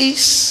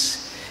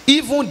houses,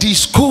 even the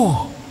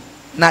school.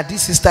 Now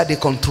this sister they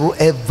control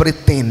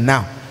everything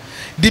now.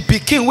 The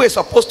pikin we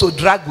supposed to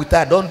drag with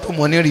her don't do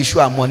money issue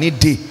and money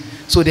day,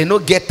 so they no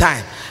get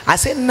time. I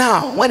say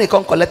now when they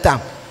come collect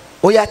them,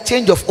 oh yeah,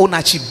 change of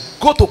ownership.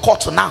 Go to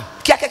court now.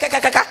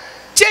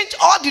 Change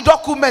all the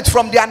documents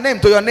from their name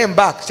to your name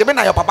back. Say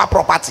now your papa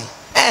property.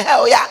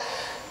 Oh yeah.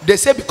 They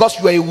say because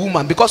you are a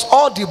woman, because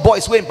all the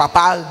boys when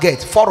Papa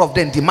get 4 of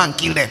them, the man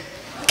kill them.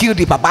 Kill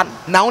the Papa.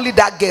 Now only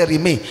that girl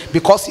remain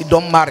because he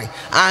don't marry.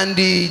 And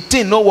the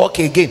thing no work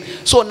again.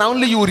 So now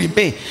only you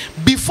remain.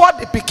 Before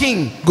the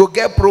pikin go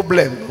get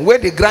problem, where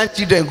the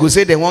grandchildren go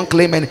say they won't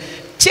claim any.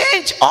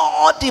 Change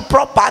all the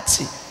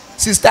property.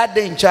 Sister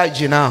they in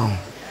charge now.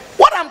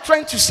 What I'm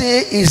trying to say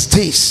is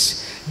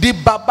this. The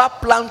Baba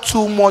plan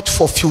too much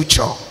for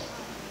future.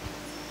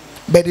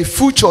 But the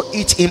future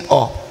eat him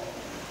up.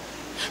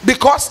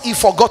 Because he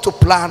forgot to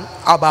plan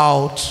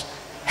about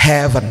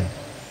heaven.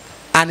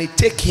 And it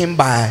take him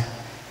by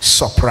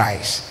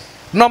surprise.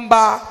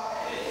 Number,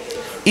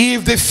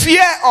 if the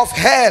fear of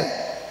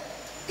hell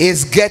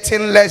is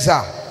getting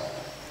lesser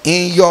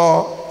in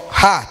your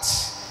heart,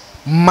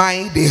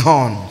 mind the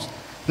horns.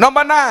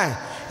 Number 9,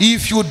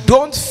 if you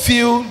don't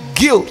feel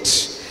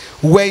guilt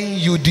when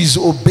you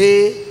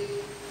disobey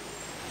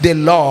the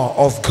law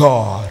of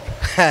God.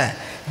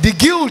 The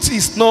guilt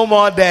is no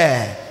more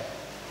there.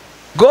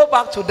 Go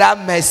back to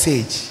that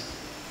message.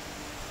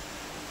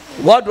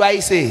 What do I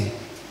say?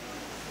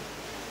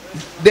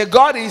 The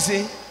God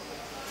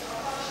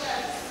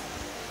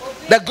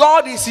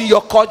is in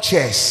your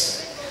conscience.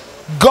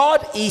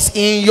 God is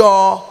in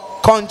your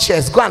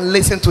conscience. Go and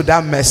listen to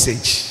that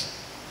message.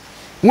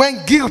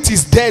 When guilt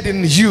is dead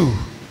in you,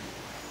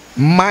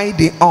 mind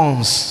the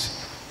horns.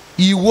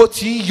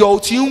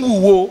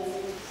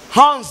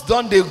 Horns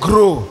don't they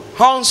grow?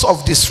 Horns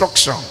of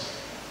destruction.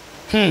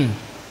 10.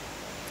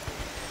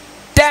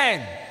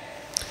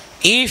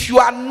 If you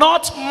are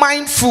not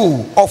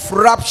mindful of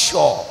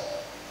rapture,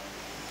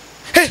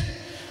 hey,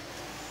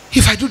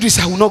 if I do this,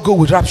 I will not go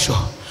with rapture.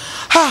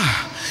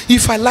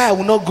 If I lie, I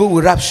will not go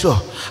with rapture.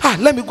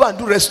 Let me go and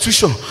do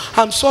restitution.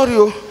 I'm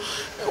sorry.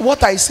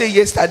 What I say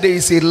yesterday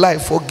is a lie.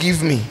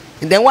 Forgive me.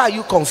 And then why are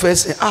you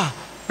confessing?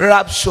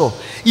 Rapture.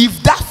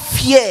 If that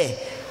fear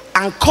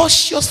and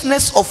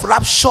consciousness of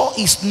rapture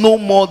is no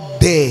more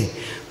there,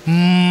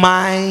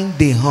 mind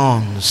the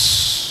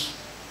horns.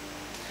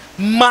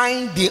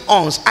 Mind the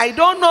horns. I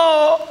don't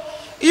know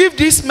if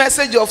this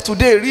message of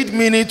today read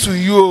meaning to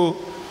you.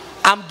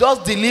 I'm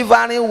just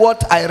delivering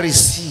what I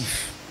receive.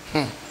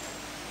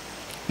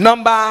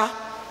 Number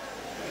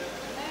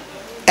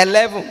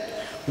 11.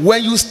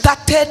 When you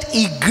started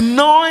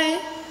ignoring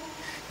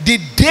the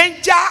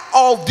danger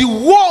of the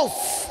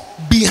wolf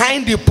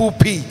behind the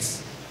pulpit.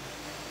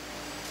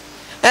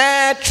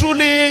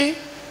 Truly,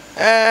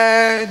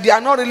 they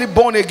are not really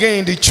born again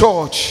in the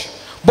church.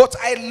 But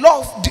I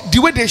love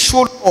the way they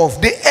show off.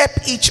 They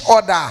help each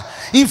other.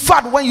 In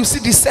fact, when you see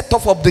the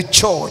setup of the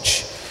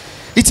church,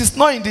 it is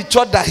not in the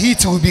church that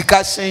heat will be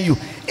catching you.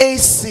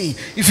 AC.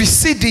 If you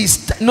see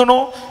this,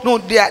 no,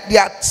 they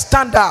are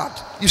standard.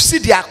 You see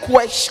their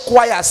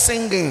choir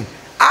singing.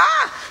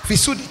 If you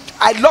see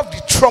I love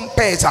the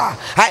trumpets.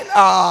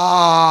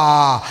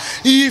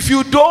 If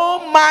you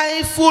don't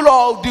mindful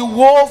of the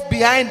wolf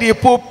behind the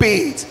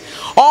pulpit,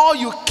 all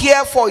you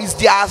care for is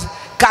their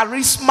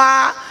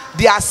charisma,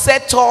 their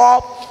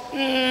setup.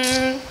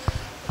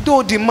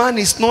 Though the man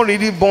is not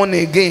really born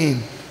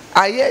again.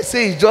 I hear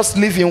say he just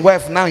living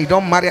wife now, he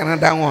don't marry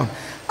another one.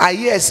 I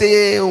hear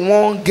say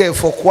one girl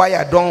for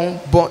choir don't,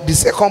 the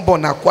second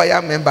born a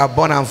choir member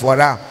born and for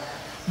her.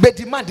 But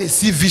the man they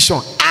see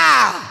vision.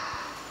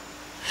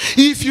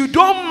 If you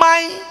don't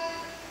mind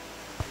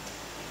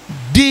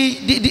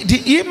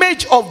the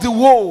image of the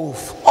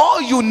wolf,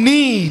 all you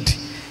need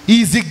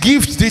is the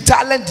gift, the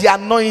talent, the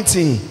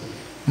anointing.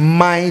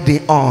 Mind the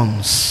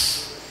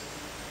horns.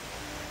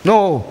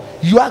 No,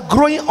 you are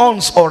growing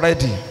horns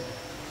already.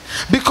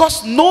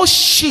 Because no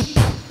sheep,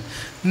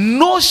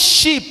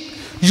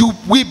 you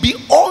will be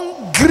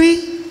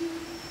hungry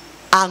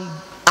and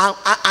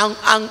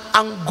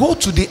go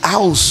to the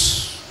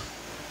house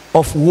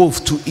of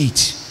wolf to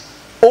eat.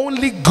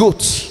 Only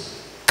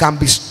goats can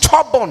be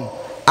stubborn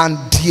and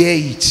dare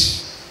it.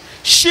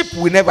 Sheep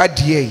will never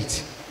dare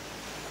it.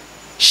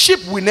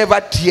 Sheep will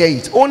never dare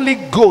it. Only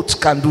goats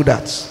can do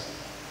that.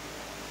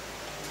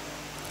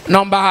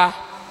 Number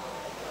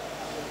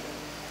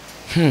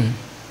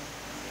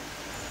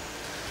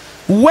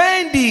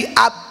when the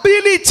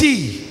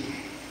ability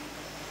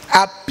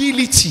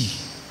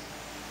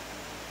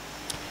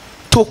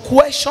to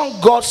question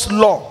God's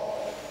law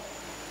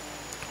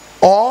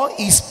or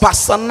his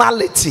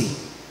personality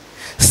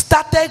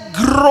started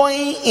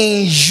growing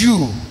in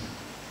you,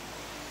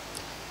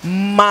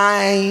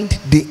 mind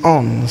the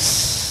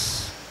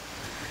horns.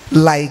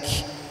 Like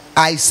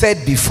I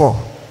said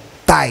before,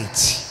 tithe,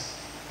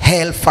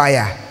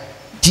 hellfire,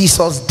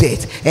 Jesus'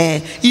 death.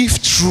 And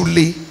if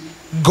truly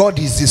God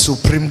is the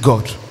supreme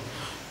God,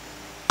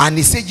 and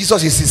he said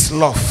Jesus is his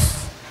love,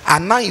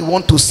 and now he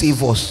wants to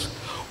save us,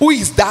 who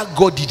is that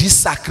God did he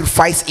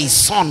sacrifice his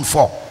son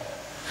for?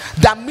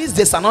 That means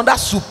there's another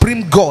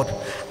supreme God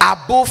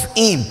above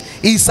him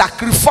he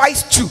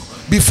sacrificed to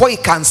before he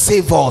can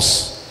save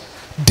us.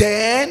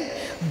 Then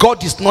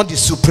God is not the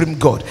supreme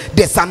God.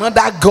 There's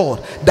another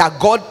God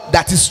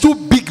that is too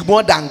big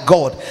more than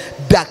God,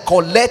 that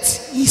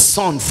collects his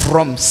son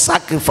from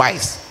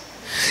sacrifice.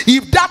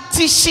 If that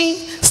teaching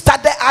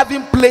started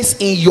having place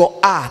in your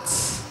heart,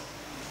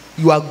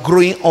 you are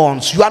growing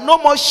on. You are no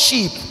more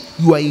sheep,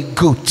 you are a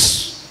goat.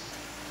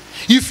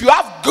 If you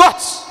have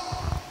guts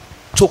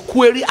to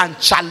query and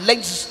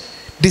challenge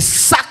the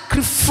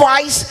sacrificial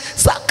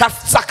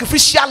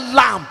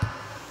lamb,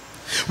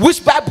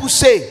 which Bible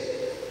say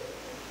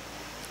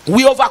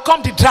we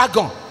overcome the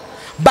dragon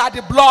by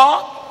the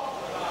blood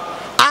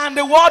and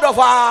the word of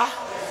our.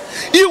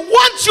 He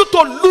wants you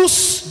to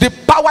lose the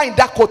power in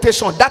that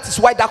quotation. That is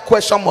why that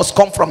question must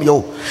come from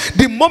you.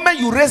 The moment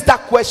you raise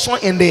that question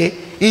in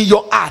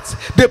your heart,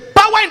 the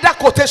power in that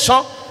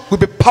quotation will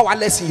be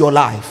powerless in your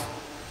life.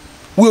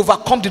 We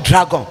overcome the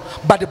dragon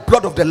by the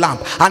blood of the lamb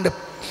and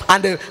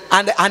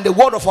the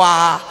word of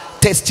our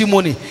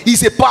testimony.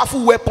 Is a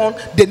powerful weapon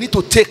they need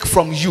to take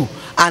from you,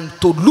 and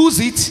to lose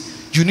it,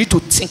 you need to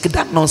think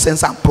that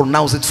nonsense and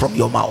pronounce it from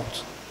your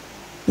mouth.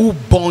 Who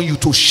born you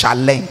to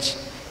challenge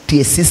the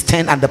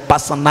existence and the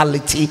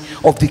personality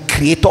of the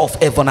creator of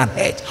heaven and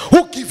earth?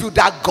 Who give you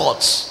that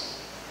guts?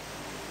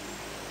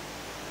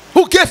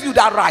 Who gave you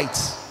that right?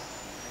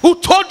 Who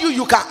told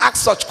you can ask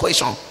such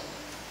question?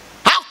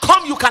 How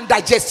come you can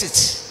digest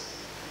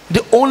it?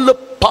 The only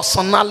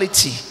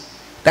personality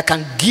that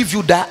can give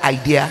you that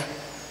idea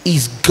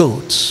is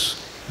God.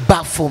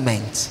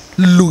 Bafflement,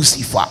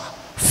 Lucifer,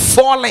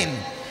 fallen.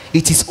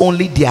 It is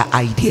only their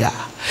idea.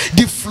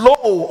 The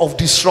flow of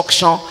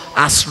destruction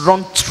has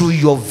run through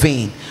your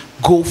vein.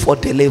 Go for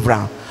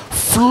deliverance.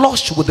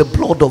 Flush with the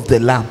blood of the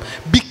Lamb.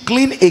 Be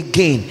clean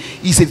again.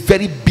 Is a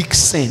very big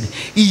sin.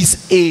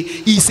 Is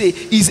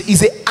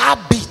a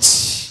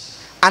habit,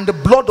 and the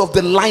blood of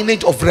the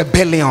lineage of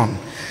rebellion.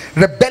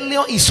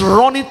 Rebellion is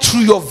running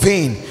through your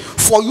vein.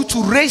 For you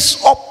to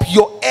raise up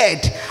your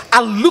head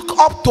and look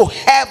up to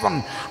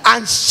heaven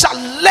and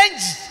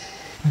challenge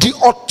the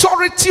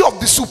authority of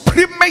the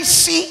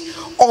supremacy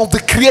of the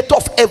creator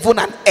of heaven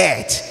and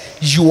earth.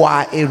 You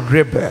are a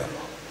rebel.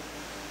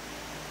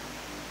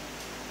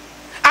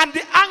 And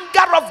the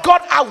anger of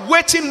God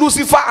awaiting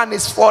Lucifer and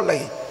his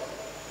falling.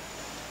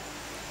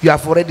 You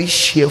have already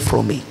shared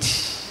from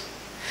it.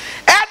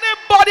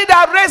 Anybody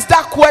that raised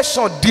that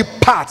question,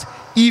 depart.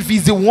 If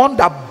he's the one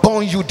that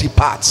born you,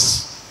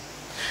 departs.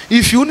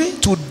 If you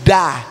need to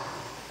die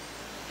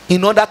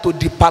in order to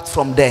depart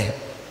from there,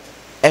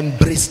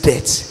 embrace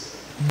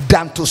death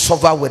than to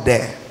suffer with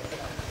them.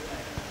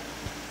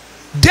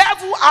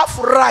 Devil have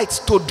right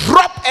to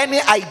drop any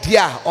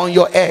idea on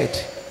your head.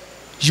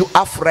 You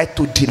have right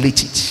to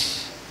delete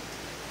it.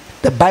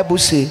 The Bible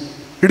says,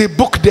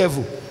 rebuke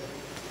devil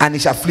and he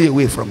shall flee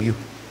away from you.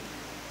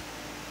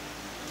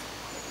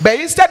 But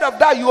instead of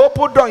that, you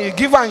open door, you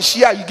give and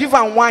share, you give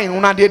and wine,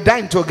 and they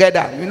dine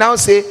together. You now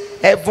say,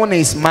 heaven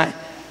is mine.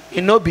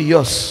 It not be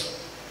yours.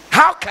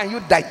 How can you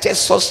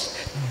digest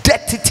such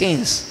dirty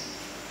things?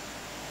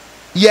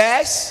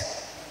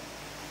 Yes.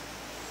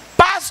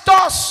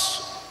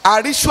 Pastors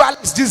are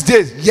ritualists these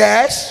days.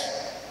 Yes.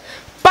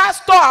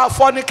 Pastors are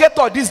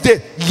fornicator these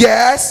days.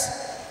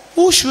 Yes.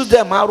 Who shoots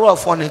them arrow of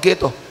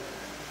fornicator?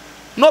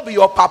 Not be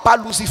your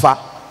papa Lucifer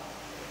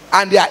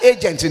and their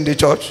agents in the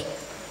church.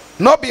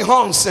 Not be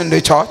horns in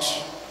the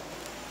church.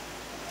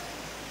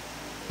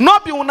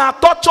 Not be una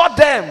torture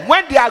them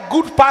when they are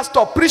good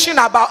pastor preaching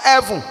about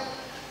heaven.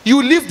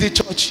 You leave the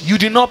church, you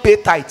did not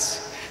pay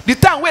tithes. The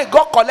time when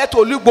God collect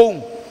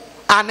olugbohun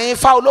and in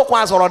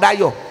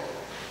Olodayo,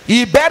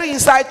 he bury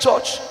inside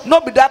church.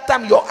 Not be that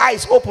time your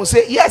eyes open,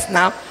 say, yes,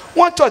 now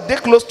one church they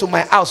close to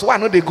my house. Why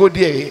not they go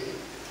there?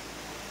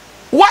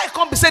 Why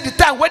come be say the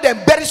time when they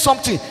bury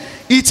something?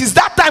 It is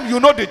that time you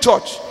know the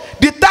church.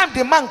 The time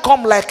the man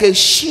come like a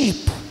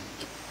sheep,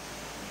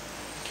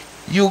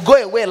 you go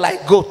away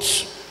like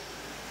goats.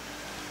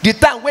 The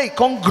time where you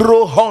can't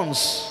grow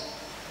horns,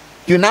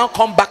 you now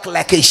come back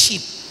like a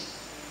sheep.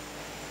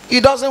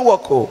 It doesn't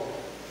work. Oh,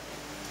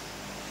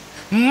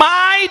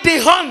 mind the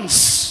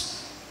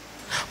horns,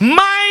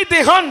 mind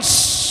the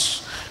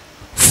horns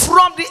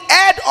from the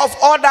head of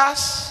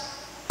others,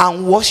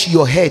 and wash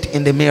your head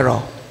in the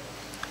mirror.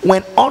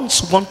 When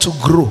horns want to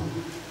grow,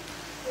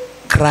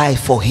 cry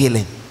for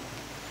healing.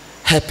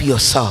 Help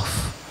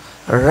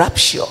yourself.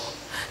 Rapture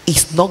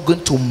is not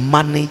going to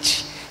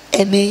manage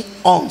any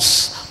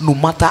ounce, no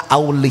matter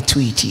how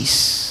little it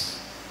is.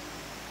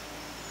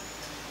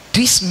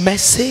 This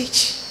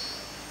message,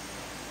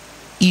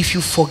 if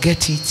you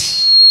forget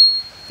it,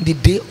 the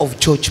day of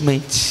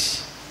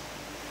judgment,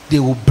 they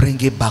will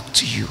bring it back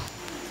to you.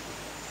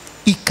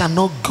 It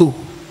cannot go.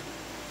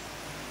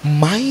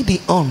 Mind the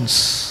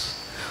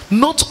ounce.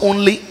 Not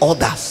only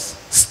others.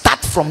 Start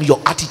from your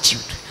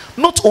attitude.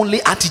 Not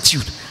only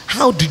attitude.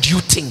 How did you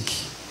think?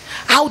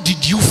 How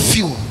did you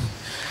feel?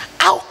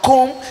 How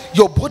come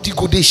your body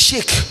go dey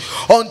shake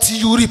until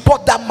you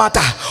report that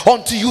matter,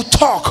 until you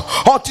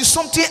talk, until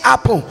something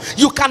happen?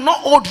 You cannot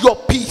hold your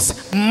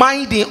peace.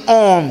 Mind the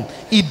arm,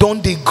 it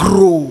don't dey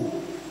grow.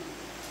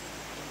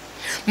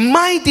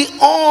 Mind the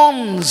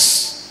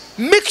arms.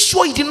 Make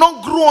sure it did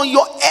not grow on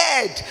your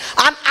head,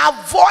 and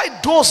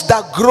avoid those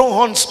that grow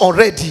horns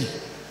already.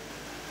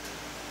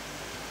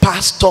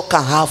 Pastor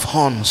can have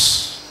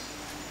horns.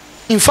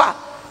 In fact,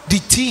 the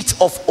teeth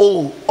of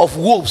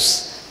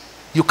wolves,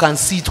 you can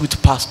see it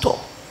with pastor.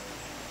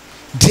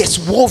 There's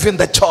wolf in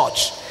the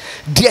church.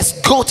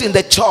 There's goat in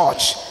the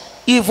church.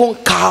 Even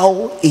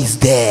cow is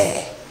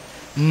there.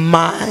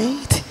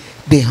 Mind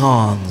the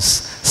horns.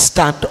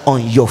 Stand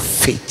on your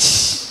feet.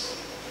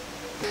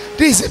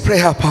 This is a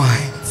prayer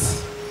point.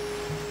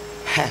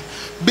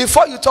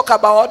 Before you talk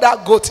about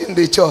other goats in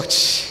the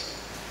church,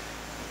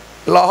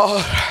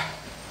 Lord,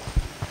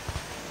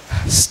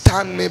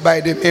 stand me by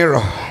the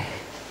mirror.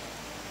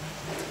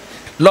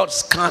 Lord,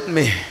 scan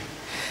me.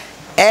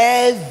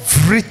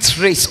 Every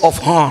trace of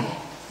horn,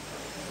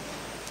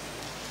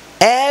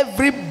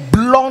 every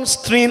blonde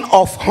string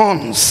of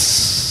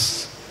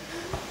horns.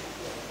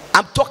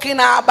 I'm talking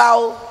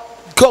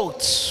about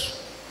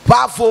goats,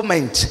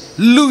 Baphomet,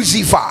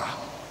 Lucifer.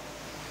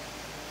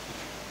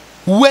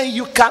 When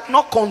you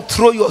cannot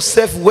control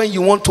yourself when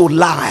you want to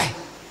lie.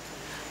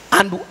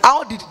 And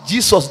how did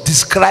Jesus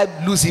describe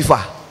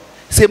Lucifer?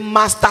 Say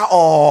master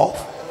of,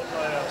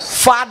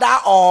 father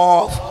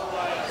of,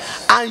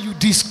 and you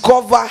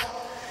discover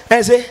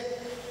and say,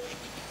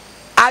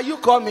 are you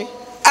coming?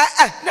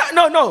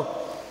 No.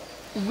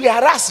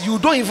 Whereas you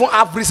don't even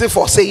have reason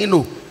for saying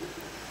no.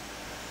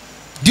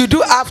 You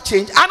do have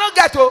change. I don't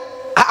get to.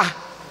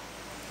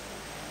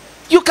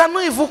 You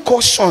cannot even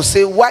caution,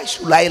 say, why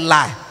should I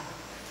lie?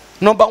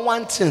 Number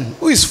one thing,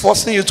 who is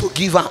forcing you to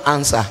give an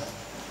answer?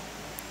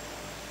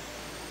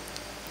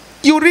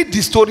 You read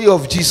the story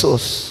of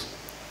Jesus.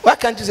 Why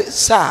can't you say,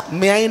 sir,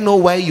 may I know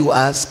why you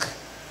ask?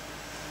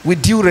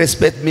 With due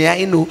respect, may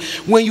I know?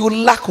 When you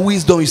lack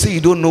wisdom, you say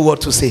you don't know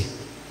what to say.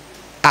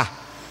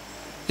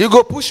 You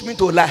go push me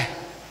to lie.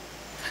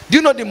 Do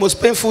you know the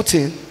most painful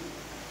thing?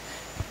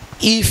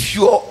 If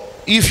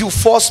you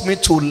force me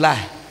to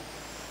lie,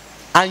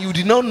 and you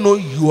did not know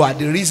you are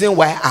the reason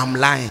why I'm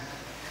lying,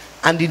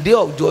 and the day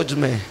of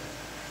judgment,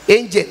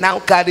 angel now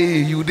carry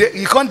you.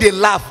 You can't they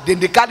laugh, then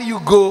they carry you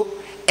go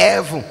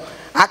heaven.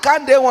 I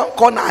can't they one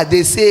corner,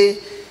 they say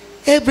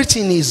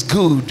everything is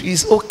good,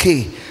 it's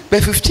okay,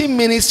 but 15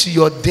 minutes to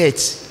your death,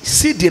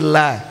 see the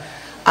lie,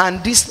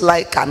 and this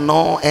lie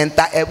cannot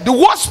enter heaven. The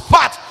worst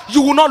part,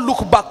 you will not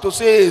look back to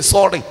say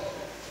sorry.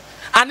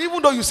 And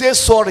even though you say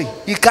sorry,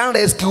 he can't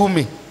rescue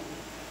me.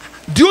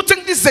 Do you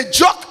think this is a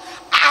joke?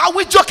 Are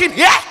we joking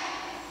here?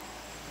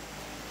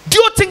 Do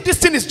you think this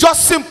thing is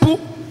just simple?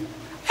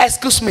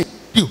 Excuse me.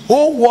 The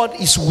whole world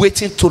is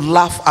waiting to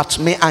laugh at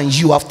me and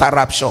you after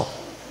rapture.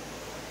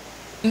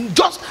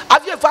 Just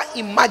have you ever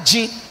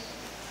imagined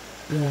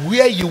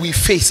where you will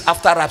face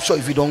after rapture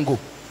if you don't go?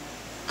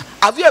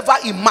 Have you ever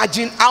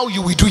imagined how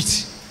you will do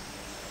it?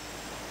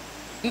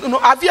 No,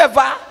 have you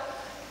ever,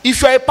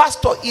 if you're a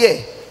pastor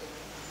here,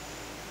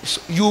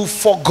 you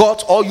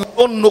forgot or you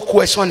don't know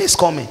question is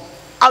coming,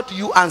 how do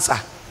you answer?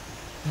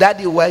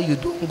 Daddy, why you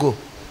don't go?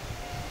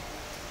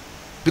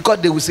 Because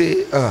they will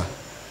say,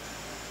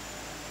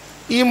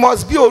 he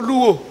must be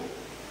Oluwo.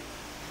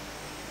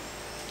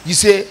 You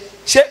say,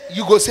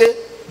 you go say,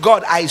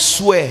 God, I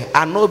swear,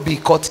 I not be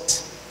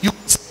caught. You,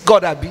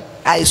 God,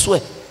 I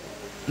swear.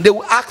 They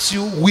will ask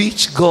you,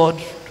 which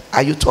God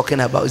are you talking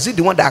about? Is it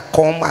the one that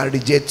come and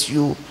reject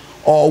you,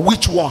 or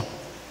which one?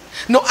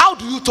 No, how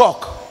do you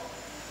talk?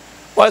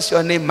 What's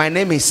your name? My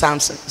name is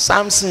Samson.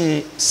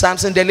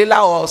 Samson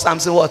Delilah, or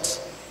Samson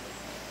what?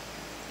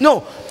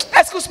 No,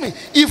 excuse me.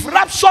 If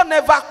rapture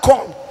never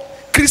come,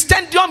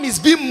 Christendom is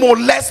being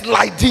molested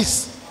like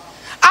this.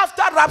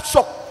 After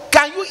rapture,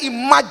 can you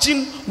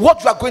imagine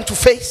what you are going to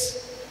face?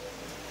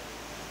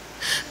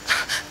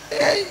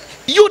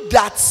 You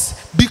that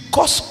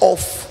because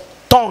of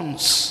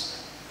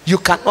tongues you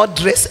cannot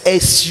dress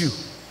as you,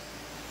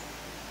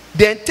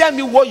 then tell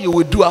me what you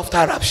will do after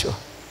rapture.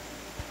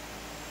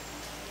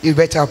 You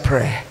better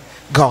pray,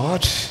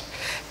 God,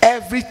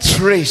 every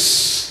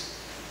trace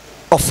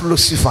of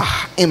Lucifer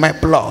in my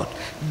blood,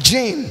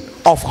 gene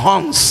of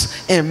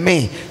horns in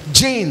me,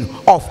 gene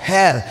of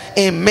hell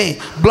in me,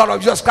 blood of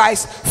Jesus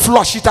Christ,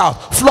 flush it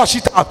out, flush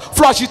it out,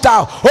 flush it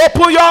out.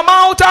 Open your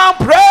mouth and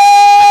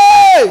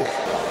pray.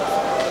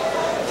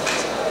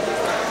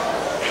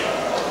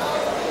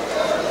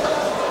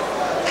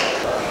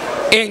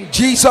 In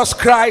Jesus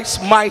Christ's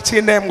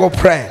mighty name we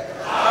pray.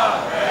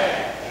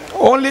 Amen.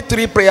 Only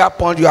 3 prayer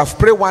points. You have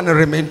prayed one and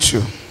remain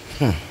 2.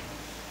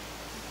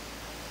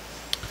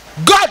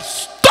 God,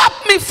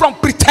 stop me from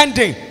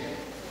pretending.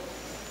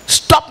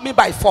 Stop me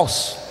by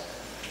force.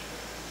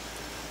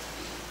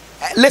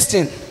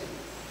 Listen,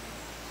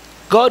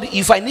 God,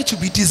 if I need to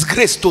be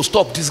disgraced to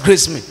stop,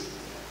 disgrace me.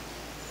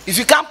 If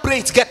you can't pray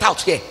it, get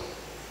out here.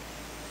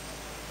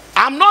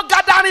 I'm not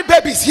gathering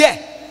babies here.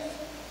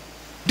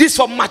 This is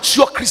for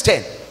mature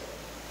Christian.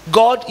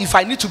 God, if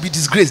I need to be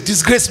disgraced,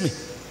 disgrace me.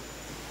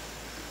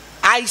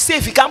 I say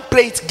if you can't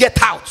pray it,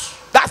 get out.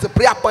 That's the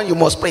prayer point you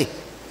must pray.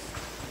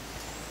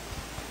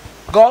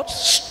 God,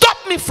 stop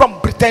me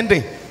from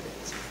pretending.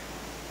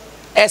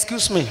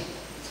 Excuse me.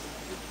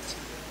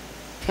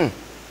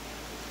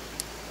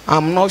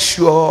 I'm not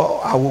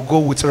sure I will go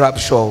with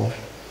rapture.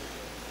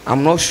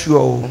 I'm not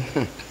sure.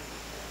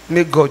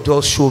 May God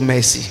just show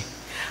mercy.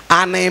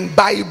 And in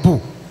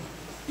Bible,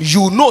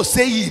 you know,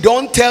 say he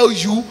don't tell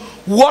you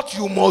what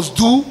you must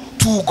do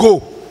to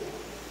go.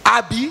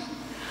 Abi,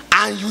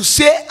 and you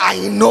say,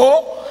 I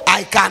know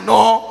I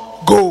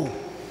cannot go.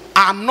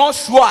 I'm not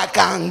sure I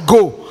can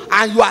go.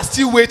 And you are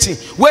still waiting.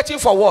 Waiting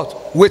for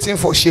what? Waiting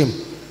for shame.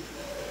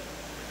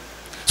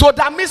 So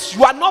that means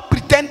you are not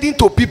pretending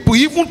to people,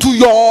 even to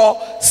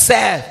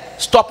yourself.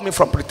 Stop me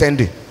from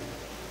pretending.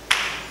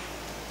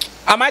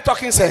 Am I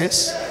talking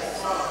sense?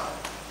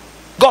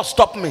 God,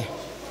 stop me.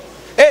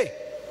 Hey,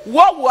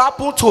 what will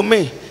happen to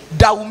me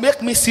that will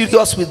make me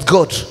serious with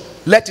God?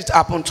 Let it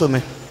happen to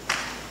me.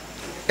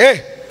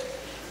 Hey,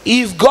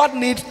 if God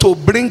needs to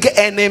bring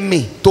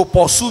enemy to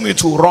pursue me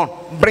to run,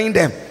 bring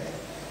them.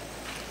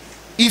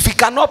 If he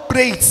cannot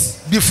pray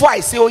it before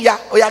I say, oh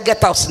yeah,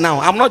 get out now.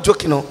 I'm not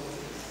joking. No.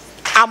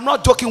 I'm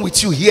not joking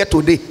with you here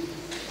today.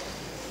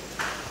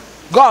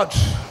 God,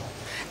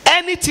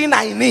 anything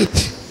I need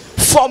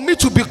for me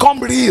to become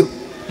real,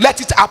 let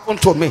it happen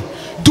to me.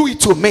 Do it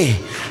to me.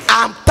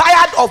 I'm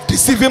tired of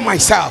deceiving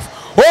myself.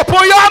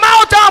 Open your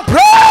mouth and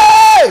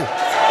pray.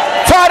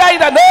 Father, in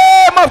the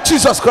name of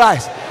Jesus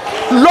Christ,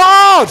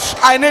 Lord,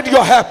 I need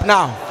your help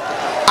now.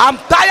 I'm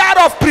tired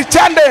of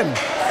pretending.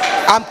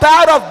 I'm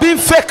tired of being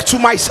fake to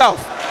myself.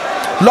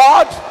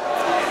 Lord,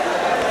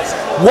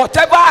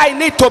 whatever I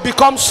need to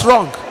become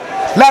strong,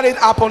 let it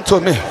happen to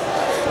me.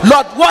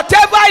 Lord,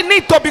 whatever I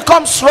need to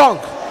become strong,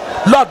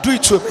 Lord, do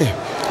it to me.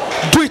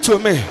 Do it to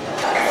me.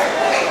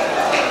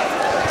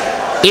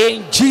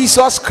 In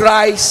Jesus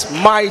Christ's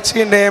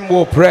mighty name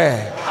we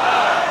pray.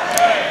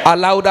 A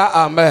louder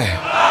amen.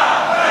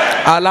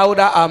 A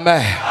louder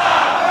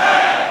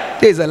amen.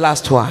 This is the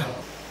last one.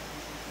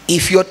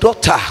 If your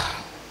daughter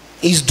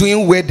is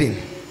doing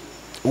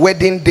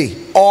wedding day,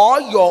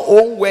 or your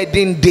own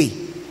wedding day,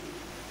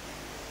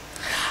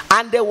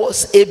 and there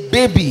was a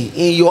baby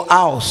in your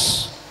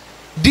house,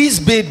 this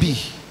baby,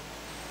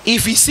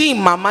 if you see him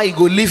mama, you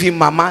go leave him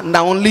mama,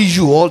 now only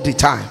you all the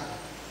time.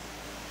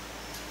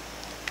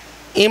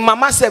 In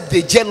mama said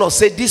they jealous,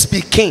 say this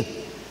pikin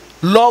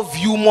love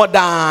you more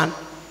than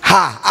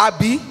her.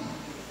 Abi,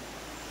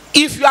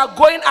 if you are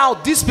going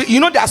out, this, you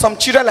know there are some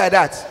children like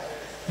that.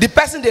 The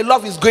person they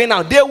love is going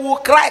out, they will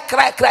cry.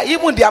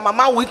 Even their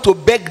mama went to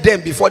beg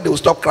them before they will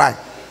stop crying.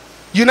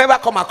 You never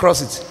come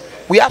across it.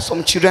 We have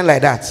some children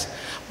like that.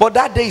 But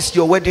that day is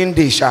your wedding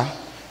day, Sha.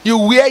 You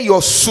wear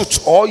your suit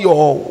or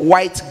your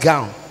white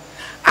gown,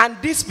 and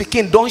this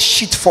pikin don't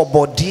shit for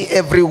body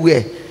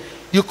everywhere.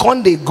 You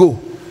can't they go.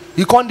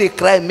 You can't they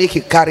cry, make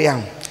it carry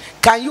him.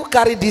 Can you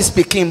carry this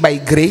pikin by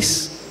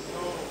grace?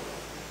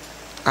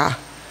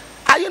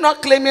 Are you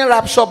not claiming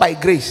rapture by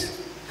grace?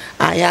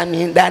 I am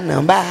in that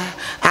number.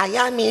 I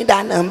am in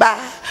that number.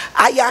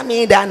 I am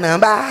in that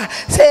number.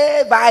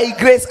 Say by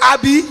grace,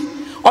 Abi.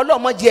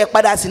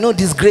 No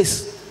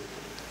disgrace.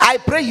 I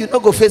pray you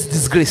not go face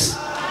disgrace.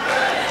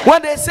 When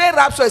they say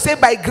rapture, they say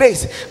by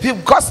grace,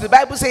 because the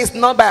Bible says it's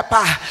not by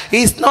power,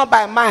 it's not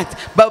by might,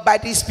 but by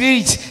the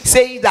Spirit.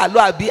 Say that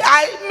Lord be.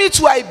 Me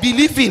too, I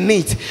believe in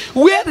it.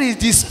 Where is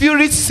the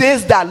Spirit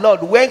says that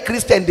Lord? When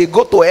Christians they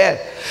go to hell,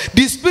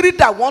 the Spirit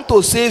that want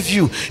to save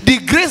you, the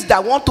grace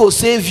that want to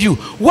save you,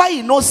 why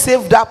you not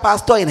save that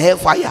pastor in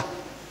hellfire?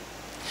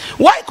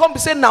 Why come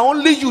say now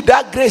only you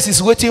that grace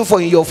is waiting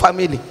for in your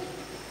family?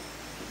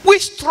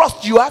 Which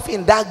trust you have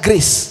in that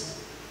grace?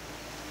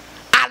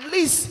 At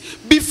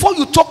least before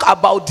you talk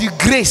about the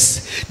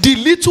grace, the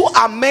little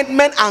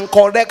amendment and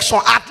correction,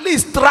 at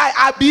least try,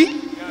 Abi.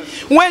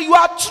 Yes. When you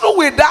are through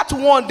with that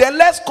one, then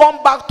let's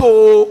come back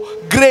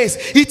to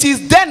grace. It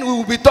is then we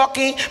will be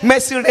talking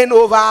mercy reign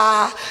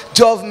over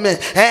judgment.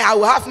 And I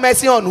will have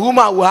mercy on whom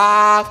I will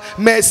have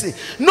mercy.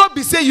 Not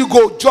be say you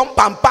go jump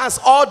and pass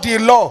all the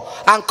law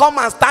and come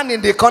and stand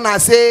in the corner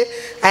and say,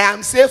 I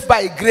am saved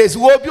by grace.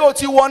 We will be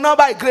not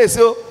by grace.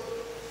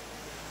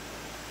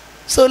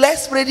 So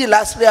let's pray the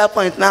last prayer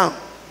point now.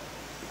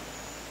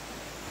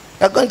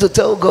 You're going to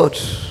tell God,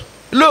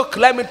 look,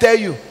 let me tell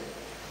you,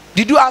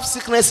 did you have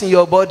sickness in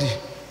your body?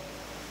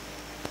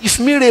 If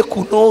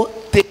miracle no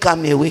take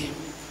them away,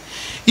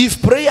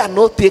 if prayer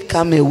no take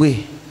them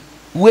away,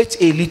 wait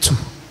a little,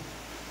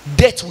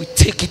 death will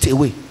take it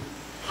away.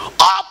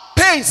 All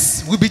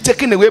pains will be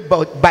taken away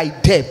by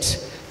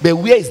debt. But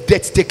where is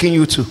debt taking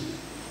you to?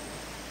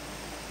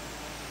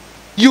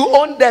 You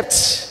own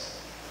debt,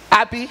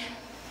 Abby.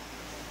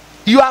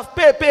 You have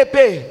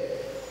pay.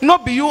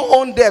 Not be you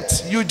own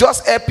debt. You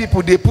just help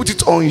people, they put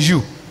it on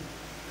you.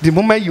 The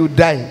moment you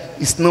die,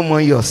 it's no more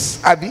yours.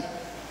 Abi?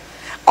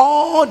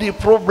 All the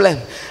problem.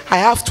 I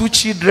have 2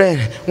 children,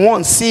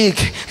 one sick.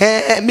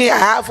 Me, I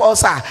have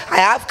ulcer. I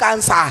have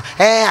cancer.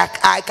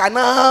 I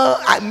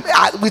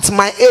cannot, with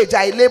my age,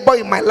 I labor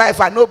in my life.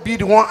 I no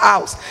build one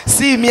house.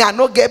 See me, I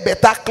no get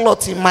better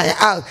clothes in my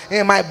house,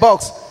 in my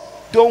box.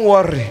 Don't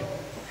worry.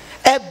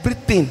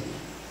 Everything.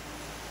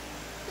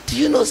 Do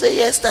you know, say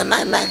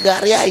yesterday night,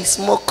 Gary, I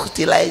smoke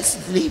till I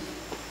sleep.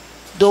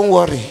 Don't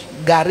worry,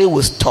 Gary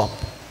will stop.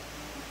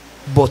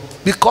 But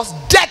because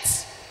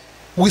death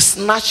will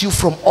snatch you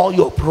from all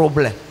your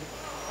problem.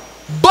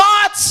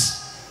 But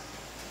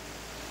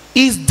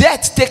is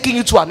death taking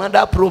you to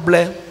another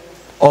problem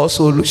or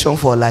solution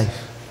for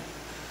life?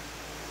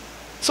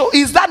 So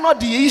is that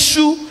not the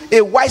issue a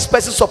wise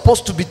person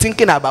supposed to be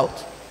thinking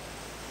about?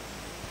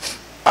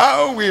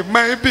 How will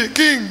my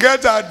pikin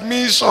get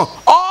admission?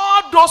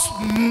 All those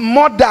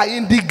mother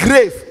in the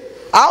grave,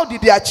 how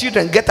did their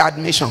children get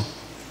admission?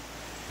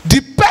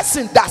 The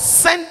person that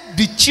sent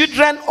the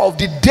children of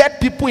the dead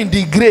people in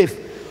the grave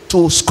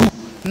to school,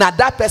 now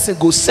that person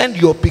go send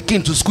your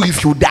pikin to school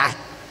if you die.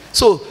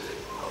 So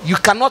you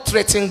cannot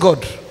threaten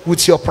God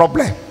with your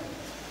problem.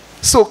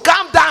 So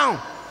calm down.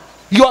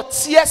 Your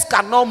tears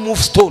cannot move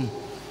stone.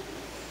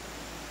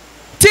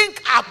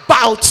 Think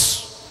about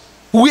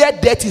where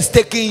death is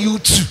taking you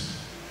to.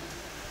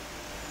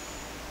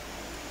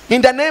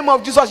 In the name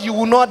of Jesus, you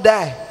will not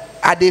die.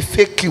 Are they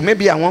fake you?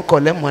 Maybe I won't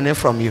collect money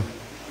from you.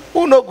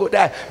 Who no go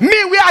die?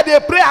 Me, where they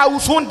pray, I will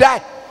soon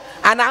die.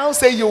 and I don't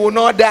say you will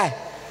not die.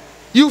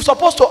 You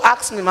supposed to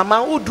ask me,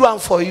 Mama, who do am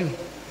for you?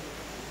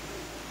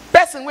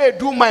 Person will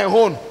do my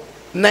own.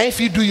 Now if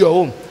you do your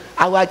own,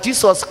 our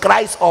Jesus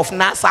Christ of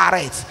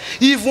Nazareth,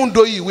 even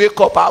though you wake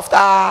up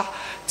after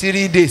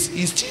 3 days,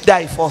 he still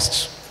die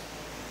first.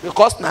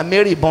 Because na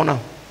Mary born am.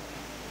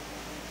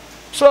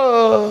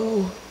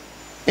 So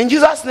in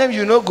Jesus' name,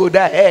 you know go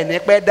die. Hey,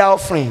 nekpe da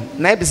offering.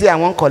 Now be say I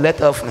won't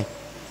collect offering.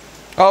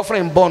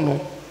 Offering born.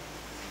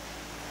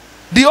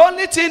 The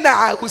only thing that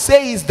I would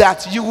say is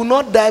that you will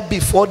not die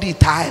before the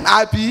time.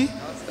 Happy?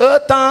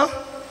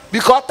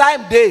 Because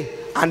time day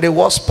and the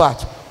worst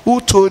part.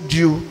 Who told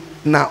you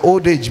now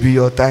old age be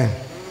your time?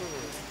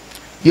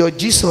 Your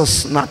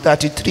Jesus now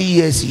 33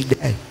 years he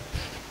died.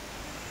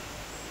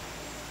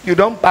 You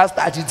don't pass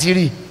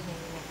 33.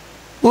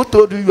 Who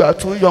told you you are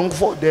too young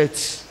for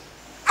that?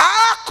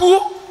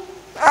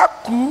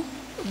 Aku,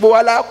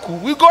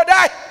 we go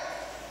die.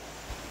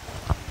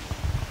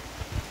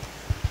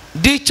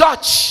 The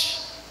church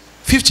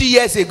 50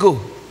 years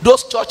ago,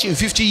 those churches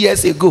 50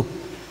 years ago,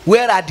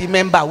 where are the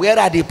member? Where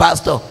are the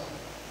pastor?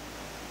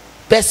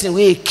 Person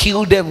will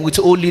kill them with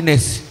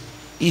holiness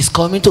is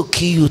coming to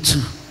kill you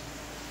too.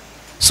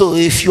 So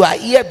if you are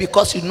here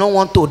because you don't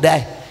want to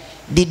die,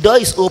 the door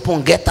is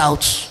open, get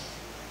out.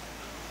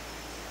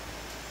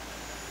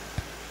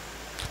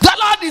 The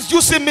Lord is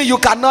using me, you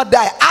cannot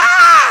die.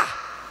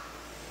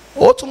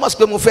 Oh, too much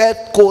people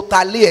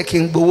totally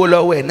king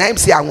away. Now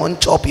say I want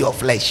to chop your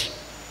flesh.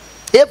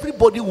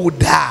 Everybody would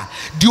die.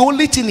 The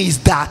only thing is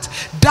that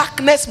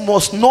darkness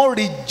must not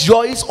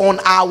rejoice on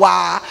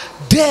our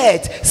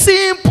death.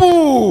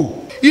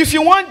 Simple. If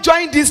you want to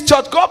join this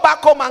church, go back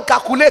home and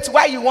calculate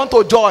why you want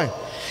to join.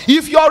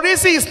 If your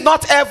reason is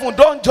not heaven,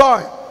 don't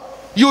join.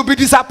 You'll be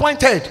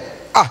disappointed.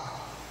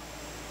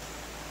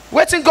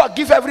 Waiting God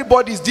give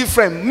everybody is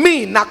different.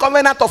 Me, na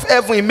covenant of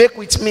heaven, he make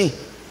with me.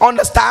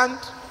 Understand?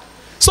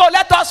 So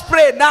let us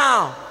pray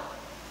now.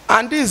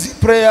 And this is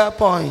the prayer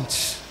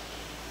point.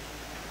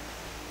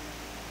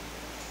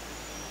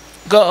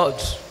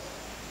 God,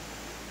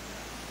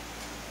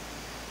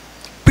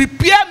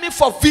 prepare me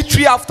for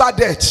victory after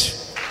death.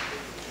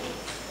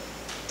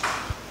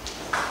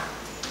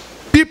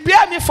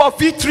 Prepare me for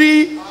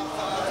victory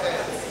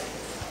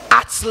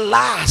at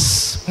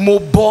last,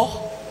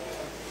 Mobo.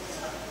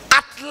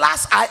 At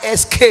last I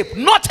escape.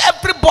 Not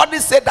everybody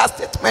said that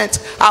statement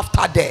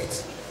after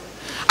death.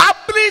 I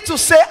believe to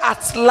say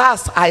at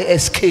last I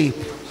escape.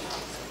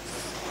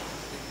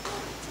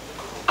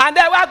 And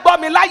then I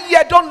got me like,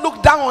 yeah, don't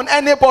look down on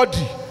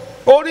anybody.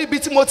 Ori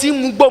biti moti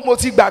mugbo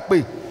moti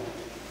gbagbe.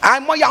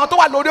 And mo ya to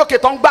wa lori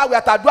oke ton gba we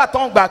atadua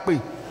ton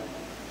gbagbe.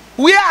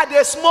 Where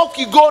they smoke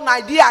you go na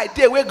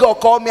idea we God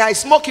call me. I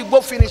smoke you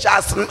go finish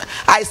as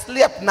I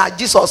slept na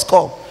Jesus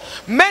come.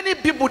 Many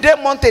people they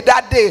wanted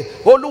that day.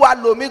 Oluwa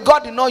lo me,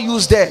 God did not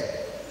use them.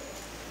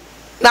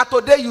 Now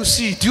today you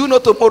see, do you know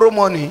tomorrow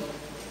morning?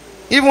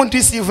 Even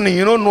this evening,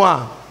 you don't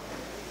know.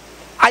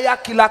 Aya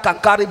killer can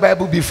carry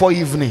Bible before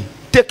evening.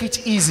 Take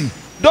it easy.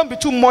 Don't be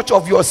too much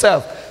of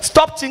yourself.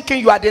 Stop thinking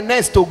you are the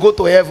next to go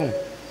to heaven.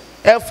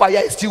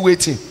 Hellfire is still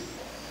waiting.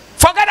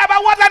 Forget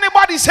about what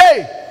anybody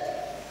say.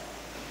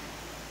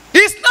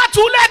 It's not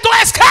too late to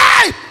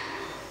escape.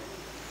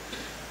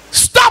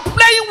 Stop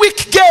playing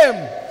weak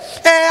game.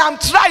 I'm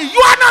trying. You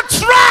are not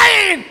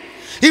trying.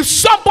 If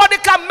somebody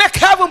can make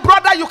heaven,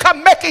 brother, you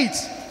can make it.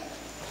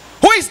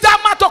 Who is that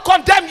man to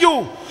condemn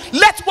you?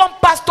 Let one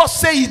pastor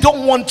say he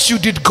don't want you.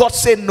 Did God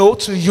say no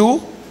to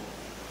you?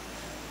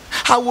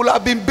 I would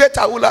have been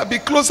better. I would have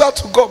been closer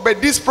to God. But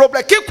this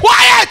problem, keep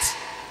quiet.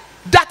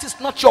 That is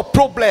not your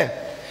problem.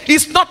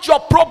 It's not your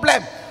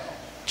problem.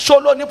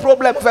 Solo ni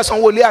problem. First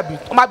one will be.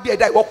 Oma bi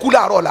eda iwo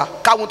kula rola.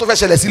 Ka won to fe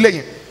sele sile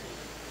yen.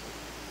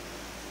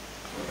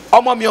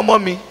 Omo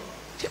mi.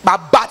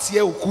 Baba ti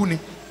e oku ni.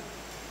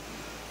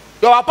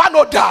 Your papa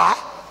no die.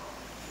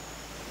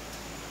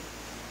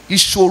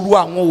 Ìṣòro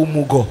àwọn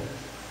òmùgọ̀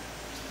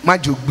má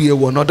jò gbé e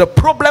wọ̀ náà. The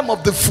problem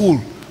of the fool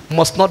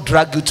must not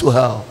drag you to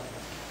hell.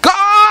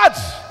 God,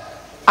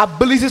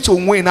 ability to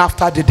win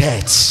after the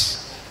death,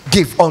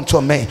 give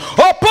unto me.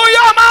 Open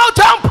your mouth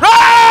and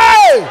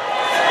pray.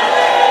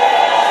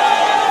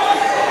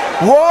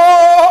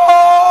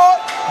 Whoa,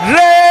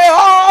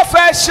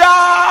 reofesha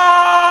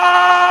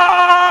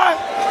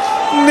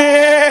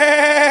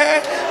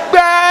ne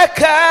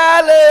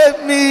bekale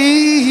mi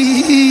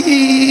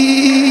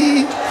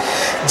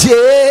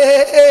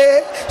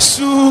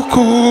Jesu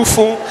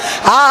kufu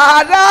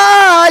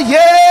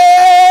araye.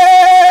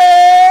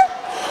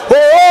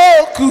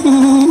 Oh,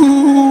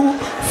 good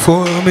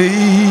for me,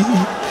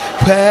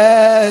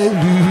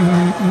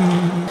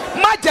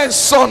 my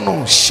son,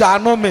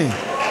 shano me,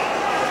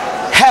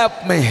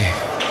 help me,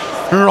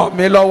 ràn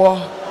mí lọ́wọ́,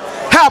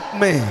 help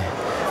me,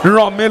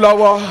 ràn mí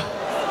lọ́wọ́.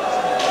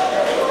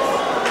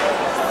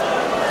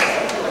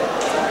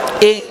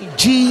 In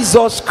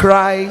Jesus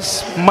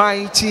Christ's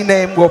mighty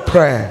name we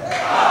pray.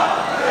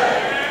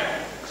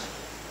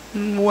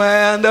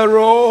 When the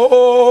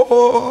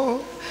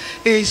road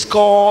is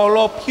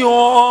called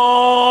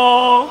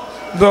upon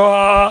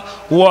The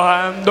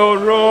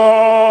wanderer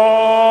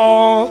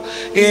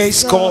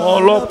is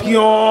called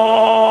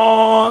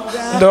upon.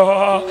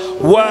 The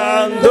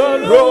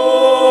wanderer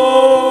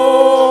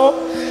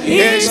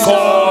is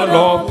called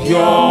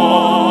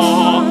upon.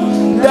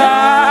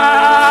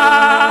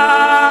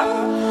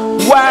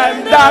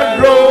 When the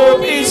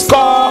robe is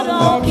called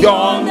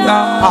upon,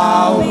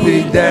 I'll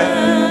be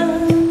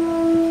there.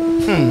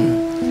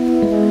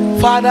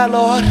 Father,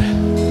 Lord,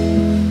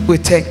 we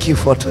thank you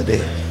for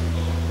today.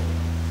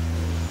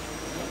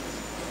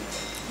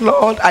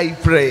 Lord, I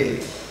pray.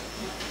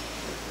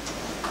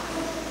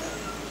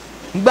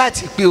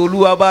 Gbàtí pé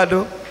Olúwa bá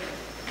dún,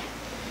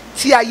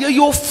 tí ayé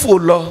yóò fò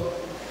lọ.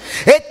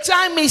 A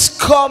time is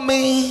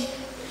coming.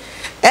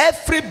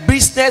 Every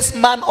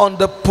businessman on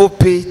the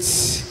pulpit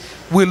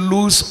will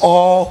lose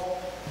all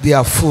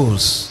their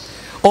fools,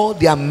 all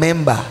their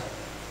member.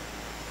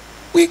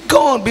 We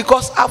gone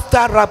because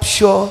after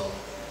rapture,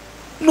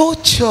 no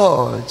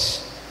church.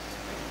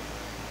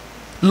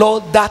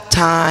 Lord, that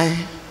time,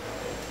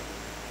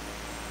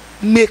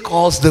 make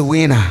us the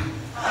winner.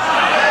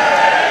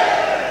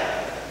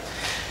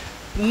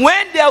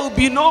 When there will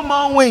be no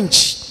more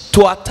winch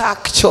to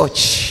attack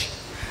church,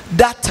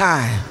 that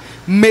time,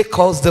 make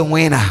us the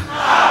winner.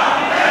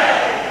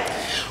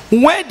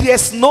 When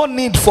there's no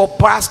need for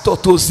pastor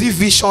to see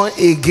vision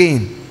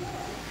again,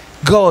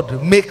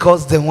 God, make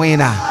us the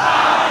winner.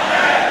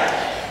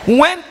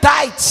 When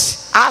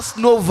tithes has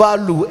no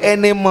value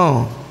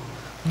anymore,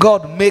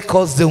 God, make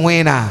us the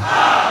winner.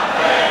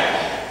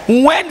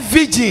 When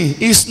virgin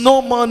is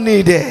no more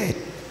needed,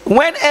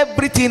 when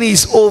everything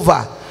is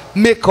over,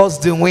 make us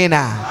the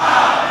winner.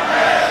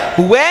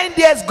 When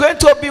there's going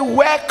to be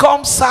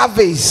welcome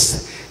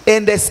service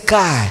in the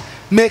sky,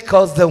 make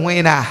us the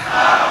winner.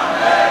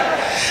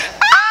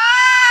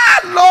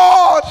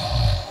 Lord,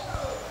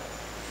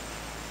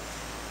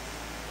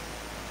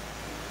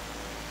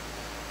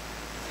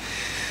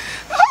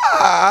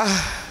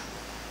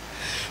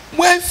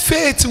 when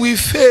faith will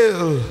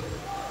fail,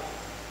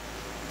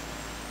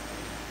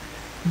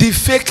 the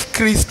fake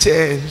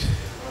Christian,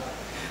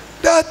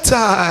 that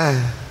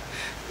time,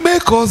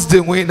 make us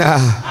the winner.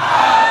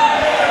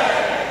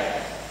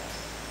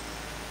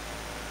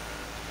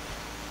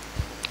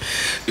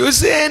 You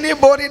see,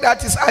 anybody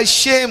that is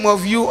ashamed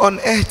of you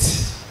on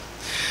earth,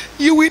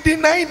 you will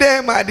deny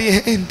them at the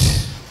end.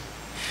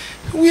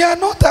 We are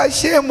not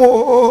ashamed.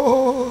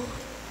 Oh.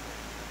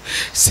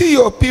 See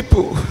your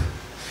people.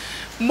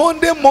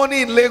 Monday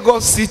morning in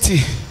Lagos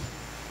City,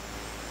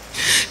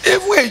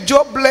 even a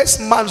jobless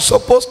man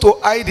supposed to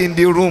hide in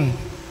the room.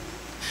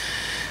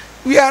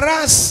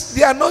 Whereas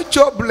they are not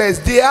jobless,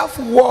 they have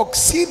work.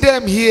 See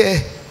them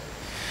here.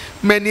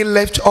 Many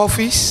left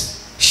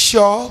office,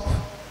 shop,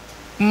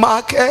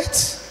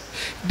 market.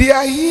 They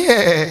are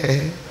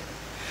here.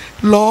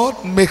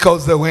 Lord, make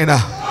us the winner.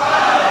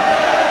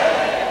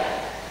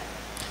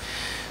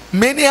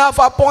 Many have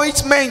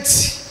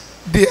appointments.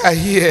 They are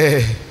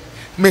here.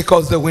 Make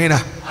us the winner.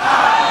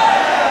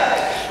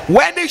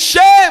 When the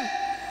shame,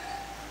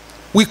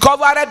 we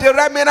covered the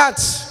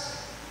remnants.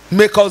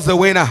 Make us the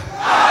winner.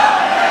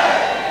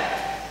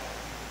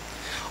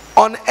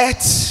 On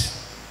earth,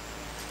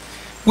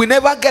 we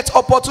never get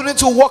opportunity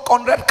to walk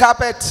on red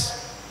carpet.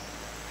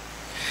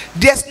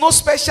 There's no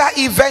special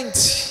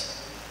event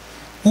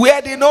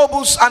where the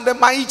nobles and the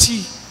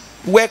mighty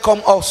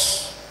welcome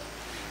us.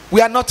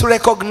 We are not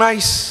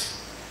recognized.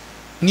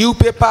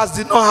 Newspapers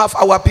did not have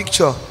our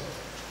picture.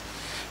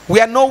 We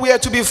are nowhere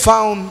to be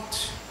found.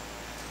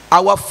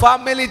 Our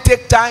family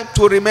take time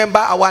to remember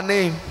our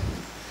name.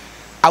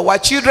 Our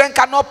children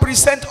cannot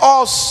present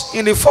us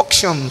in the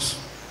functions.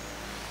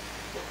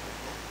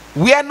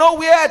 We are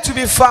nowhere to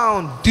be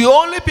found. The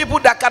only people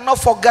that cannot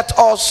forget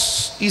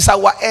us is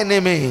our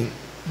enemy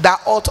that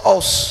hurt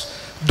us.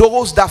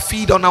 Those that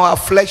feed on our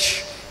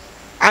flesh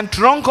and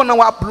drunk on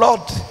our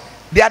blood.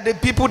 They are the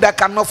people that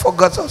cannot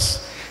forget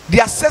us.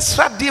 The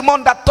ancestral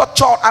demon that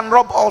torture and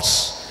rob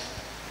us.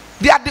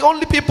 They are the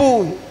only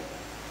people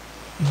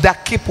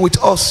that keep with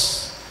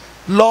us.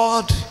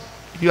 Lord,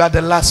 you are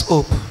the last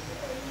hope.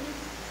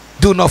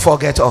 Do not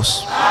forget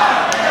us.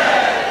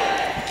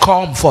 Amen.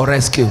 Come for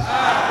rescue.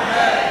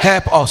 Amen.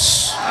 Help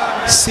us.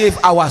 Amen. Save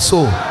our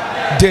soul.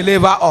 Amen.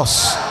 Deliver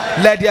us.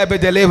 Amen. Let there be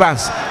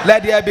deliverance. Amen.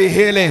 Let there be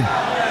healing.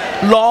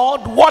 Amen.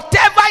 Lord,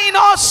 whatever in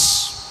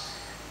us,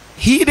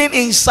 hidden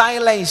in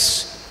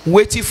silence,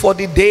 waiting for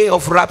the day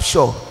of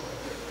rapture,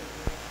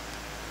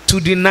 to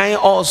deny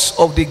us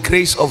of the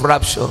grace of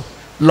rapture,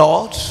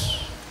 Lord,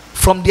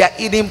 from their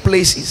hidden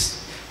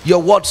places,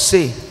 your word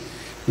say,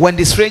 when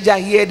the stranger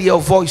hear your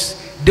voice,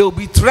 they will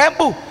be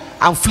tremble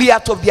and flee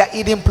out of their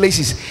hidden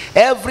places.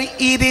 Every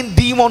hidden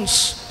demons,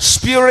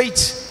 spirit,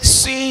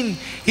 sin,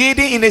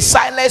 hidden in a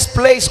silent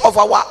place of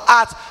our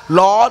heart,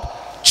 Lord,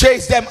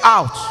 chase them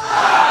out.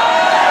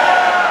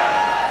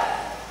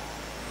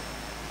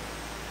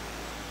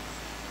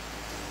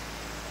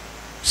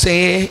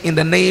 Say, in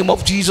the name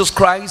of Jesus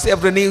Christ,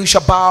 every knee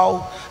shall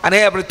bow and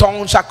every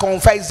tongue shall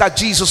confess that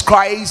Jesus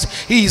Christ,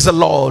 He is the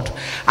Lord.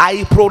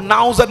 I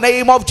pronounce the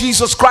name of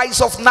Jesus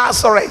Christ of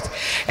Nazareth.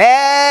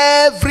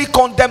 Every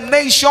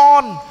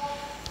condemnation,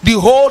 the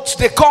oaths,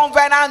 the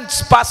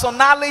covenants,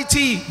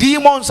 personality,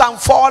 demons and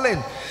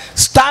fallen,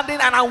 standing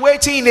and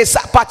awaiting in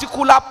a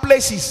particular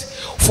places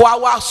for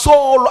our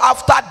soul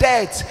after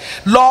death,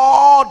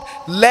 Lord,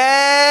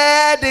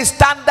 let the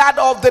standard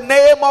of the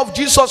name of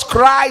Jesus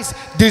Christ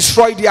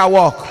destroy their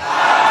work.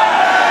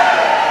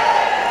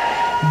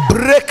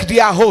 Break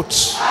their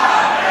oaths.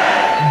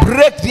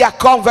 Break their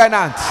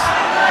covenant.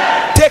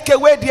 Take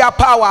away their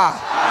power.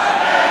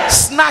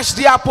 Snatch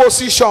their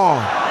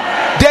position.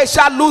 They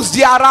shall lose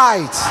their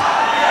rights.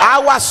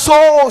 Our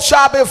soul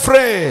shall be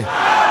free.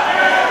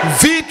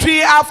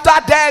 Victory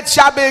after death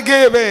shall be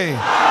given.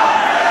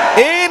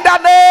 In the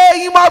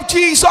name of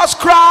Jesus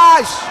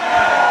Christ.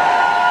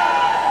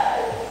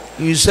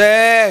 You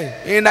say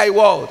in thy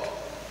word,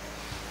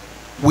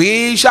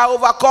 we shall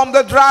overcome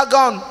the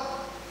dragon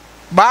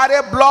by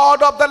the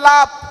blood of the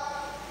Lamb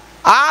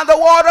and the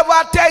word of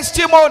our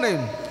testimony.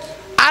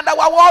 And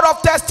our word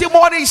of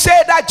testimony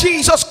said that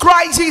Jesus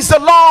Christ is the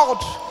Lord.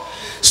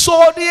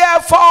 So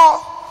therefore,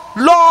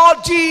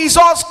 Lord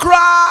Jesus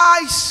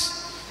Christ,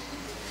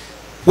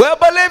 we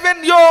believe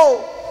in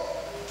you.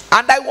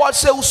 And thy word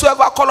say,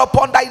 whosoever call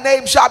upon thy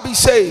name shall be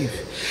saved.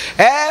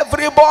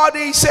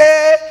 Everybody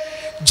say,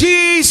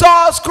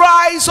 Jesus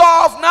Christ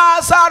of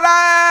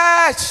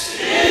Nazareth.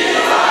 Jesus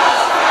Christ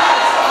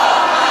of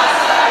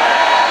Nazareth.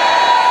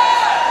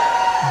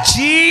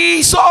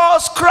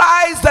 Jesus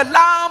Christ, the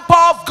Lamb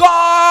of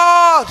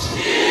God.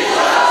 Jesus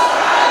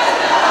Christ,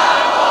 the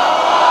Lamb of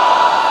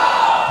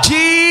God.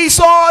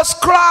 Jesus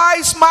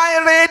Christ, my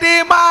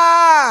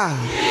Redeemer.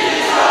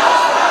 Jesus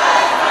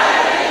Christ, my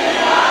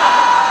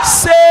Redeemer.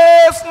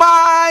 Save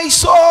my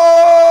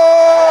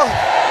soul.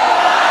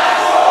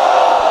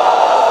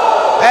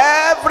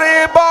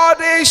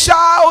 Everybody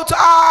shout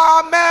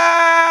amen.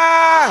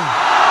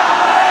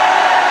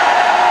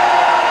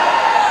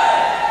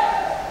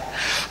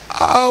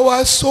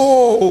 Our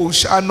soul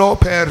shall not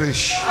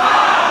perish.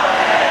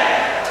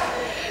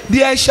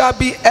 There shall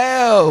be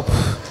help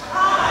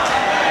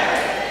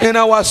in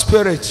our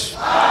spirit,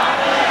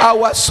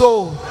 our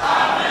soul,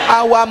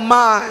 our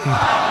mind.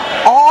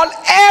 All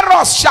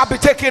errors shall be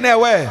taken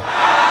away.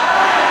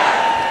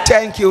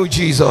 Thank you,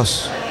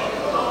 Jesus,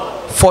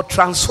 for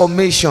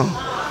transformation,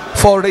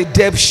 for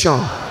redemption,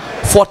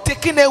 for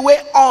taking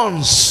away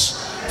ons,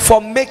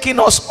 for making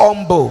us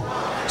humble,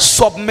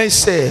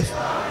 submissive,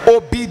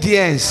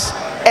 obedience,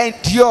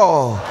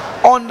 endure,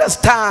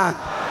 understand,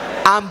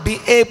 and be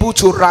able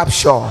to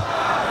rapture.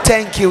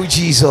 Thank you,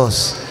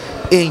 Jesus.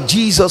 In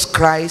Jesus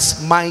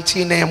Christ's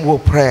mighty name we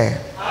pray.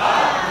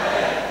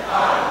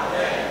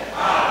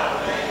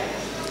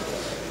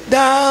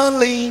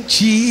 Darling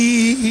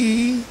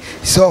Jesus,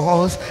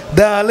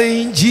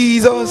 darling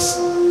Jesus,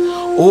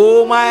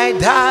 oh my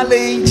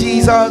darling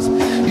Jesus,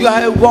 you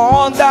are a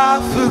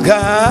wonderful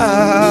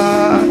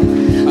God.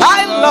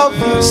 I love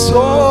you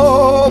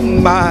so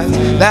much,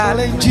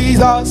 darling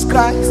Jesus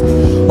Christ.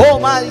 Oh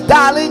my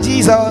darling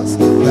Jesus,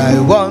 you are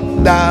a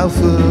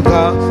wonderful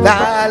God,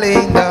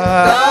 darling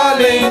God.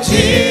 Darling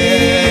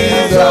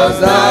Jesus,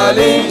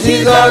 darling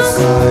Jesus,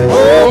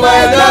 oh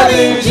my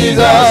darling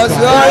Jesus,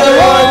 you are a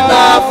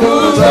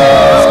wonderful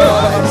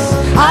God.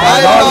 I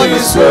love you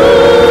so,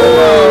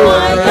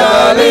 my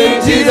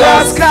darling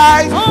Jesus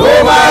Christ.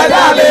 Oh my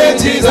darling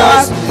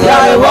Jesus, you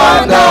are a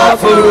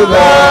wonderful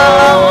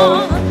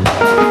God.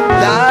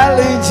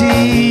 Darling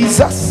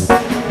Jesus,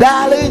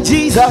 darling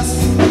Jesus,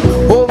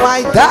 oh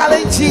my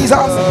darling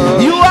Jesus,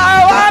 you are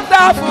a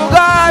wonderful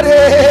God.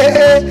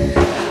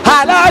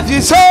 I love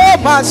you so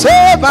much,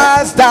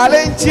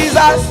 darling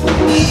Jesus.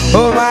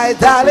 Oh my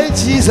darling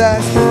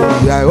Jesus,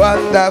 you are a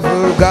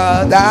wonderful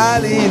God,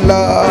 darling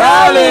Lord.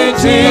 Darling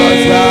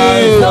Jesus,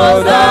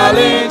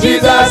 darling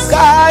Jesus,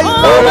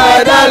 oh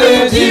my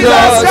darling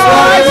Jesus, you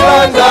are a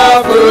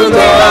wonderful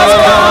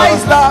God.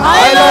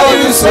 I love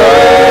you so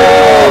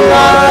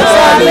much,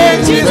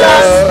 darling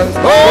Jesus.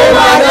 Oh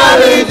my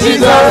darling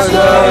Jesus, you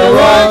are a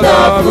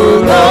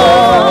wonderful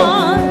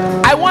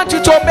God. I want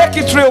you to make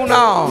it real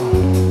now.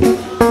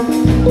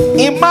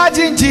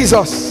 Imagine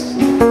Jesus.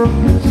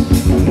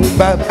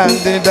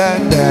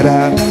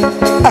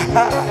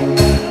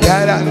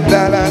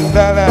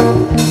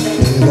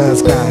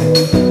 Jesus Christ.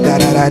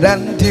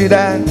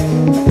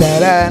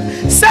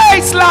 Say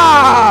it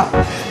loud.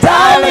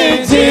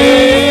 Darling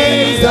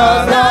Jesus,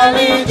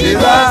 darling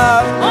Jesus,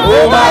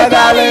 oh my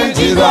darling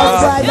Jesus, you are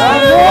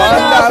a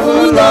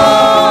wonderful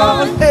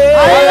Lord.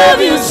 I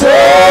love you so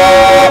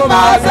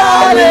much,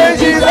 darling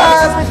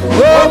Jesus.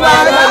 Oh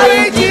my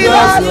darling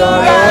Jesus, you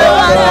are a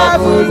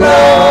wonderful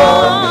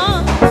Lord.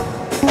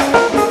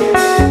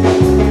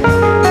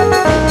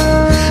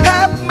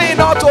 Help me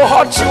not to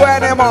hurt you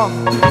anymore.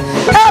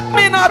 Help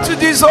me not to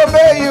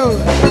disobey you.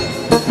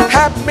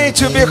 Help me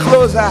to be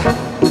closer,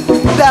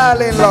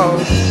 darling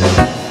Lord.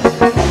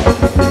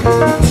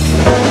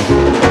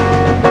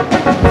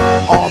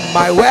 On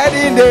my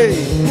wedding wedding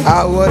day,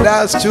 I will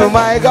dance to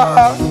my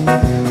God.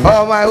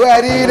 On my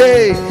wedding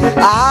day,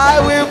 I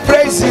will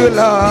praise you,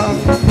 Lord.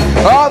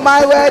 On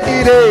my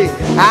wedding day,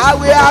 I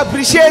will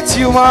appreciate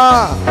you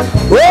more.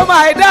 Oh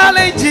my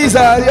darling Jesus,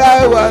 you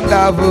are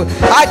wonderful.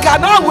 I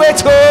cannot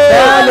wait. Oh,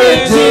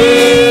 darling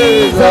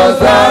Jesus,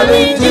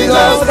 darling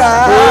Jesus,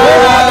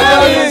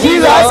 darling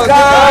Jesus,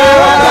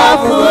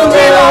 wonderful.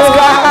 Jesus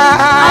Christ,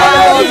 I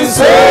love you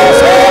so,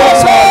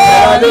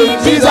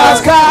 darling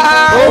Jesus Christ.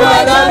 Oh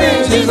my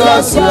darling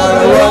Jesus, you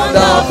are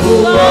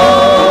wonderful.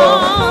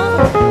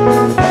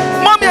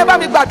 Mommy, ẹ bá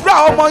mi gbàdúrà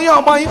ọmọ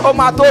yín ó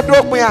máa tó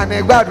dópin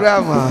àná gbàdúrà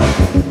mọ́.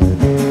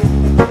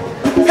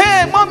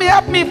 Hey, mommy,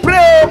 help me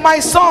pray, my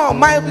son,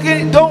 my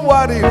beginning. Don't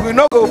worry, we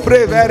no go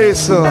pray very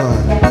soon.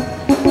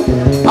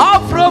 All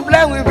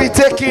problem will be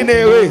taken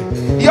away.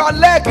 Your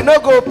leg no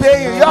go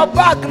pay you, your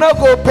back no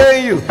go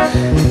pay you,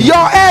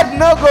 your head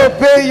no go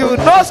pay you,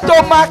 no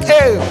stomach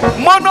ache,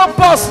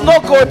 menopause no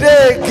go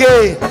dey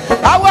again.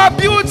 Our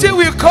beauty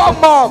will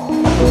come up.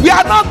 We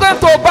are not going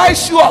to buy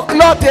shoe or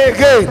cloth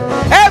again.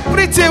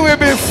 Everything will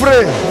be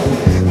free.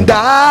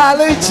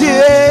 Darling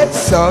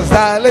Jesus,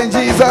 darling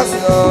Jesus,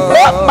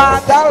 oh my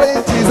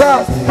darling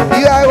Jesus,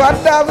 you are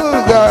wonderful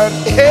God.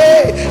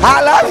 Hey,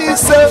 I love you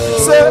so,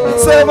 so,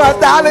 so much,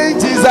 darling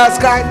Jesus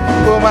Christ.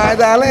 Oh my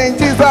darling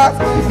Jesus,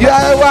 you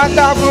are a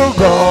wonderful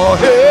God.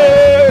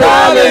 Hey,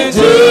 darling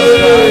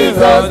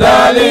Jesus,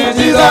 darling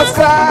Jesus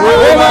Christ.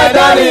 Oh my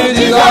darling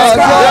Jesus Christ,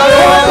 you are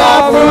a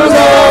wonderful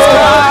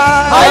God.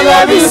 I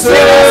love you so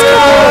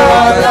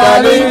much,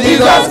 darling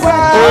Jesus Christ.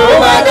 Oh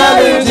my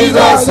darling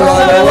Jesus, you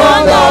are a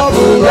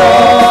wonderful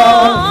God.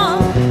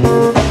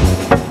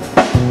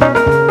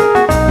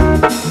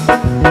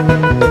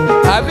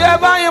 Have you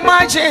ever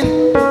imagined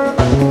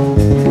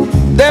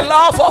the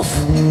love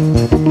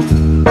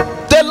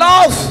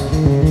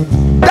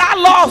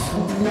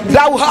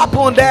that will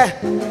happen there?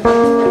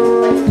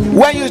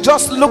 When you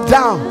just look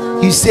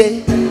down, you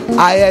say,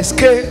 I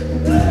escape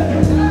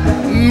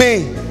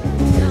me,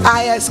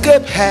 I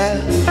escape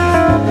hell.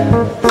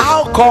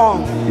 How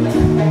come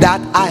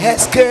that I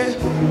escape?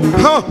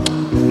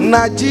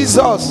 Now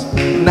Jesus,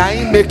 now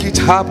he make it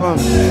happen.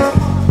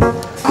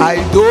 I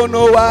don't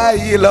know why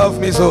he loved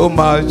me so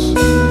much.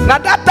 Now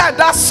that time,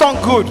 that song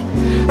good.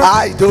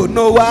 I don't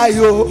know why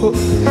you.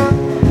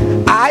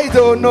 I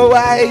don't know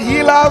why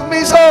he loved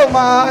me so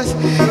much.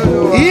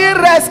 He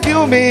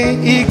rescued me,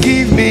 he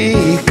gave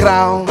me a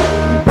crown.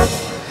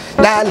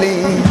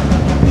 Darling,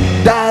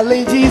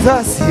 darling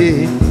Jesus,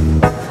 yeah.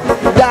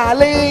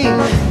 Darling,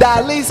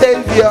 darling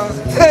Savior,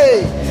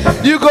 hey,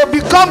 you go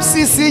become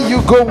CC,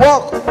 you go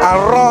walk and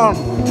run.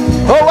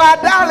 Oh, my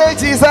darling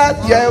Jesus,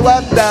 you're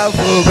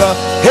wonderful God.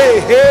 Hey,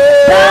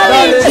 hey,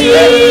 darling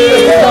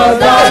Jesus,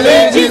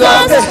 darling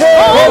Jesus,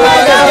 oh my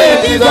darling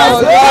Jesus,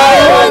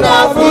 you're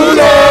wonderful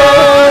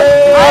God.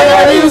 I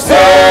love you so,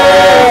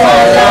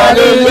 my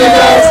darling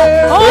Jesus,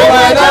 oh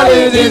my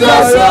darling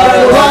Jesus,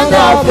 you're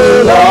wonderful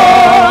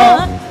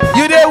Lord.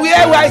 You dey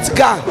wear white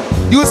gown,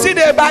 you see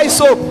they buy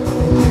soap.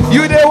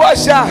 You dey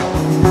wash her,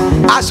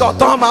 aṣọ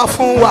tán máa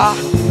fún wa.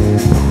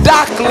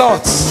 Dark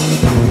cloths,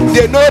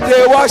 they know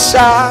they wash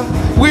her.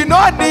 We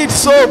no need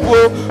soap,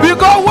 we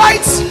go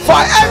white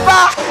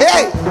forever.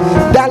 Hey,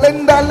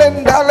 darling,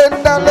 darling,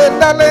 darling, darling,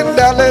 darling,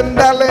 darling,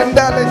 darling,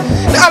 darling,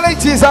 darling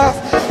Jesus,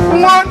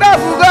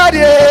 wonderful God,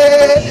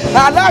 yeah.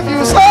 I love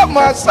you so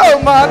much,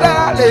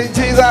 darling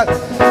Jesus.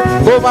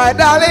 Oh my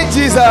darling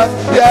Jesus,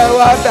 you're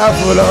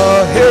wonderful,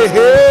 Lord. Hey,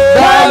 hey,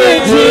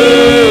 darling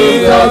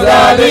Jesus,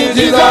 darling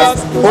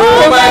Jesus,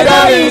 oh my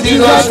darling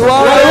Jesus, you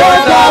are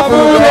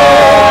wonderful,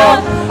 Lord.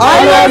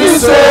 I love you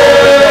so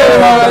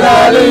much,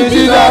 darling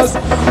Jesus,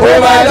 oh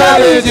my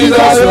darling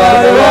Jesus, you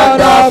are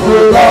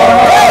wonderful,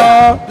 Lord. Hey,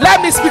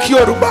 let me speak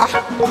Yoruba.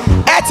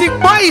 Ẹ ti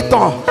gbọ́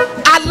ìtàn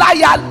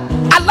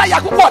aláya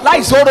púpọ̀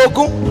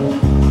láìsórogún.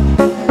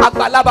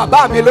 Àgbàlá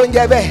bàbá mi ló ń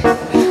jẹ bẹ́ẹ̀.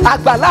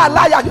 Àgbàlá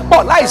aláya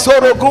púpọ̀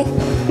láìsórogún.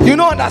 You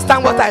don't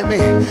understand what I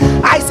mean.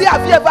 I say,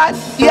 have you ever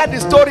heard the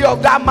story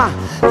of that man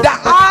that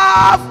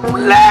have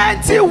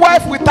plenty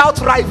wife without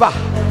rival?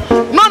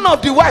 None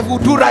of the wife will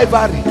do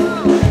rivalry.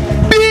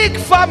 Big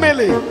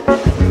family,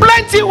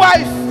 plenty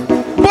wife,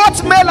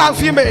 both male and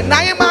female. Now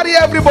he marry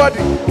everybody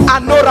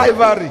and no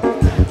rivalry,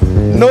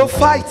 no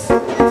fight,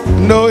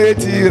 no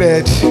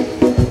hatred,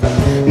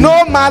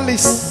 no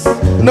malice,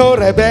 no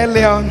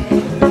rebellion,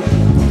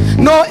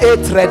 no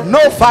hatred,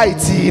 no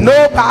fighting,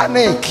 no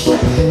panic.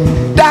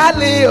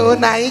 Darling, oh,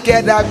 now you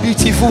get that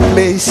beautiful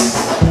place.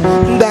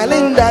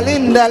 Darling,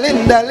 darling,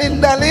 darling, darling,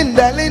 darling,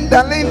 darling,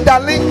 darling,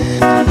 darling,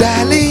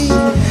 darling,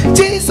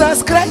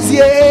 Jesus Christ,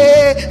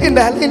 yeah.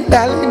 Darling,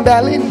 darling,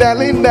 darling,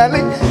 darling,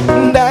 darling,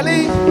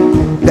 darling,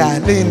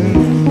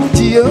 darling,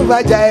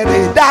 Jehovah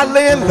Jireh,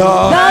 darling,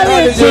 Lord.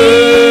 Darling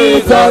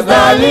Jesus,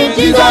 darling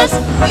Jesus,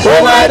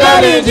 oh my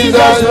darling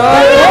Jesus, you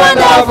are a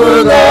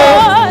wonderful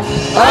God.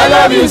 I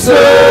love you so,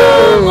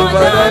 my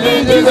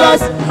darling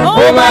Jesus,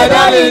 oh my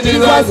darling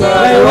Jesus, you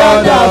are a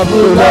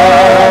wonderful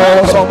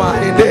God.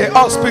 Somebody in the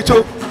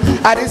hospital,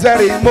 At this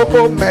very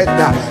moment,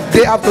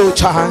 they have no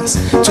chance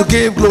to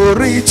give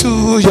glory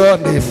to your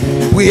name.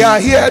 We are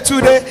here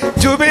today,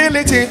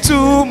 jubilating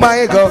to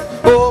my God,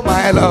 oh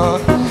my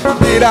Lord.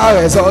 Be thou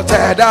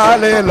exalted,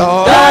 darling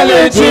Lord.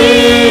 Darling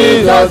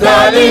Jesus,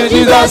 darling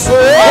Jesus,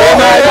 oh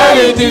my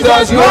darling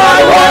Jesus, you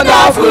are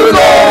wonderful, Lord.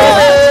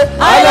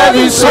 I love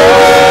you so,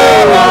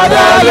 my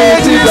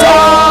darling Jesus.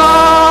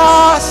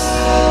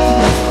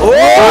 Oh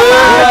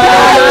my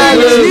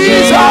darling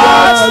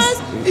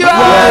Jesus, you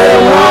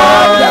are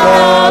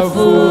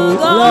wonderful,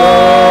 Lord.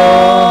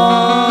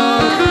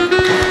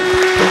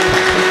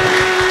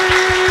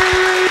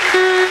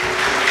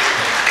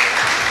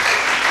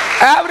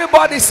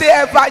 Everybody say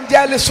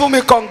evangelist for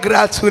me,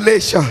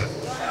 congratulations.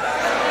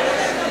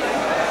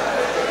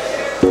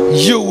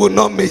 You will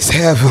not miss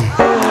heaven.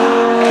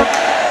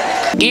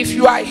 If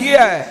you are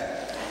here,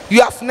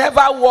 you have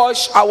never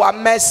watched our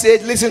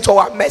message, listened to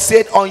our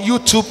message on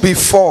YouTube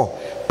before,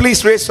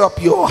 please raise up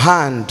your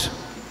hand.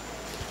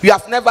 You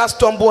have never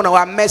stumbled on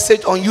our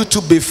message on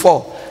YouTube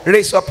before,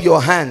 raise up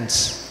your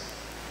hands.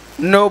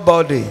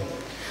 Nobody.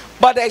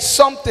 But there's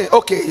something,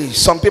 okay,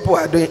 some people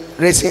are doing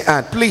raising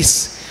hand.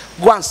 Please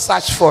go and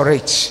search for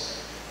it.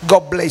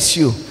 God bless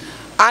you.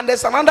 And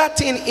there's another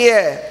thing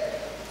here.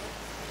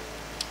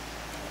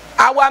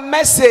 Our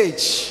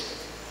message,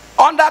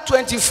 under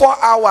 24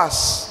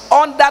 hours,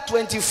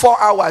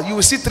 you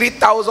will see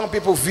 3,000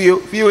 people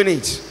viewing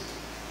it.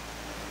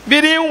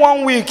 Within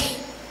 1 week,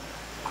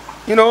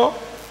 you know,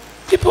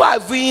 people are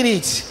viewing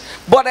it.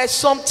 But there's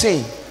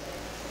something,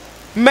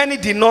 many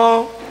did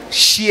not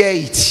share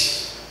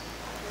it.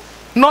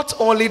 Not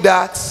only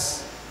that,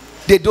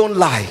 they don't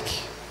like,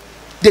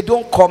 they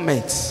don't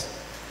comment.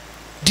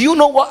 Do you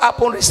know what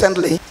happened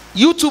recently?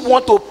 YouTube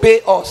want to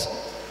pay us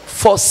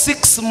for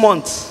 6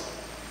 months.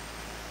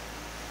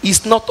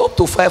 It's not up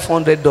to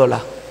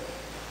 $500.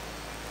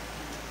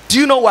 Do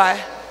you know why?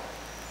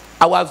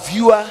 Our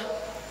viewer,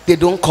 they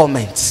don't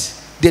comment,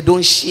 they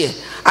don't share.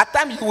 At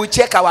times you will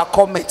check our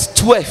comments,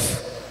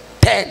 12,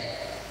 10,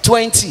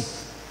 20.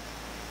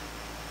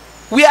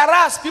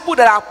 Whereas people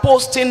that are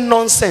posting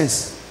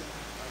nonsense,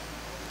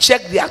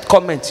 check their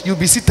comments, you'll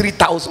be see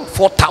 3,000,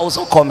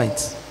 4,000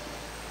 comments.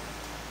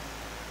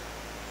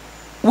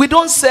 We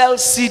don't sell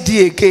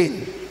CD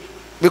again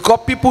because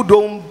people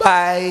don't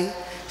buy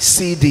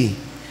CD.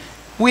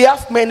 We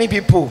have many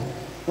people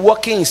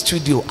working in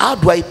studio. How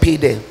do I pay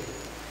them?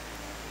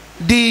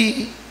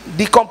 The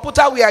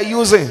computer we are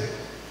using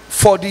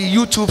for the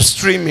YouTube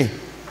streaming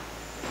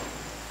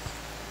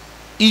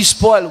is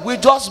spoiled. We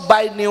just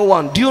buy new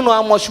one. Do you know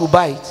how much we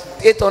buy it?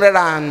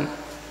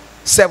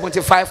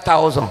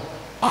 875,000.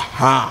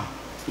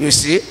 You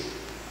see?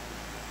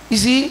 You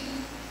see?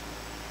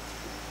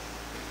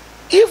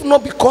 If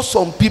not because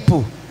some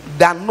people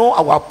that know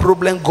our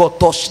problem, God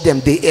touched them,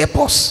 they help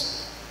us.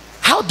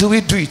 How do we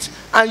do it?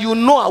 And you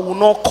know I will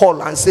not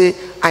call and say,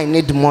 I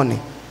need money.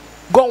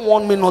 God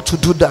want me not to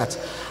do that.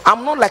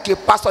 I'm not like a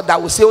pastor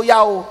that will say, oh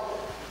yeah,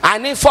 I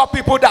need 4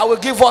 people that will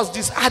give us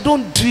this. I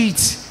don't do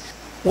it.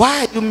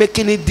 Why are you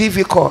making it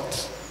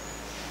difficult?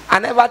 I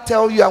never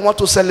tell you I want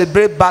to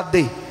celebrate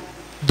birthday,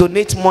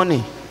 donate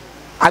money.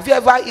 Have you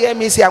ever heard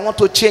me say I want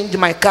to change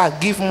my car,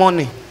 give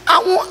money? I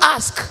won't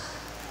ask.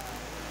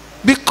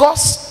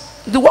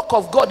 Because the work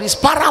of God is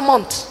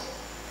paramount.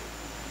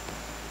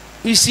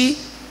 You see,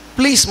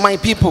 please my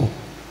people,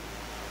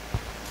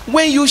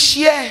 when you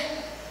share,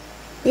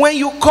 when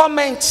you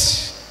comment,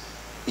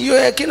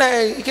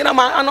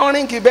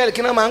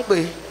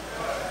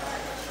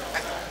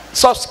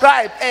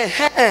 subscribe,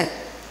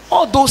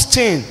 all those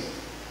things,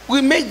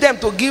 we make them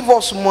to give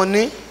us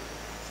money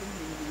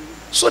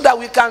so that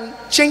we can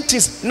change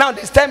things. Now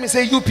this time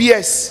say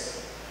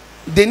UPS,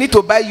 they need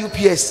to buy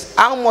UPS.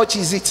 How much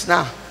is it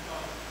now?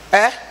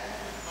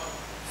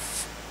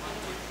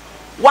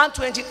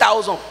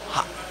 120,000,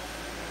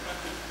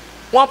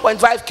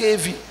 1.5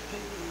 kV.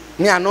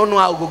 Me, I don't know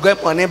how to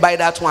go and buy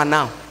that one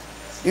now.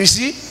 You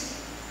see?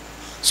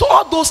 So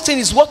all those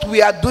things is what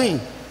we are doing.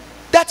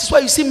 That is why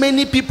you see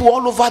many people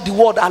all over the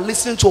world are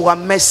listening to our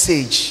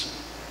message.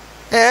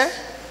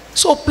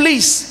 So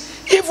please,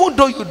 even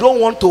though you don't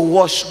want to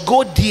wash,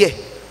 go there.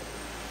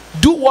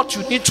 Do what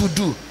you need to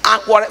do.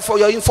 And for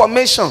your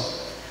information,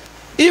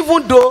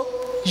 even though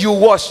you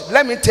wash,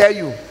 let me tell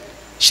you,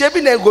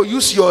 Shebi they go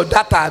use your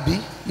data, Abi.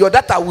 Your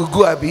data will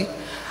go, Abi.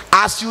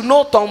 As you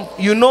know, Tom,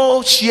 you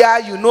know, share,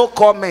 you know,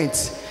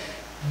 comment.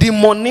 The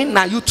money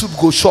now YouTube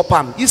go shop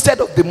them. Instead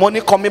of the money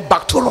coming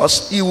back to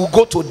us, it will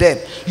go to them.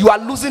 You are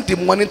losing the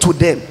money to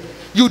them.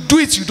 You do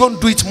it, you don't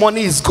do it,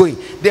 money is going.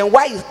 Then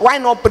why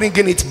not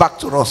bringing it back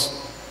to us?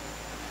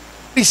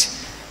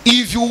 Please,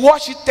 if you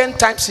wash it 10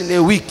 times in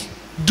a week,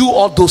 do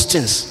all those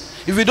things.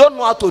 If you don't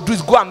know how to do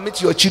it, go and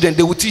meet your children.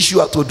 They will teach you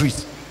how to do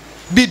it.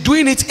 Be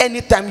doing it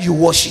anytime you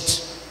wash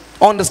it.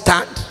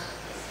 Understand?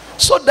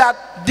 So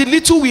that the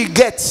little we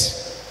get,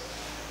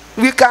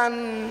 we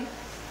can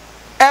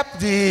help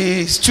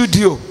the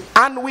studio.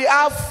 And we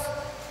have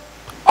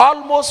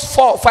almost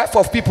 4 or 5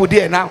 of people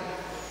there now.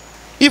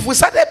 If we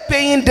started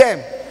paying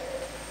them,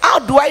 how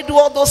do I do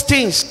all those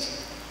things?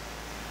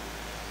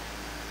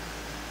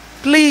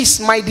 Please,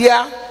 my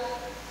dear,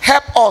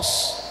 help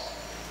us.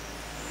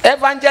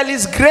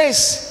 Evangelist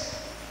Grace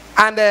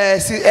and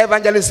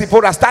Evangelist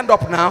Sipora, stand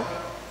up now.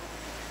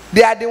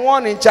 They are the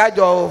one in charge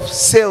of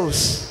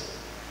sales.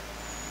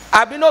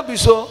 Abinobi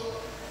so.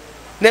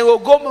 They will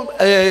go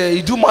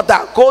do more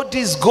that, go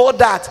this, go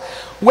that.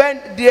 When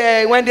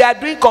they are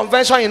doing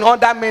convention in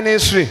other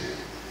ministry,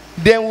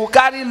 they will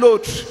carry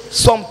load.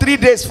 Some 3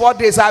 days, 4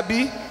 days,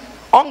 Abi.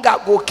 Hunger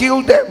go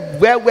kill them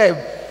well.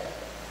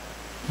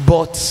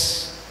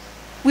 But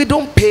we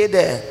don't pay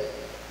them.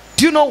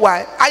 Do you know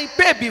why? I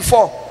paid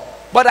before,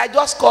 but I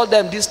just called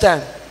them this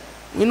time.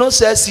 We no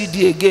sell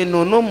CD again.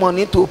 No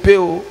money to pay.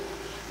 Oh.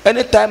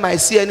 Anytime I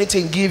see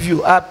anything, give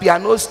you. Happy, I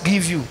no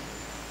give you.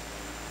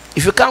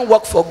 If you can't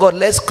work for God,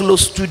 let's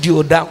close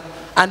studio down.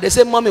 And they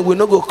say, Mommy, we're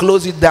not going to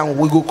close it down.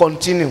 We go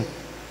continue.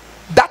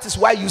 That is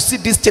why you see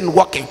this thing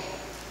working.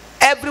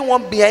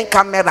 Everyone behind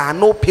camera,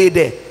 no pay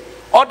there.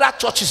 Other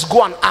churches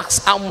go and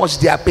ask how much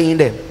they are paying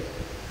them.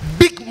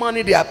 Big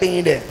money they are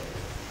paying them.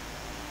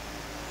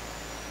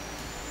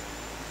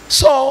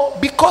 So,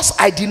 because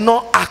I did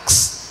not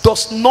ask,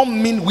 does not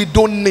mean we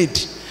don't need.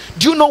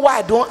 Do you know why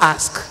I don't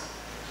ask?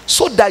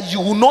 So that you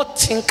will not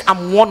think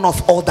I'm one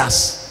of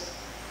others.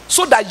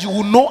 So that you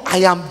will know I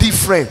am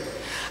different.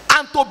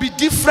 And to be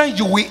different,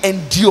 you will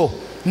endure.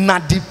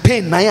 Not the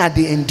pain, not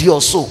the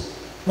endure. So,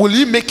 will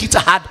you make it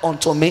hard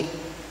unto me?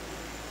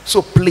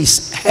 So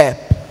please help.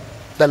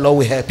 The Lord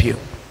will help you.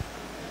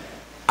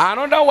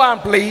 Another one,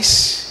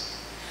 please.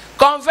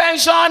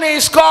 Convention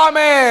is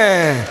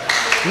coming.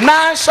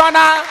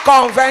 National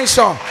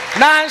convention.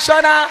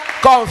 National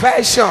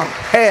convention.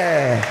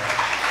 Hey.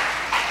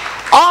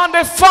 On the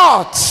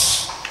 4th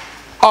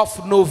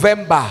of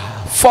November,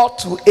 4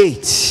 to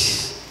 8.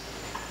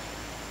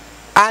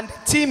 And the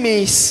theme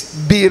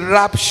is be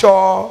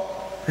rapture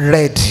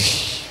ready.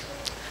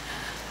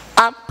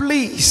 And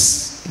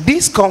please,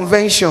 this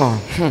convention,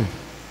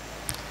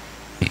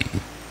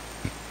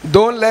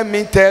 don't let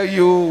me tell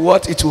you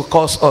what it will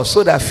cost us,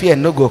 so that fear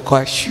no go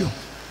crush you.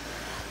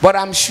 But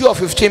I'm sure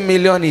 15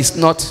 million is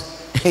not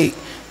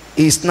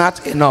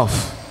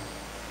enough.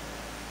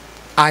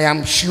 I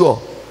am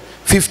sure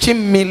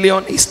 15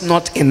 million is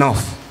not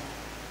enough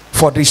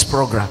for this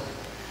program.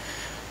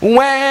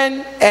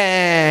 When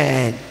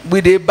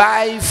we dey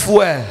buy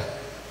fuel,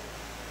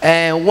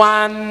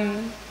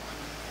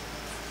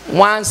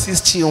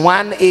 160,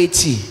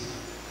 180,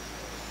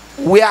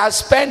 we are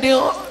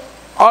spending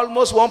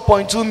almost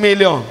 1.2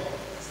 million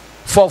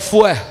for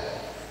fuel.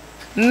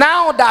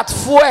 Now that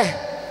fuel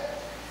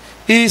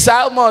is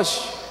how much?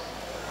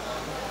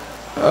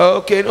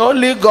 Okay,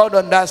 only God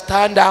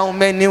understands how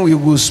many we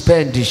will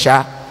spend,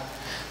 Isha.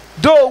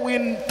 Though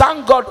we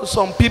thank God,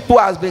 some people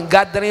has been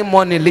gathering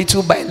money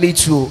little by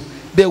little,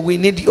 but we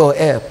need your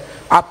help.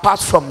 Apart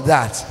from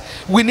that,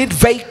 we need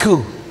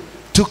vehicle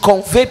to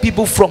convey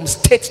people from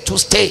state to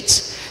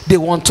state they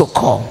want to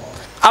come.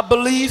 I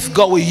believe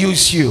God will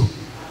use you.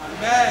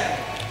 Amen.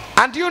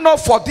 And you know,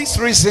 for this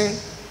reason,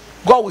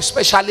 God will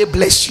specially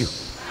bless you.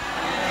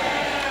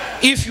 Amen.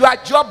 If you are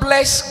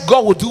jobless,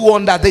 God will do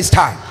wonder this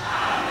time.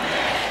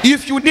 Amen.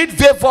 If you need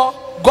favor,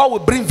 God will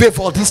bring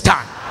favor this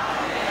time.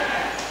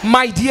 Amen.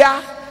 My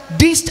dear,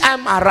 this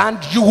time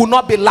around, you will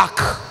not be lack.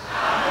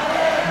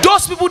 Amen.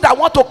 Those people that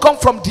want to come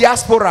from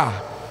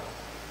diaspora,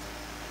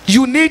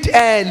 you need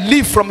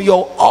leave from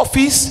your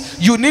office,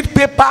 you need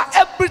paper,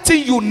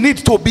 everything you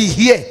need to be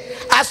here.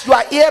 As you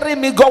are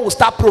hearing me, God will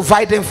start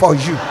providing for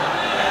you.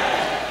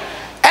 Amen.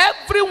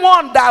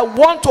 Everyone that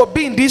want to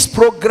be in this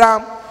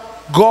program,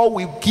 God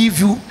will give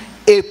you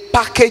a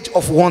package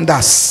of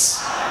wonders.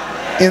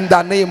 Amen. In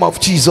the name of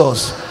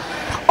Jesus.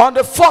 On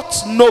the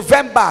 4th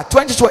November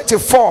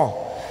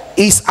 2024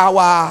 is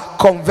our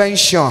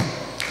convention.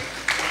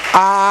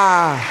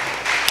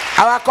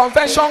 Our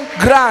convention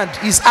ground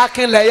is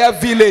Akinleye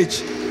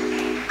Village,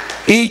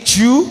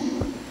 Iju,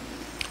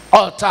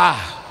 Altar.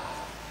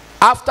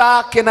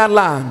 After Canaan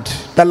land,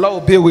 the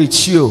Lord will be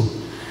with you.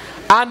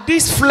 And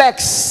this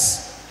flex,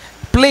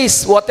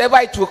 please, whatever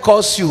it will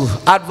cost you,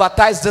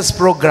 advertise this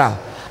program,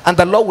 and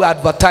the Lord will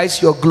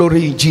advertise your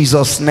glory in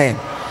Jesus' name.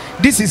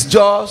 This is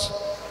just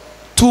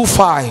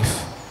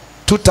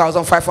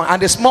 2,500,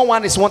 and the small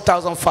one is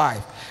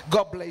 1,500.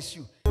 God bless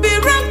you. Be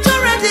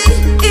rapture ready,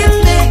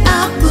 it may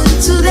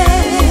happen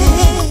today.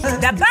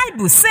 The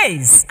Bible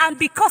says, and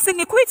because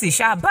iniquity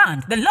shall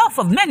abound, the love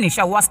of many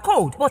shall wax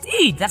cold, but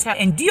he that shall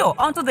endure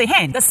unto the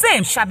end, the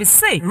same shall be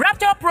saved.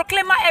 Rapture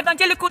Proclaimer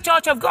Evangelical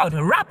Church of God,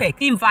 RAPEC,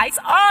 invites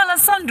all and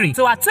sundry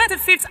to our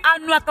 25th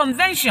annual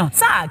convention,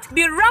 tagged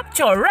Be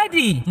Rapture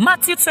Ready,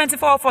 Matthew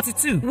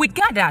 24:42. We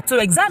gather to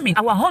examine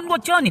our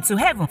onward journey to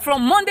heaven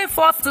from Monday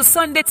 4th to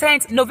Sunday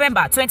 10th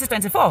November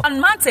 2024 on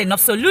Mountain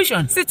of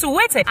Solution,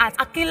 situated at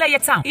Akinleye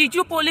Town,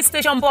 Iju Police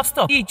Station Bus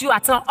Stop, Iju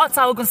Aton,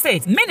 Ota, Ogun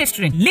State,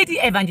 ministering Lady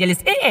Evangelist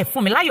Evangelist A.F.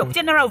 Funmilayo,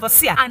 General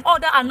Overseer, and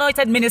other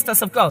anointed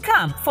ministers of God.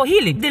 Come for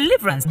healing,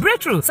 deliverance,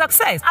 breakthrough,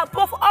 success,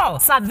 above all,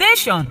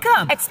 salvation.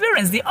 Come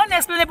experience the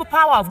unexplainable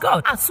power of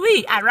God as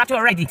we are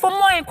rapture ready. For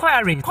more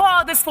inquiry,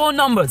 call these phone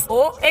numbers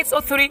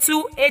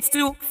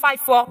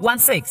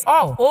 0803-282-5416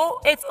 or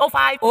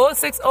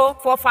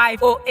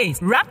 0805-060-4508.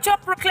 Rapture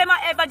Proclaimer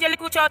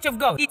Evangelical Church of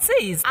God. It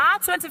is our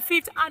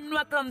 25th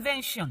annual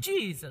convention.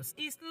 Jesus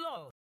is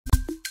Lord.